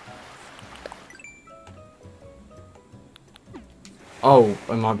 Oh,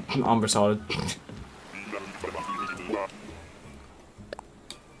 I'm retarded.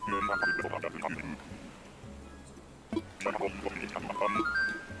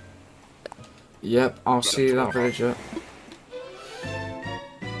 Yep, I'll see that villager.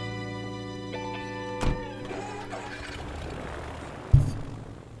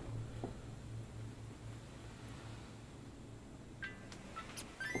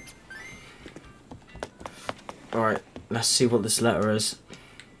 Alright, let's see what this letter is.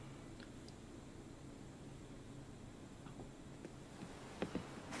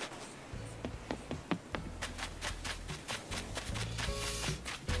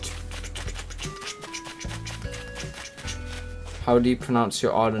 How do you pronounce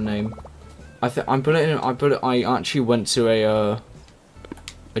your island name? I actually went to a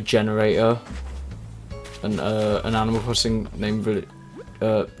generator, an Animal Crossing named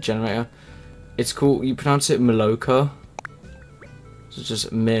generator. It's called, you pronounce it Maloka. So it's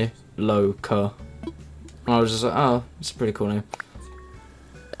just Miloka. And I was just like, oh, it's a pretty cool name.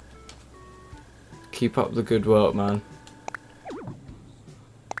 Keep up the good work, man.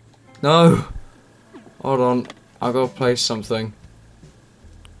 No! Hold on, I gotta place something.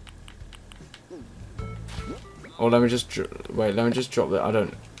 Or let me just wait. Let me just drop the. I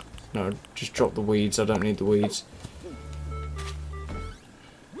don't. No, just drop the weeds. I don't need the weeds.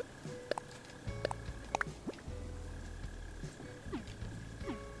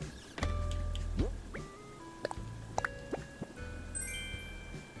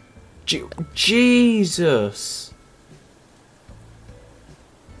 Jesus,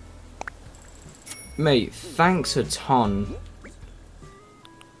 mate. Thanks a ton.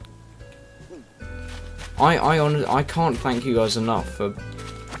 I can't thank you guys enough for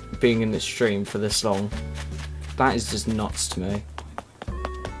being in this stream for this long. That is just nuts to me.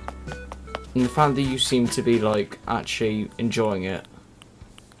 And the fact that you seem to be like actually enjoying it,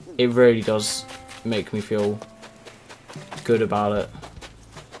 it really does make me feel good about it.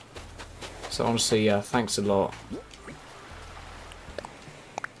 So honestly, yeah, thanks a lot.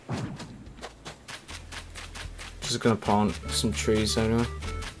 Just gonna plant some trees anyway.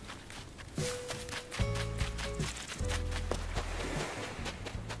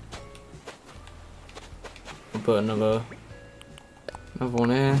 Put another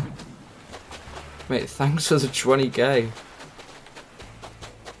one here. Mate, thanks for the 20k.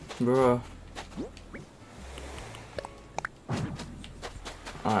 Bruh.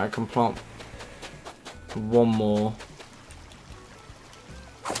 Alright, I can plant one more.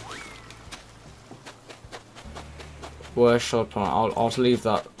 Where shall I plant? I'll leave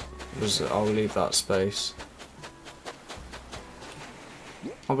that. I'll leave that space.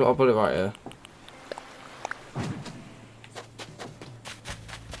 I'll put it right here.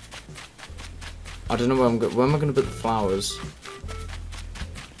 I don't know where where am I going to put the flowers?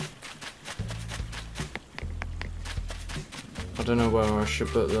 I don't know where I should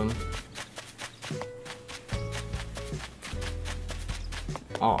put them.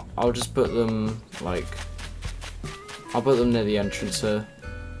 I'll just put them like. I'll put them near the entrance here.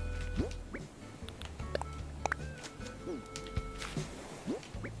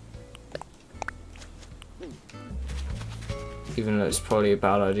 Even though it's probably a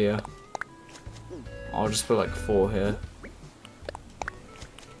bad idea. I'll just put like 4 here.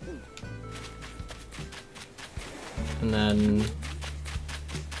 And then...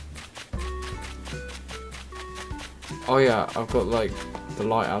 oh yeah, I've got like the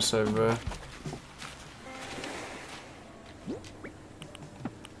lighthouse over here.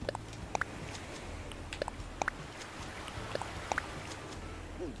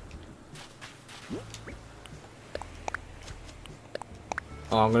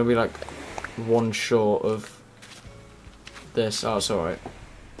 Oh, I'm gonna be like one short of this. Oh, it's alright.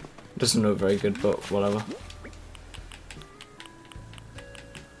 Doesn't look very good, but whatever.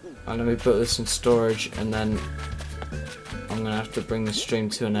 And let me put this in storage, and then I'm gonna have to bring the stream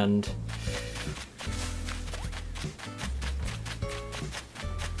to an end.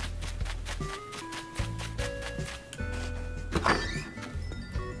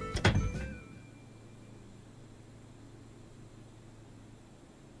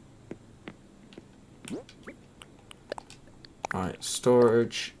 Alright,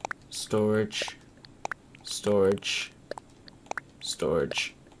 storage, storage, storage,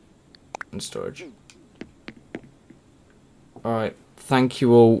 storage, and storage. Alright, thank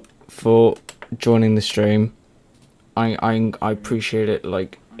you all for joining the stream. I appreciate it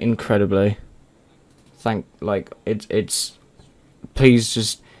like incredibly. It's please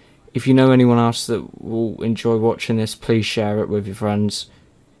just, if you know anyone else that will enjoy watching this, please share it with your friends.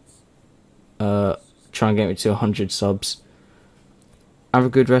 Try and get me to 100 subs. Have a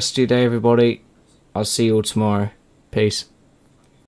good rest of your day, everybody. I'll see you all tomorrow. Peace.